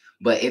saying me.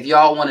 But if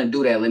y'all want to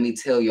do that, let me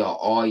tell y'all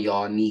all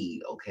y'all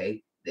need,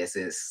 okay? This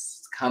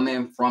is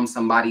coming from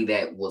somebody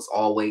that was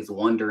always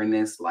wondering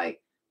this,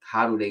 like,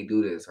 how do they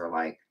do this? Or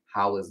like,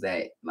 how is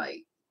that?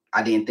 Like,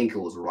 I didn't think it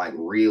was like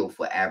real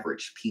for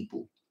average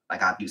people.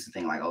 Like I used to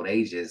think like, oh,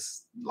 they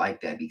just like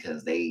that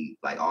because they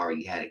like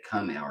already had it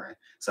coming or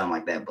something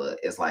like that. But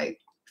it's like,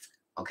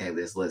 okay,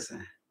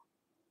 listen.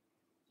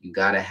 You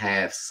gotta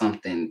have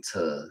something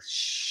to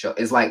show.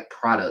 It's like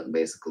product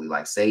basically.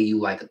 Like say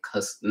you like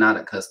not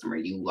a customer.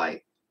 You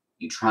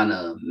trying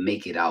to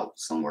make it out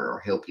somewhere or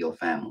help your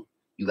family.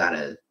 You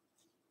gotta.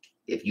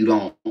 If you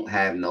don't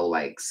have no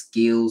like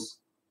skills,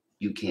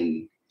 you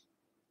can.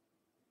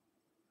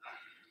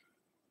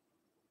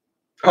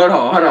 Hold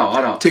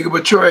on. Take up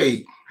a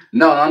trade.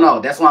 No.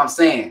 That's what I'm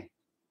saying.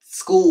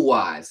 School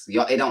wise,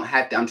 y'all, it don't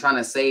have to. I'm trying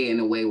to say it in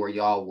a way where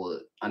y'all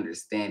would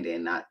understand it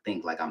and not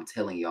think like I'm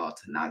telling y'all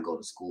to not go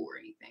to school or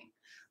anything.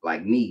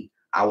 like me,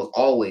 I was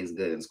always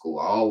good in school.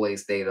 I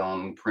always stayed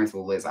on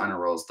principal list, honor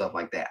roll, stuff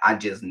like that. I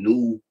just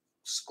knew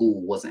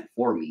school wasn't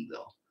for me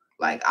though.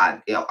 Like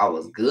I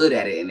was good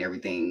at it and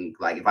everything.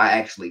 Like if I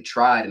actually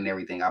tried and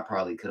everything, I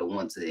probably could have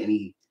went to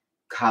any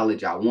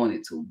college I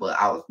wanted to. But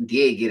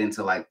did get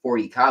into like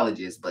 40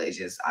 colleges, but it's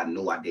just I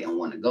knew I didn't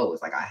want to go.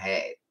 It's like I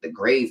had the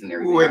grades and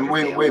everything.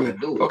 Wait a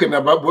minute. Okay,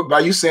 now by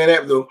you saying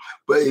that though,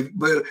 but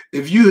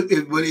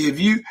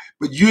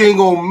you ain't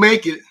gonna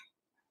make it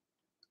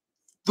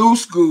through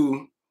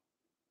school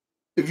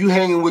if you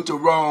hanging with the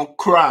wrong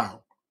crowd.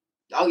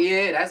 Oh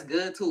yeah, that's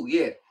good too.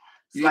 Yeah,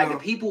 it's like the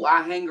people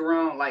I hang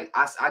around. Like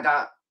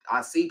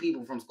I see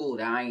people from school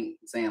that I ain't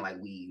saying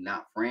like we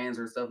not friends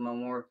or stuff no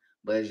more.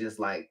 But it's just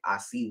like I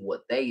see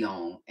what they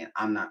on, and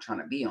I'm not trying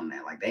to be on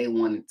that. Like they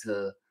wanted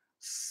to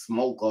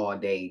smoke all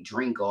day,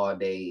 drink all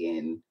day,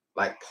 and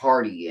like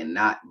party and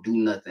not do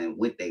nothing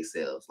with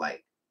themselves.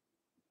 Like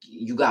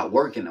you got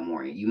work in the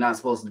morning. You're not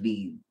supposed to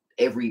be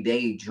every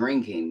day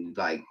drinking.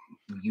 Like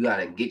you got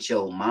to get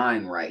your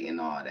mind right and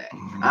all that.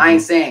 I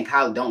ain't saying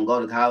don't go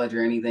to college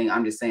or anything.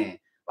 I'm just saying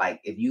like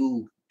if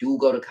you do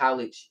go to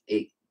college,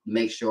 it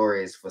make sure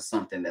it's for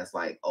something that's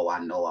like, oh, I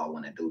know I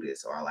want to do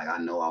this, or like I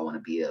know I want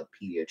to be a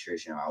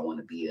pediatrician, or I want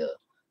to be a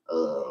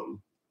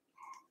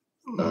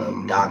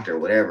doctor,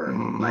 whatever.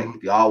 Like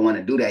if y'all want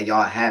to do that,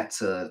 y'all have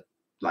to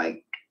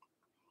like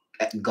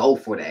go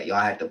for that.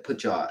 Y'all have to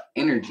put your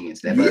energy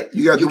into that. But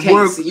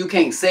you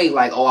can't say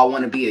like, oh, I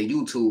want to be a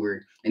YouTuber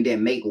and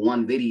then make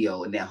one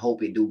video and then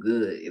hope it do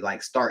good. It,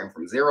 like starting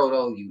from zero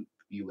though, you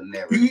would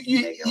never make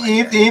it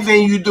like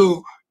anything you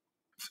do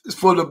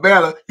for the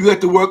better. You have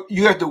to work.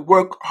 You have to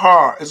work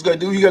hard. It's gonna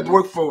do. You have to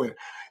work for it.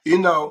 You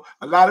know,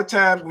 a lot of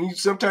times when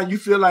sometimes you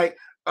feel like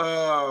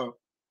a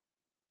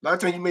lot of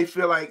times you may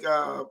feel like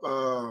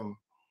I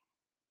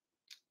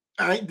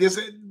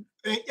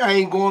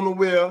ain't going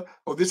nowhere,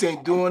 or this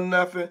ain't doing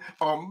nothing.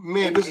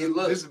 Man, this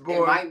is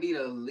boring. It might be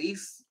the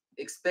least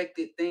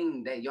expected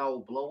thing that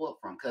y'all blow up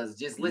from. Cause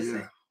just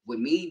listen, with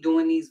me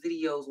doing these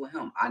videos with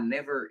him, I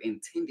never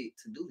intended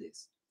to do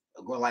this.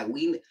 Like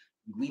we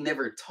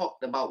never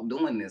talked about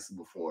doing this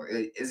before.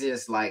 It's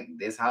just like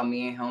this how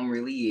me and him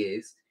really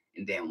is.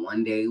 And then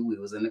one day we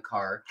was in the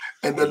car,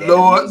 and the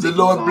Lord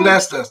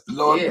blessed us. The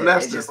Lord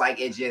blessed us. Just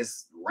like it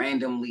just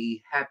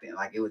randomly happened.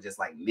 Like it was just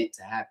like meant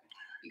to happen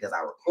because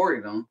I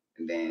recorded them,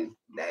 and then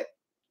that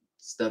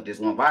stuff just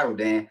went viral.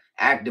 Then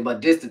active,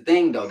 but this the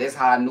thing though. This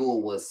how I knew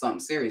it was something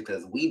serious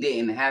because we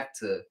didn't have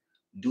to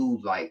do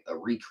like a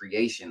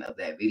recreation of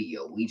that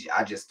video.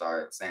 I just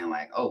started saying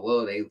like, oh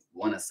well, they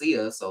want to see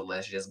us, so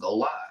let's just go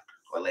live,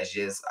 or let's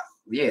just.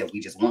 Yeah, we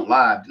just went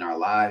live, and our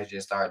lives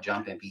just start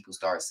jumping. People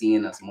start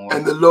seeing us more.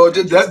 And the Lord,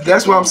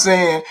 that's what I'm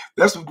saying.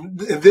 That's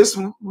this.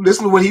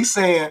 Listen to what He's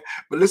saying,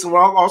 but listen to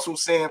what I'm also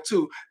saying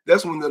too.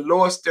 That's when the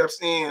Lord steps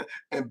in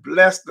and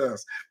blessed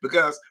us,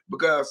 because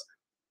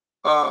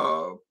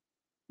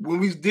when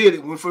we did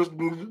it,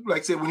 like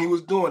I said, when He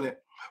was doing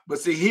it, but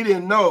see, He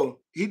did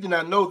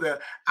not know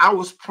that I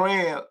was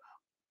praying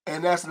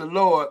and asking the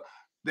Lord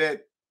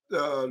that,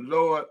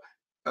 Lord,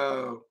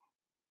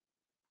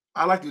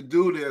 I like to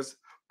do this.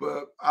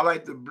 But I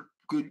like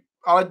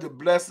to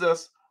bless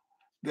us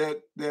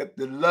that the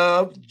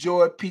love,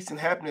 joy, peace, and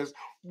happiness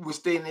will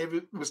stay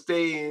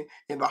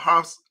in the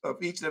hearts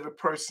of each and every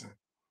person.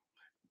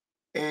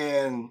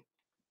 And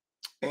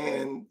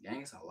dang,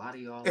 it's a lot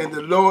of y'all. And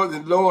the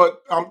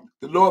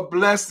Lord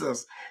blessed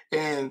us,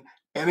 and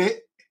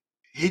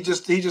He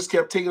just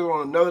kept taking us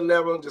on another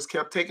level, and just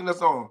kept taking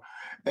us on.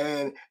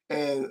 And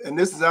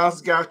this is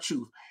honest God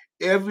truth.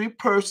 Every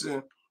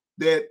person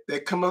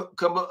that come up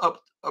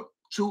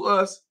to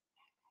us,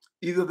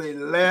 either they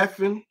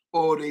laughing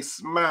or they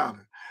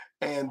smiling,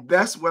 and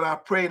that's what I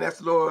pray.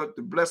 That's Lord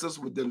to bless us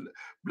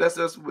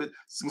with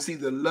see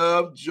the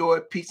love, joy,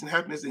 peace, and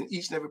happiness in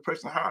each and every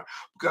person's heart,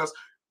 because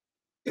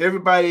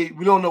everybody,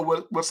 we don't know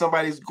what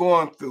somebody's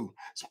going through.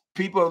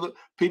 People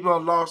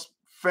have lost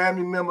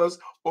family members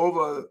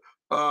over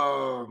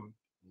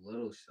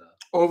little stuff.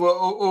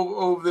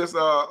 Over this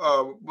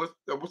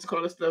what's it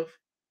called, this stuff,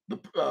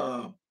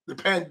 the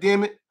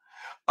pandemic.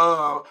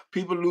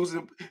 People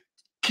losing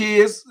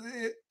kids,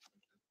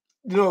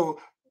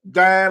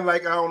 dying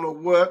like I don't know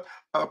what.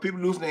 People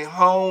losing their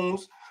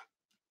homes.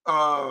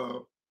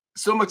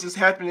 So much is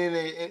happening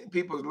in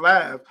people's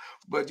lives,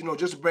 but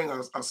just to bring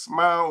a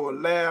smile or a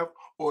laugh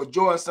or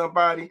joy in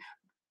somebody,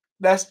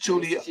 that's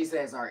truly. She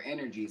says our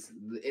energies.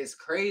 It's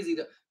crazy.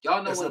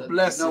 Y'all know what?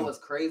 Blessing. You know what's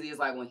crazy? It's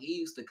like when he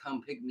used to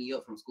come pick me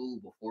up from school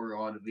before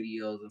all the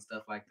videos and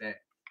stuff like that.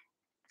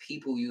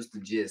 People used to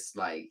just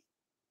like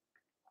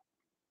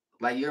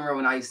you remember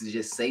when I used to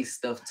just say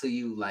stuff to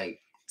you, like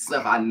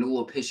stuff I knew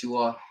would piss you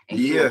off, and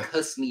he would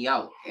cuss me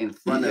out in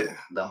front of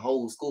the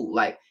whole school.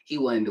 Like he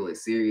wouldn't do it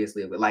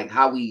seriously, but like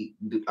how we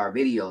do our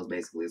videos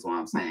basically is what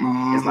I'm saying.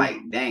 It's like,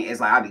 dang, it's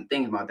like I be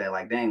thinking about that,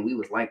 like, dang, we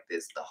was like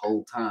this the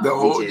whole time.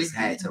 We just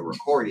had to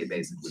record it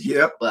basically.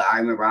 Yep. But I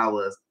remember I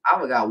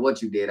forgot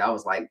what you did. I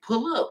was like,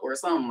 pull up or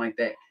something like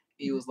that.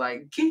 He was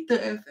like, "Keep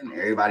the F," and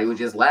everybody was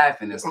just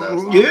laughing and stuff.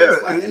 So Yeah,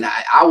 like, and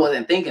I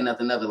wasn't thinking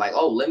nothing of it. Like,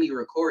 oh, let me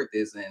record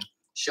this and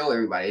show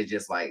everybody. It's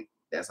just like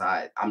that's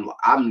how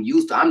I'm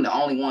used to. I'm the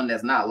only one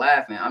that's not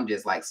laughing. I'm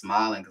just like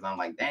smiling because I'm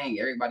like, dang,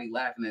 everybody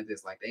laughing at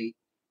this. Like they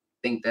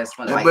think that's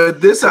funny. Like, but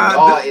this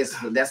y'all is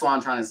that's what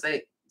I'm trying to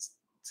say.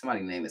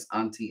 Somebody's name is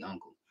Auntie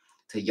Uncle.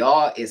 To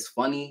y'all, it's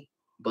funny,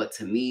 but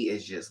to me,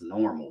 it's just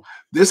normal.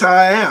 This how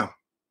I am.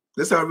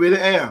 This how I really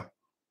am.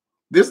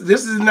 This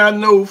is not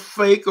no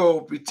fake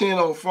or pretend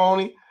or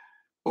phony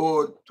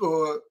or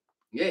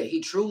yeah.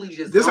 He truly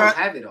just don't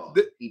have it all.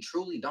 He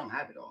truly don't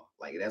have it all.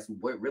 Like that's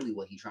really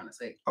what he's trying to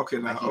say. Okay,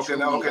 now, like, okay,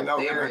 now,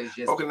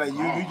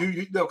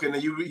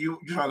 you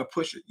trying to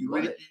push it. You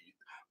really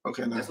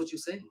okay now. That's what you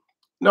said.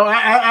 No,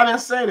 I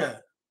didn't say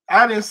that.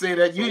 I didn't say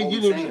that. So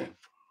you didn't.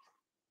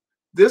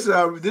 This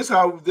how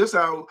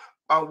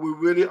we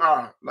really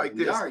are. Like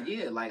this. We are,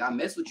 yeah. Like I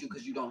mess with you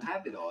because you don't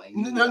have it all. And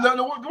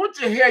no. What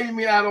the hell you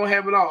mean I don't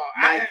have it all?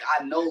 Like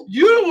I know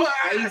you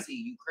crazy.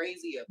 You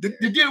crazy up there.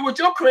 To deal with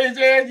your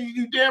crazy ass.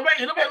 You damn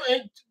right.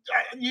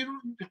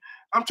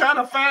 I'm trying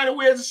to find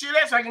where the shit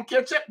at so I can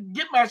catch up and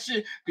get my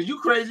shit. Because you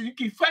crazy. You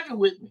keep fucking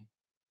with me.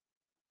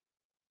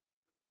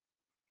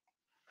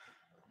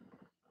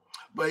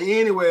 But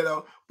anyway,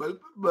 though, but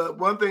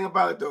one thing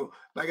about it though,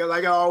 like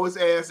I always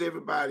ask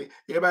everybody,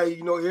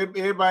 you know,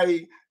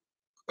 everybody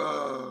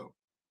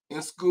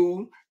in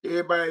school,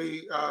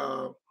 everybody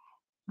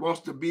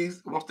wants to be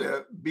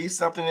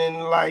something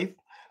in life.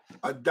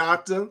 A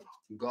doctor,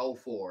 go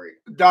for it.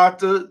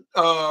 Doctor,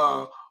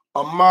 a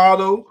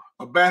model,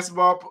 a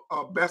basketball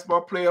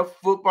player,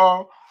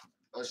 football,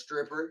 a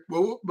stripper.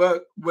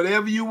 But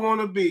whatever you want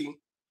to be,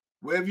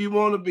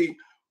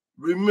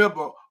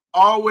 remember.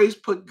 Always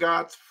put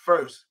God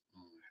first,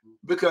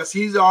 because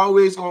He's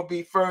always going to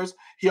be first.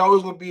 He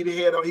always going to be the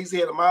head of. He's the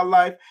head of my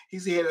life.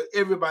 He's the head of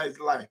everybody's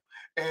life.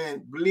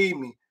 And believe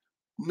me,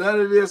 none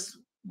of this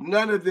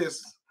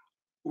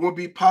will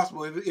be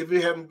possible if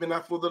it hadn't been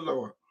for the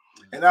Lord.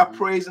 And I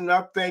praise Him.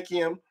 I thank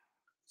Him.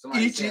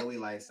 Somebody said we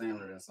like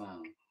Sandler and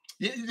Son.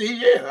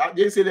 Yeah, I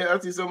did say that I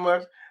see so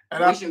much.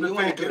 And I should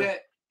thank Him.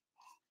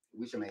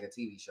 We should make a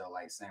TV show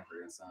like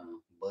Sanford and Son,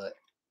 but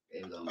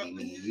it's gonna be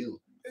me and you.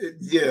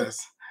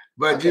 Yes.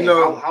 But okay, you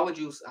know, how would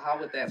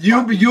that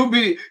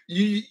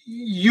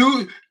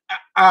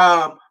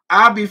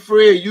I'll be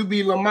Fred, you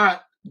be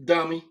Lamont,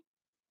 dummy.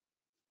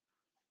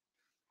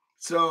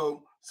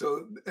 So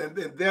and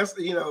that's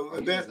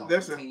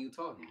that's continue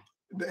talking.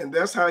 And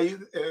that's how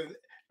you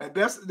and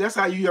that's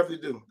how you have to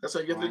do. That's how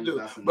you have to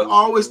do. But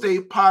always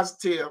stay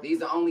positive. These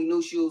are the only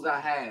new shoes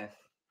I have,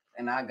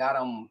 and I got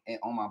them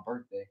on my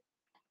birthday.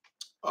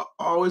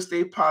 Always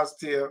stay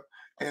positive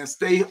and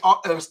stay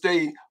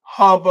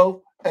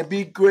humble. And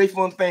be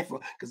grateful and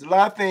thankful, because a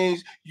lot of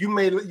things you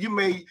may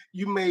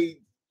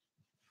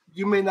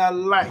not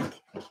like,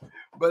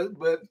 but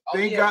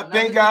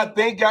thank God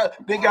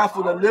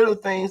for the little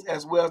things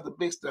as well as the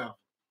big stuff.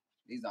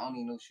 These are the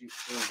only new shoes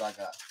I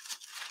got.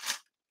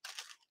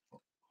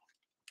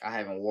 I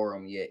haven't wore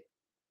them yet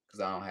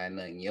because I don't have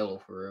nothing yellow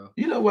for real.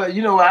 You know what?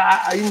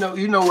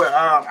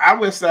 I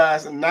wear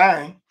size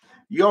 9.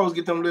 You always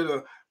get them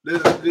little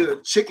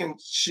chicken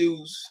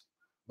shoes,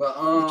 but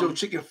with your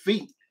chicken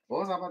feet. What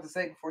was I about to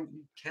say before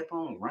you kept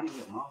on running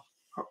your mouth?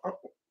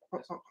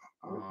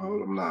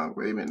 Hold on now.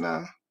 Wait a minute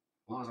now.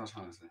 What was I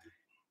trying to say?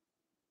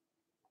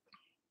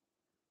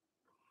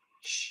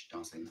 Shh,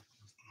 don't say nothing.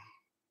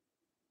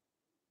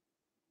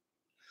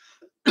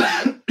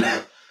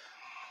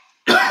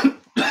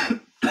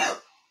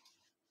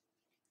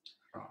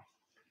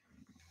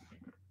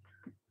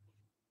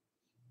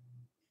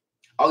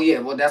 Oh yeah,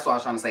 well that's what I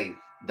was trying to say.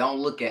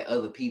 Don't look at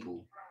other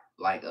people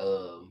like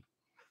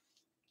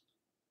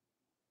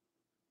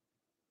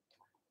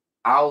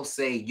I'll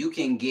say you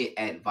can get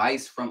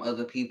advice from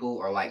other people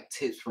or like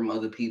tips from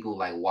other people,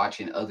 like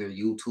watching other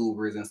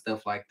YouTubers and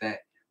stuff like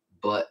that.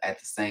 But at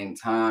the same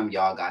time,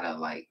 y'all gotta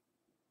like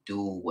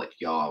do what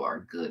y'all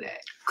are good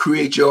at.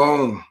 Create your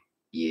own.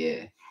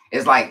 Yeah.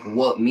 It's like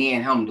what me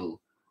and him do.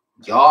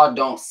 Y'all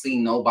don't see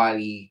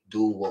nobody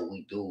do what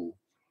we do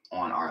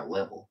on our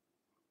level.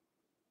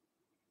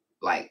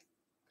 Like,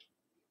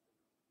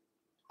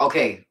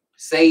 okay,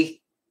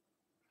 say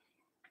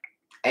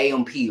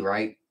AMP,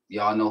 right?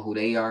 Y'all know who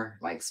they are,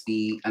 like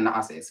Speed. And I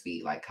said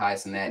Speed, like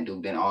Kais and that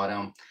dude, then all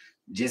them.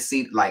 Just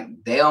see, like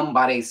them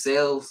by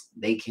themselves,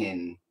 they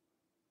can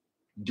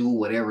do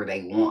whatever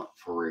they want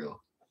for real,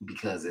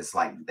 because it's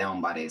like them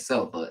by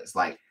themselves. But it's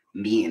like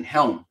me and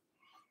him.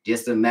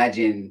 Just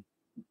imagine,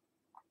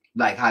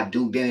 like how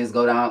Duke Dennis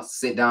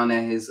sit down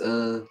at his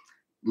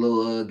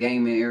little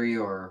gaming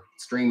area or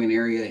streaming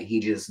area, and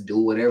he just do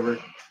whatever.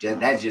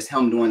 That's just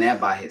him doing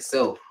that by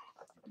himself.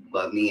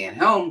 But me and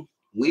him,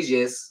 we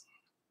just.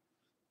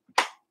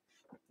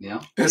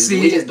 Yeah,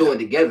 we just do it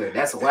together.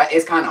 That's why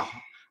it's kind of.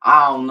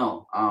 I don't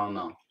know.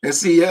 And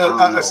see,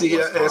 I see.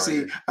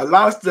 A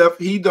lot of stuff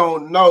he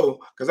don't know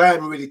because I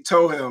haven't really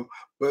told him.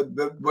 But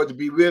to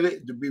be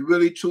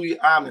really truly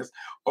honest,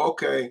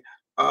 okay,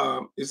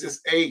 it's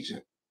his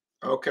agent.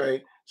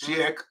 Okay, She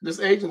had this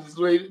agent. This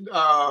lady.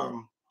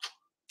 No.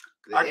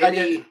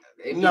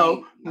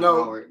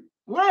 Howard,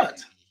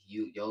 what?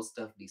 Your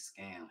stuff be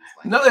scams.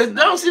 Like, no, it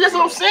don't. See, that's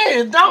what I'm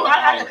saying. Don't.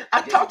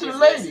 I talked to the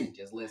lady.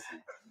 Just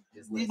listen.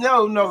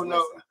 No.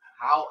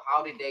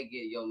 How did they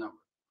get your number?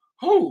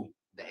 Who?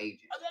 The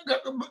agent.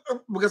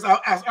 Because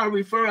I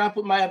refer. I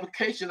put my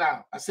application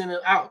out. I sent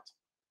it out.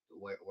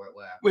 Where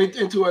went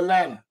into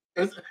Atlanta.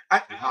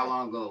 How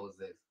long ago was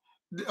this?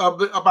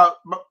 About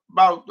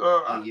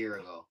a year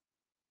ago.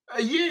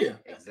 A year.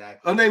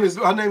 Exactly. Her name is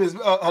the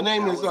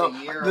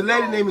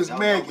lady name is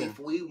Megan.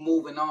 We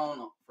moving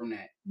on from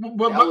that. That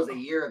was a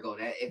year ago.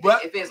 That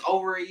if it's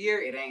over a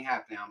year, it ain't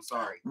happening. I'm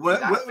sorry. When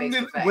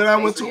I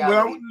went to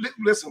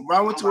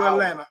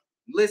Atlanta.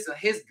 Listen,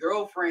 his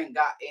girlfriend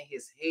got in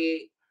his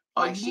head.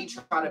 Like she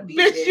tried to be.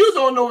 Bitch, you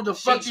don't know what the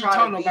fuck you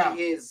talking about.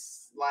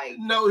 Like,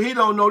 no, he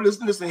don't know.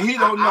 Listen, he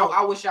don't know.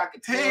 I wish I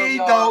could tell y'all. He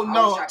don't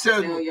know.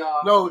 Tell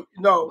y'all. No.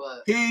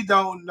 He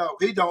don't know.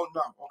 He don't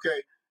know.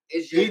 Okay.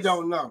 He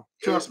don't know.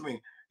 Trust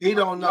me. He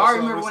don't know. I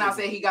remember when I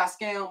said he got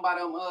scammed by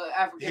them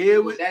African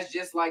people. That's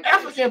just like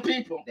African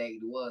people. They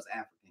was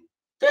African.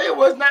 They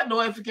was not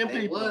no African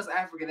people. It was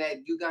African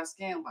that you got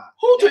scammed by.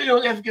 Who told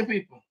you African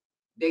people?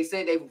 They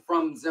said they were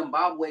from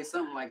Zimbabwe,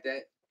 something like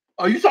that.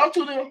 Oh, you talked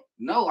to them?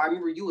 No, I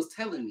remember you was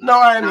telling me. No,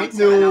 I didn't.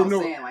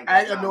 No.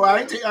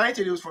 I didn't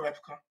tell you it was from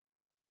Africa.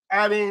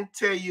 I didn't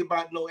tell you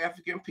about no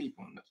African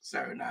people.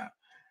 Sorry, now.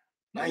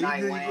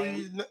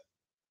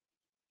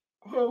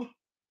 Who?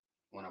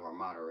 One of our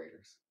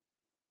moderators.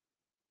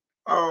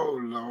 Oh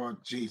Lord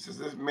Jesus!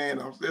 This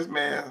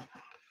man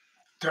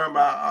turned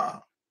my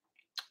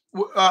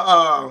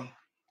But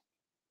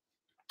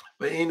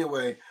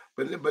anyway,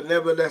 but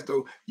nevertheless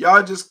though,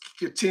 y'all just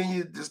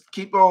continue, just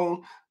keep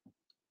on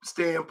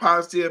staying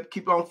positive,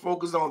 keep on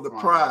focused on the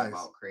prize.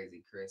 About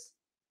Crazy Chris.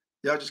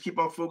 Y'all just keep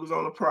on focused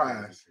on the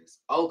prize.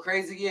 Oh,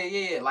 Crazy,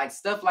 yeah, like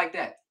stuff like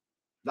that,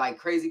 like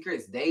Crazy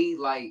Chris. They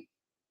like,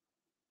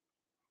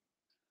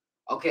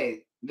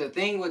 okay. The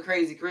thing with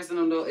Crazy Chris and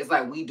them though, it's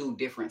like we do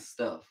different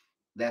stuff.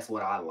 That's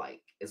what I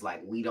like. It's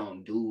like we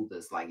don't do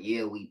this. Like,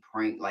 yeah, we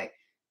prank. Like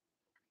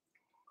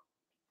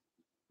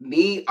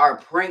our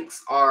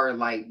pranks are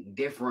like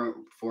different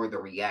for the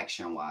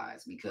reaction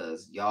wise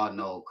because y'all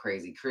know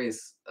Crazy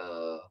Chris.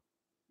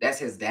 That's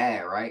his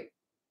dad, right?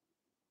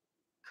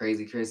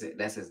 Crazy Chris,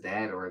 that's his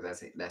dad or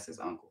that's his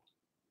uncle.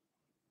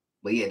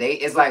 But yeah,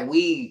 it's like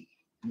we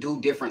do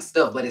different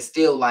stuff, but it's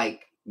still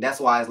like that's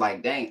why it's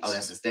like, dang, oh,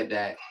 that's his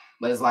stepdad.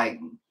 But it's like,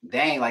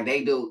 dang, like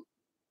they do.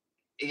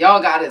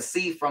 Y'all gotta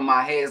see from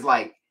my head, it's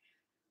like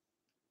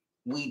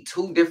we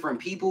two different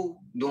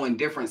people doing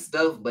different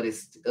stuff, but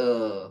it's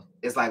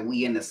like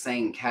we in the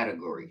same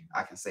category.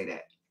 I can say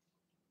that.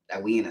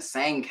 That we in the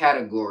same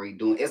category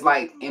doing. It's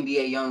like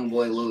NBA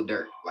YoungBoy, Lil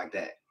Durk, like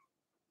that.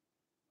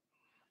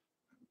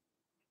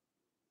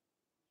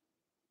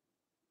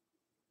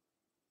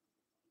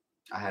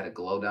 I had a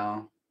glow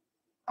down.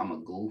 I'm a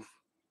goof.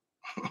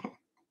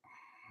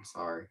 I'm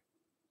sorry.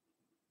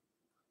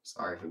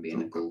 Sorry for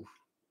being a goof.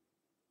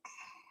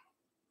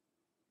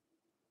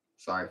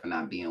 Sorry for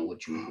not being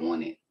what you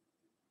wanted,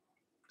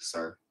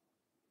 sir.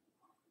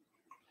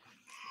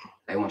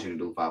 They want you to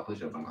do 5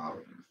 push-ups on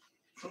college.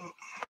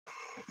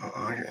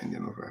 I can't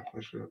get no 5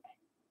 push-ups.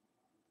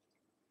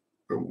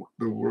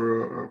 The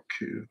world of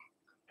kids.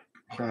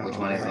 Which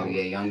one is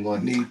NBA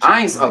YoungBoy?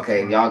 I ain't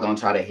okay. Y'all gonna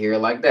try to hear it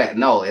like that?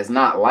 No, it's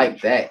not like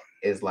that.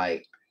 It's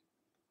like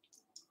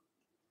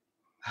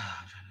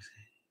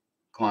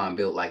Quan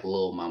built like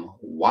Lil Mama.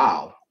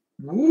 Wow.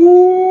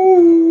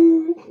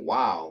 Woo.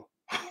 Wow.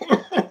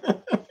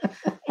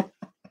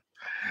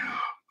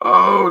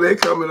 Oh, they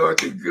coming on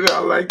too good. I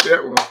like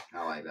that one.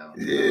 I like that one.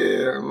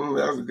 Yeah,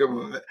 that was a good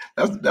one.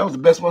 That was the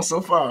best one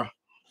so far.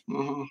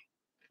 Mm-hmm.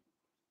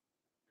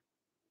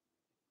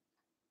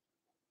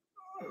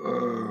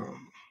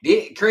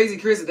 Crazy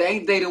Chris,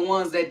 ain't they the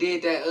ones that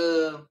did that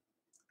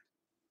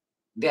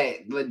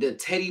the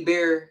teddy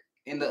bear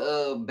in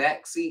the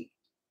back seat?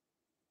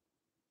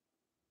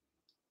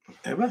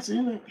 Have I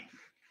seen it?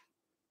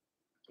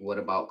 What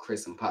about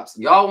Chris and Pops?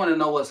 Y'all want to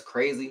know what's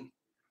crazy?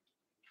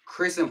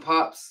 Chris and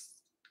Pops,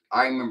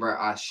 I remember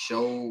I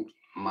showed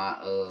my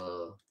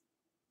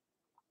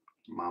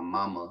my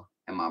mama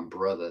and my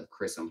brother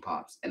Chris and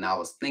Pops, and I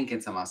was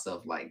thinking to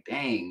myself like,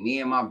 dang,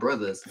 me and my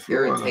brothers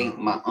irritate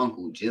my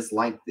uncle just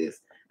like this.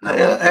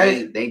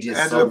 And they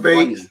just so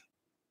funny.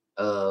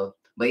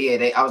 But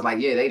yeah, I was like,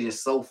 yeah, they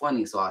just so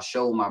funny. So I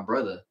showed my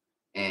brother,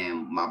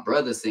 and my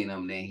brother seen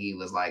them. Then he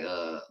was like,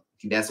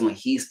 that's when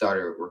he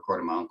started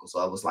recording my uncle. So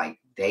I was like,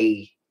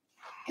 they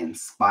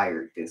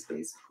inspired this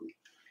basically.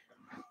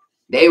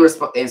 They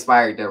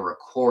inspired the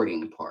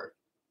recording part.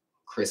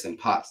 Chris and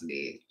Pops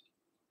did.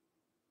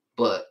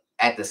 But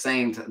at the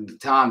same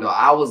time, though,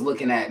 I was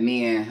looking at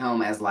me and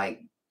him as like,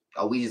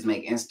 oh, we just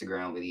make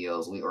Instagram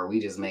videos. We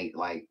just make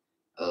like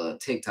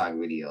TikTok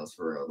videos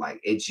for real. Like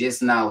it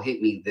just now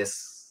hit me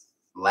this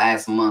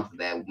last month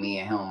that me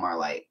and him are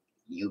like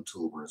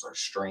YouTubers or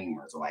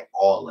streamers or like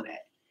all of that.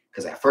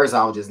 Because at first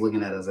I was just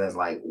looking at us as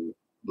like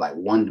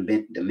one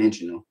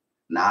dimensional.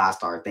 now I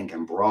start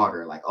thinking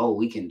broader, like, oh,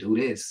 we can do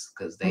this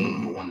because they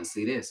want to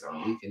see this, or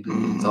we can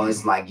do. So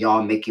it's like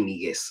y'all making me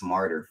get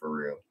smarter for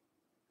real.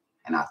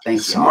 And I think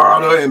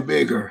smarter and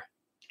bigger.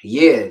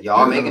 Yeah,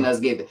 y'all making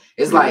us get.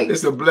 It's like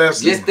it's a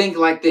blessing. Just think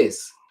like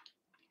this: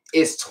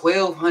 it's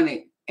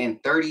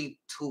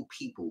 1,232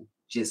 people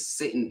just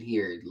sitting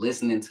here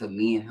listening to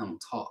me and him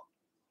talk,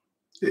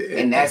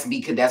 and that's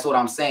because that's what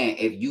I'm saying.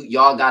 If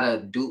y'all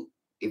gotta do,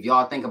 if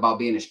y'all think about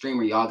being a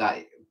streamer, y'all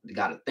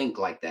gotta think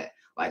like that.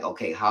 Like,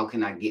 okay, how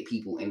can I get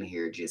people in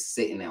here just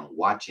sitting and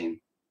watching me,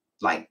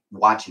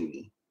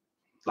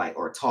 like,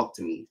 or talk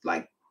to me?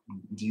 Like,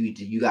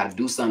 you got to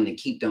do something to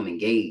keep them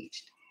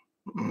engaged.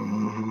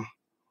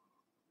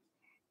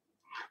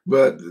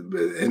 But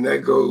and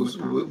that goes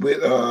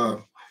with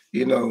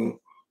you know,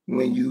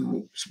 when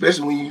you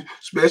especially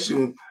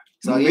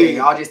so yeah,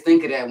 y'all just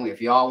think of that.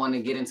 If y'all want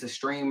to get into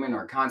streaming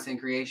or content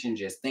creation,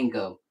 just think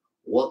of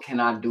what can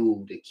I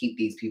do to keep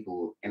these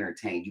people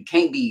entertained. You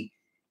can't be,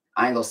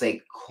 I ain't gonna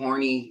say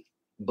corny,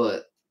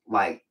 but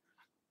like,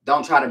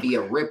 don't try to be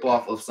a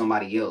ripoff of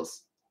somebody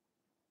else.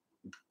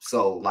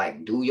 So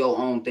like, do your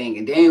own thing,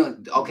 and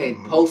then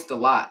post a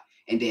lot,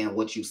 and then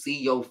what you see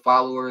your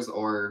followers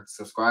or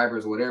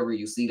subscribers, whatever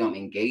you see them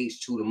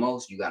engaged to the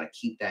most, you got to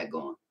keep that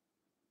going.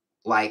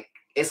 Like,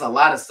 it's a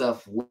lot of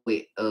stuff with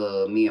me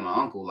and my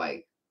uncle.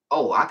 Like,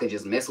 oh, I could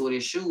just mess with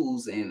his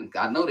shoes, and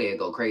I know they'd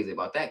go crazy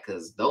about that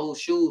because those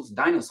shoes,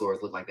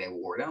 dinosaurs look like they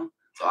wore them.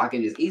 So I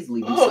can just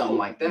easily do something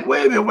like that.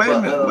 Wait a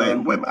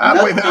minute.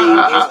 Another thing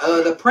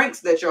is the pranks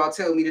that y'all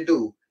tell me to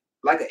do,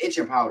 like an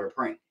itching powder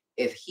prank.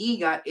 If he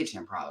got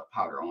itching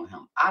powder on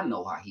him, I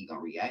know how he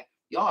gonna react.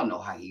 Y'all know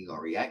how he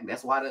gonna react.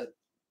 That's why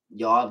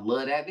y'all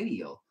love that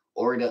video.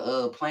 Or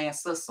the playing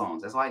sus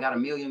songs. That's why I got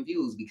 1 million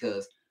views,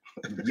 because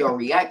your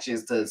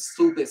reactions to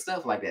stupid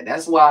stuff like that.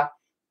 That's why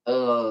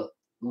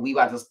we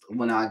about to,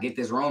 when I get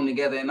this room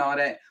together and all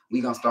that,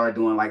 we gonna start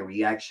doing like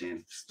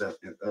reaction stuff,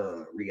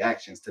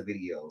 reactions to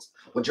videos.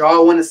 Would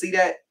y'all want to see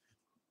that?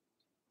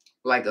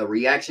 Like a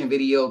reaction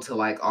video to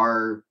like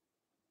our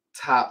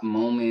top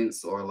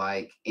moments, or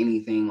like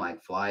anything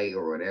like flight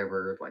or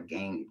whatever, like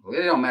game.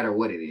 It don't matter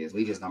what it is.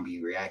 We just gonna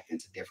be reacting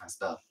to different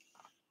stuff.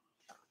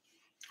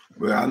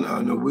 Well,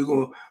 I know we're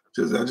gonna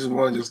I just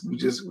want to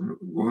just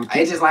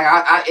it's just like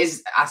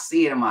I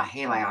see it in my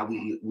head, like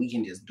we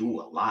can just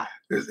do a lot.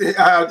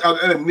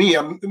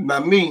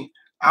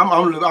 I'm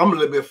a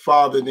little bit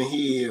farther than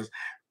he is.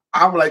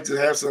 I would like to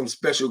have some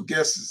special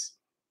guests.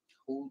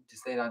 Who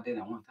just said I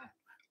didn't want that?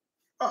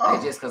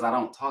 It's just because I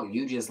don't talk.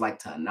 You just like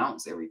to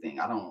announce everything.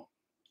 I don't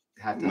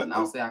have to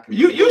announce that. I can.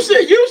 You said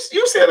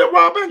it a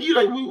while back. You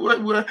like we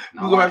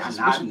gonna have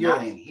special guests.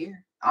 Not in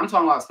here. I'm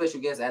talking about special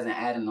guests as in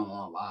adding them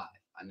on live.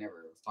 I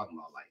never was talking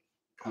about like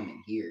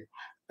coming here.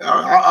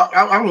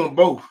 I want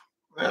both.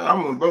 I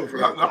want both.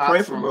 I'm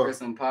praying for both.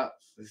 Chris and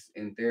Pops is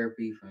in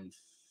therapy from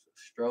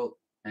stroke.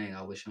 Dang,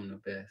 I wish him the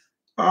best.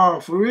 Oh,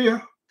 for real?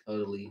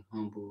 Totally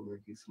humble,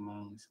 Ricky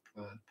Simone,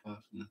 surprise,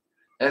 Pops.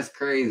 That's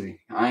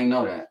crazy. I ain't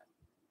know that.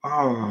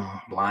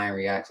 Oh. Blind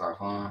reacts are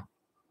fun.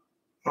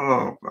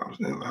 Oh,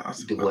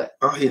 do what?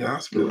 Oh yeah,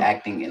 do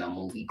acting in a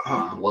movie.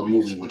 What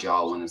movie would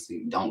y'all want to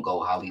see? Don't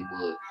go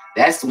Hollywood.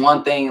 That's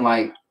one thing.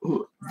 Like,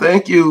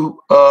 thank you.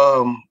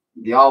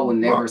 Y'all will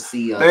never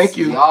see us. Thank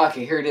you. Y'all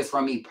can hear this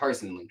from me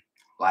personally.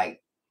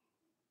 Like,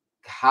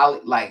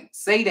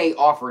 say they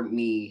offered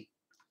me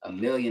 $1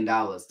 million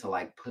to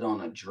like put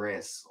on a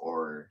dress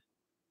or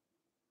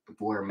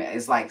wear.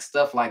 It's like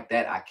stuff like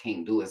that I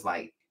can't do. It's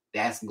like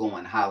that's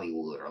going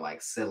Hollywood, or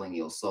like selling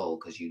your soul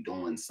because you're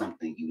doing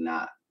something you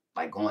not.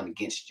 Like going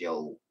against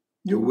your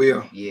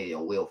will. Yeah,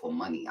 your will for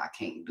money. I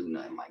can't do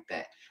nothing like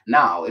that.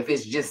 Now, if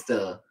it's just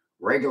a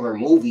regular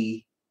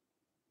movie,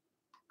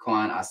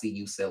 Quan, I see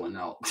you selling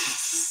out.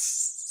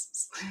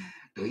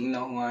 Do you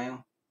know who I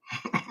am?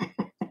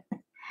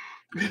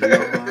 Do you know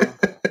who I am?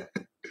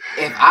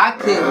 If I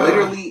could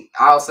literally,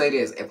 I'll say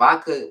this. If I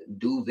could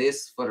do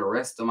this for the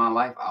rest of my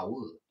life, I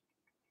would.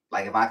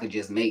 Like, if I could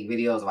just make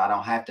videos, if I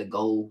don't have to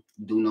go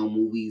do no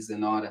movies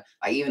and all that,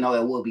 like, even though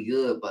it would be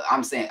good, but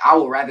I'm saying I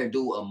would rather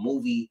do a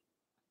movie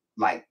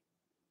like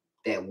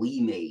that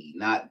we made,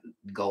 not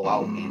go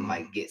out and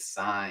like get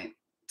signed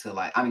to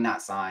like, I mean,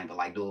 not signed, but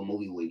like do a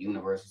movie with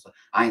Universal.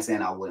 I ain't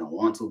saying I wouldn't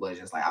want to, but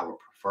it's just like I would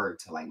prefer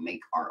to like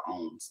make our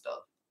own stuff,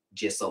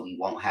 just so we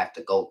won't have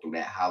to go through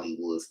that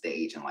Hollywood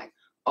stage and like,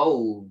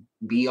 oh,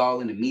 be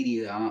all in the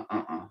media.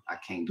 I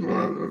can't do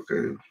that.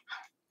 Okay.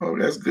 Oh,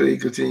 that's good. He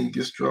continue to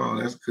get strong.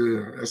 That's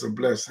good. That's a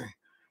blessing.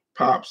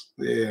 Pops,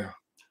 yeah.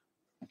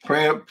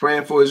 Praying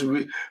for his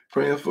don't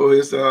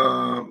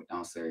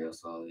sell your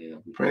soul, yeah.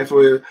 Praying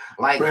for his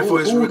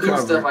who recovery.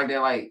 Do stuff like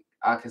that. Like,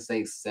 I could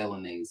say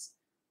selling things.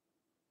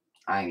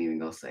 I ain't even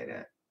gonna say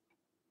that.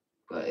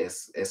 But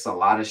it's a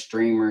lot of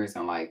streamers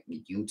and like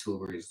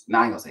YouTubers.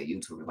 Not gonna say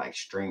YouTubers, like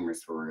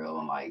streamers for real,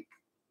 and like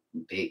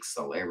big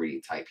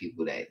celebrity type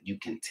people that you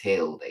can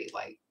tell they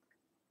like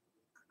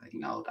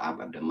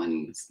the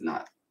money is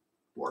not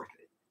worth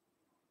it.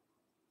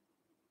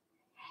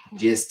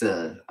 just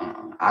to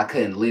I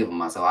couldn't live with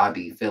myself. I'd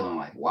be feeling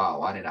like, wow,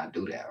 why did I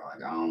do that? Or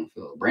like I don't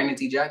feel. Brandon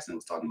T. Jackson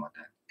was talking about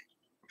that.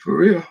 For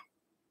real?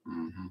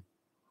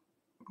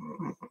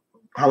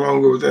 How long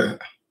ago was that?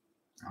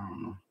 I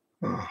don't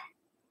know.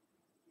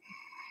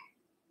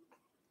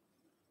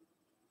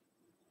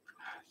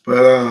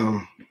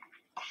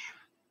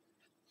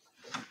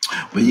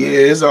 But yeah,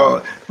 it's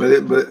all, but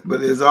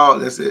it's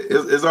all,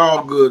 it's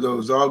all good though.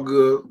 It's all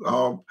good,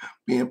 all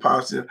being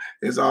positive.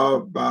 It's all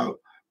about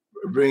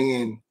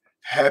bringing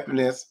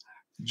happiness,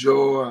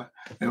 joy,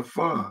 and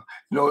fun.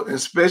 You know,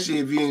 especially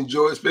if you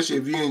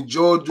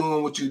enjoy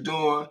doing what you're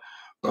doing.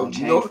 Don't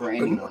change for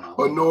anyone.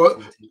 Or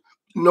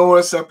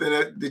knowing something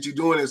that you're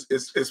doing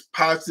is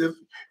positive,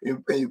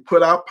 and you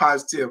put out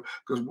positive,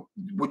 because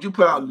would you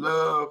put out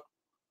love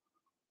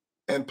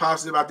and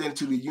positive out there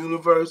into the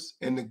universe,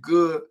 and the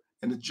good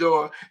and the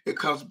joy, it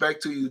comes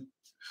back to you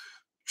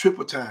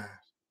triple times.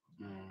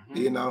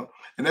 You know,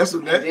 and that's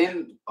what. And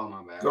then, oh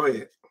my bad. Go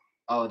ahead.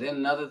 Oh, then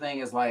another thing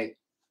is like,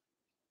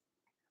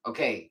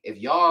 okay, if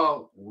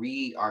y'all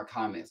read our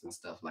comments and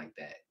stuff like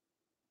that,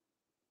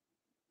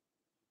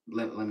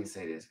 let me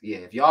say this. Yeah,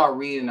 if y'all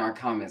reading our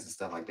comments and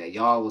stuff like that,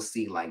 y'all will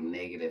see like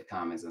negative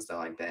comments and stuff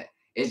like that.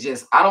 It's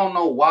just, I don't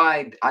know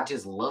why, I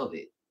just love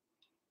it.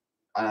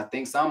 I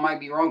think something might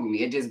be wrong with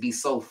me. It just be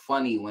so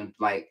funny when,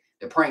 like,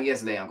 the prank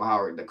yesterday, Uncle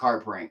Howard, the car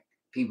prank,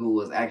 people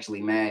was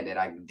actually mad that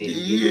I didn't give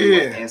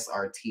you an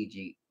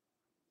SRTG.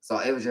 So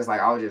it was just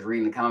like, I was just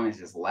reading the comments,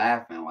 just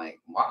laughing, like,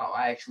 wow,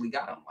 I actually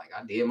got them. Like,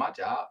 I did my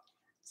job.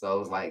 So it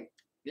was like,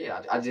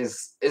 yeah, I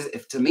just,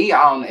 to me,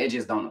 I don't, it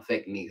just don't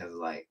affect me, because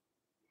like,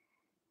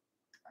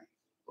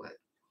 what?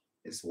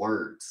 It's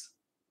words.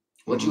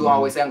 What you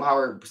always say, Uncle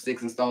Howard,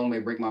 sticks and stone may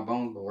break my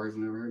bones, but words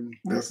never hurt me.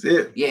 That's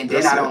it. Yeah, and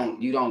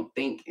then you don't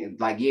think,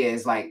 like, yeah,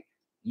 it's like,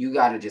 you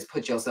got to just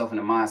put yourself in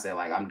the mindset,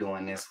 like, I'm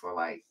doing this for,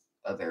 like,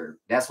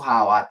 that's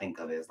how I think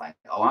of it. It's like,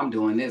 oh, I'm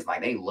doing this.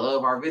 Like, they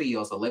love our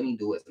videos, so let me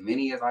do as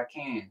many as I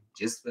can.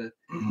 Just for,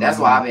 that's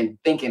why I've been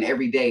thinking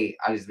every day.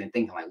 I just been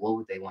thinking, like, what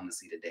would they want to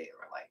see today?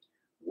 Or, like,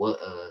 what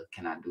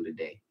can I do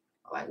today?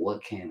 Or, like,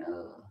 what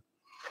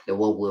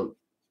would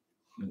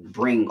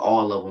bring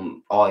all of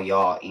them, all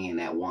y'all in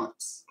at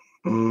once?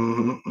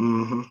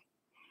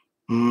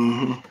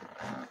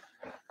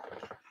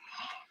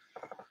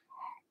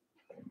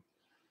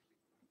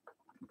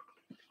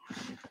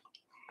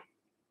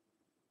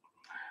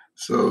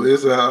 So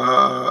it's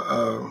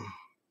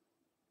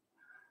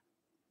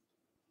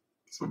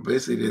so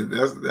basically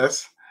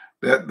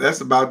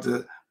that's about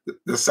the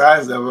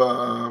size of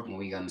when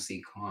we gonna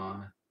see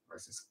Quan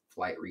versus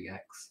Flight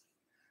Reacts.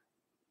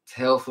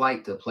 Tell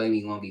Flight to play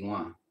me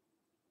 1v1.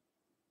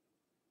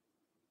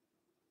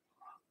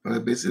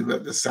 Basically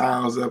about the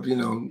sounds of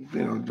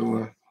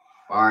doing.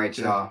 All right,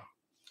 y'all.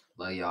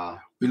 Love y'all.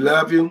 We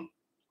love you.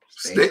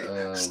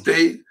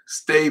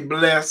 Stay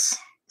blessed.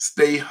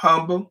 Stay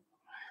humble.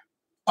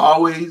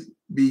 Always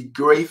be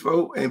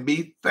grateful and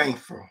be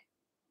thankful.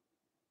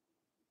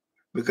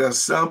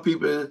 Because some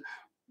people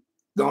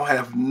don't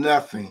have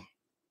nothing.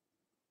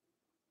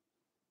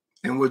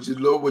 And what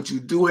you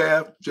do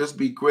have, just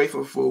be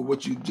grateful for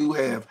what you do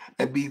have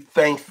and be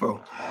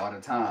thankful. All the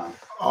time.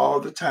 All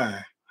the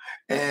time.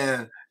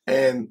 And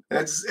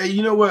that's,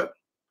 you know what?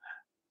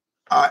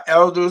 Our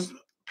elders,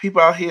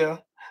 people out here,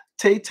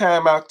 take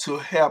time out to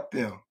help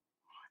them.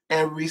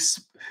 And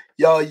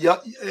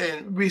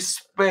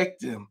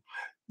respect them.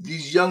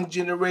 These young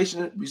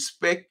generation,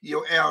 respect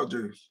your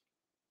elders.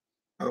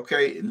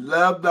 Okay?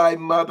 Love thy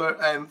mother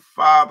and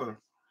father.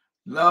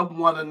 Love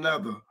one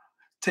another.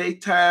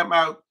 Take time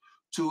out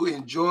to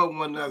enjoy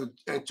one another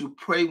and to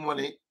pray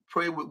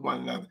with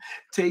one another.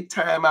 Take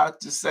time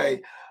out to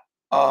say,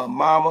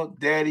 mama,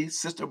 daddy,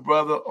 sister,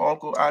 brother,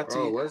 uncle, auntie.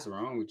 Bro, what's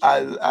wrong with you?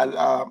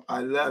 I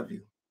love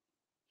you.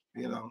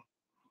 You know.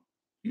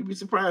 You'd be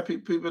surprised.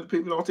 People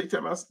don't take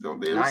time out.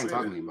 I ain't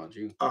talking about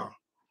you.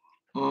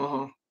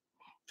 Oh.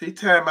 Take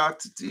time out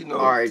to,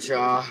 All right,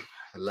 y'all.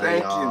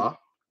 Love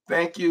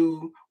Thank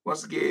you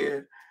once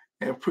again,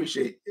 and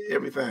appreciate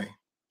everything.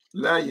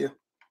 Love you.